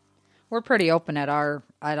 We're pretty open at our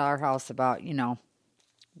house about,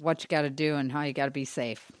 what you got to do and how you got to be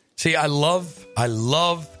safe. See, I love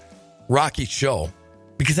Rocky's show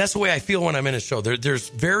because that's the way I feel when I'm in his show. There's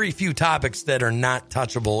very few topics that are not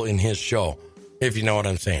touchable in his show, if you know what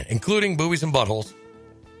I'm saying, including boobies and buttholes.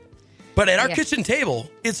 But at our kitchen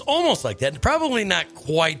table, it's almost like that. Probably not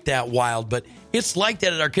quite that wild, but it's like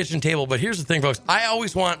that at our kitchen table. But here's the thing, folks. I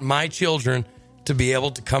always want my children to be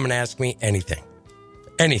able to come and ask me anything.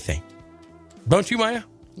 Anything. Don't you, Maya?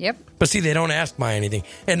 Yep. But see, they don't ask Maya anything.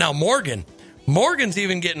 And now Morgan's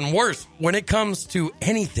even getting worse. When it comes to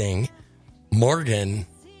anything, Morgan,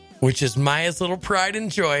 which is Maya's little pride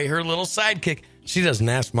and joy, her little sidekick, she doesn't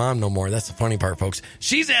ask Mom no more. That's the funny part, folks.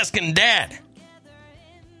 She's asking Dad.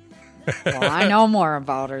 Well, I know more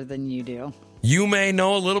about her than you do. You may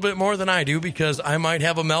know a little bit more than I do because I might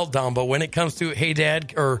have a meltdown. But when it comes to, hey,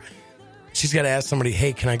 Dad, or she's got to ask somebody,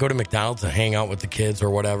 hey, can I go to McDonald's and hang out with the kids or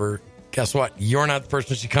whatever? Guess what? You're not the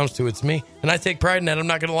person she comes to. It's me. And I take pride in that. I'm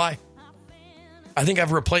not going to lie. I think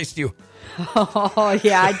I've replaced you. Oh,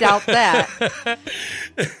 yeah, I doubt that.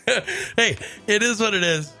 Hey, it is what it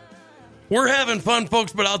is. We're having fun,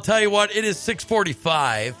 folks, but I'll tell you what, it is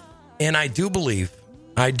 6:45, and I do believe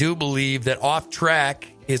that Off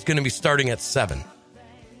Track is going to be starting at 7.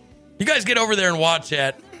 You guys get over there and watch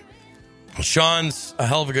that. Sean's a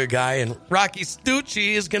hell of a good guy, and Rocky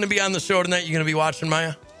Stucci is going to be on the show tonight. You going to be watching,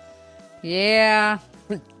 Maya? Yeah.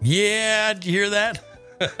 Yeah, did you hear that?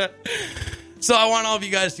 So I want all of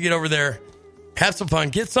you guys to get over there, have some fun,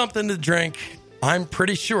 get something to drink. I'm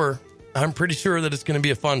pretty sure that it's going to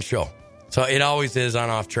be a fun show. So it always is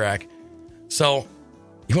on Off Track. So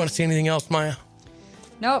you want to see anything else, Maya?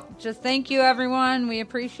 Nope. Just thank you, everyone. We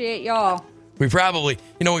appreciate y'all. We probably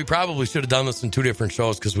should have done this in 2 different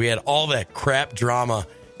shows because we had all that crap drama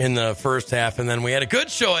in the first half, and then we had a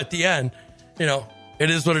good show at the end. It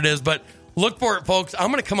is what it is. But look for it, folks.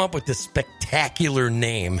 I'm going to come up with this spectacular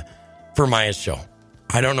name for Maya's show.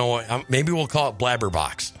 I don't know what. Maybe we'll call it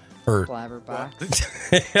Blabberbox. Or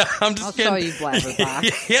Blabberbox. I'm just kidding. I'll show you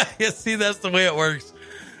Blabberbox. Yeah, see, that's the way it works.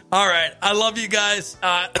 All right. I love you guys.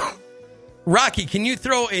 Rocky, can you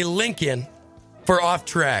throw a link in for Off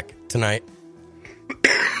Track tonight?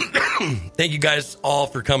 Thank you guys all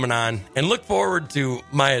for coming on, and look forward to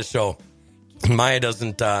Maya's show. Maya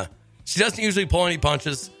doesn't usually pull any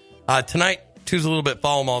punches. Tonight, Tu's a little bit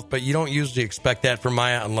foul-mouthed, but you don't usually expect that from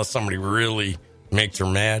Maya unless somebody really makes her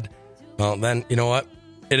mad. Well, then, you know what?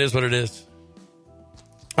 It is what it is.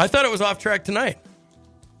 I thought it was Off Track tonight.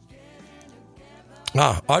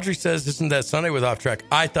 Audrey says, isn't that Sunday with Off Track?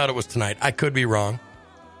 I thought it was tonight. I could be wrong.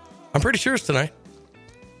 I'm pretty sure it's tonight.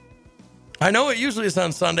 I know it usually is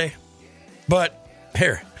on Sunday, but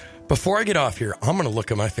here, before I get off here, I'm going to look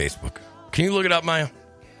at my Facebook. Can you look it up, Maya?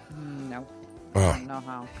 No. Oh. I don't know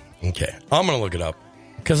how. Okay. I'm going to look it up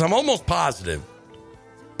because I'm almost positive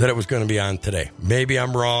that it was going to be on today. Maybe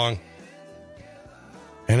I'm wrong.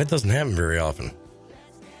 And it doesn't happen very often.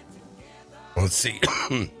 Let's see.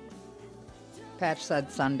 Patch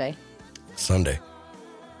said Sunday. Sunday.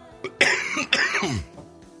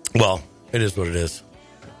 Well, it is what it is.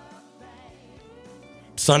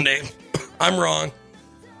 Sunday. I'm wrong.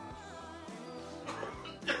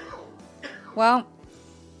 Well,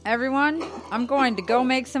 everyone, I'm going to go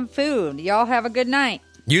make some food. Y'all have a good night.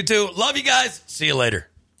 You too. Love you guys. See you later.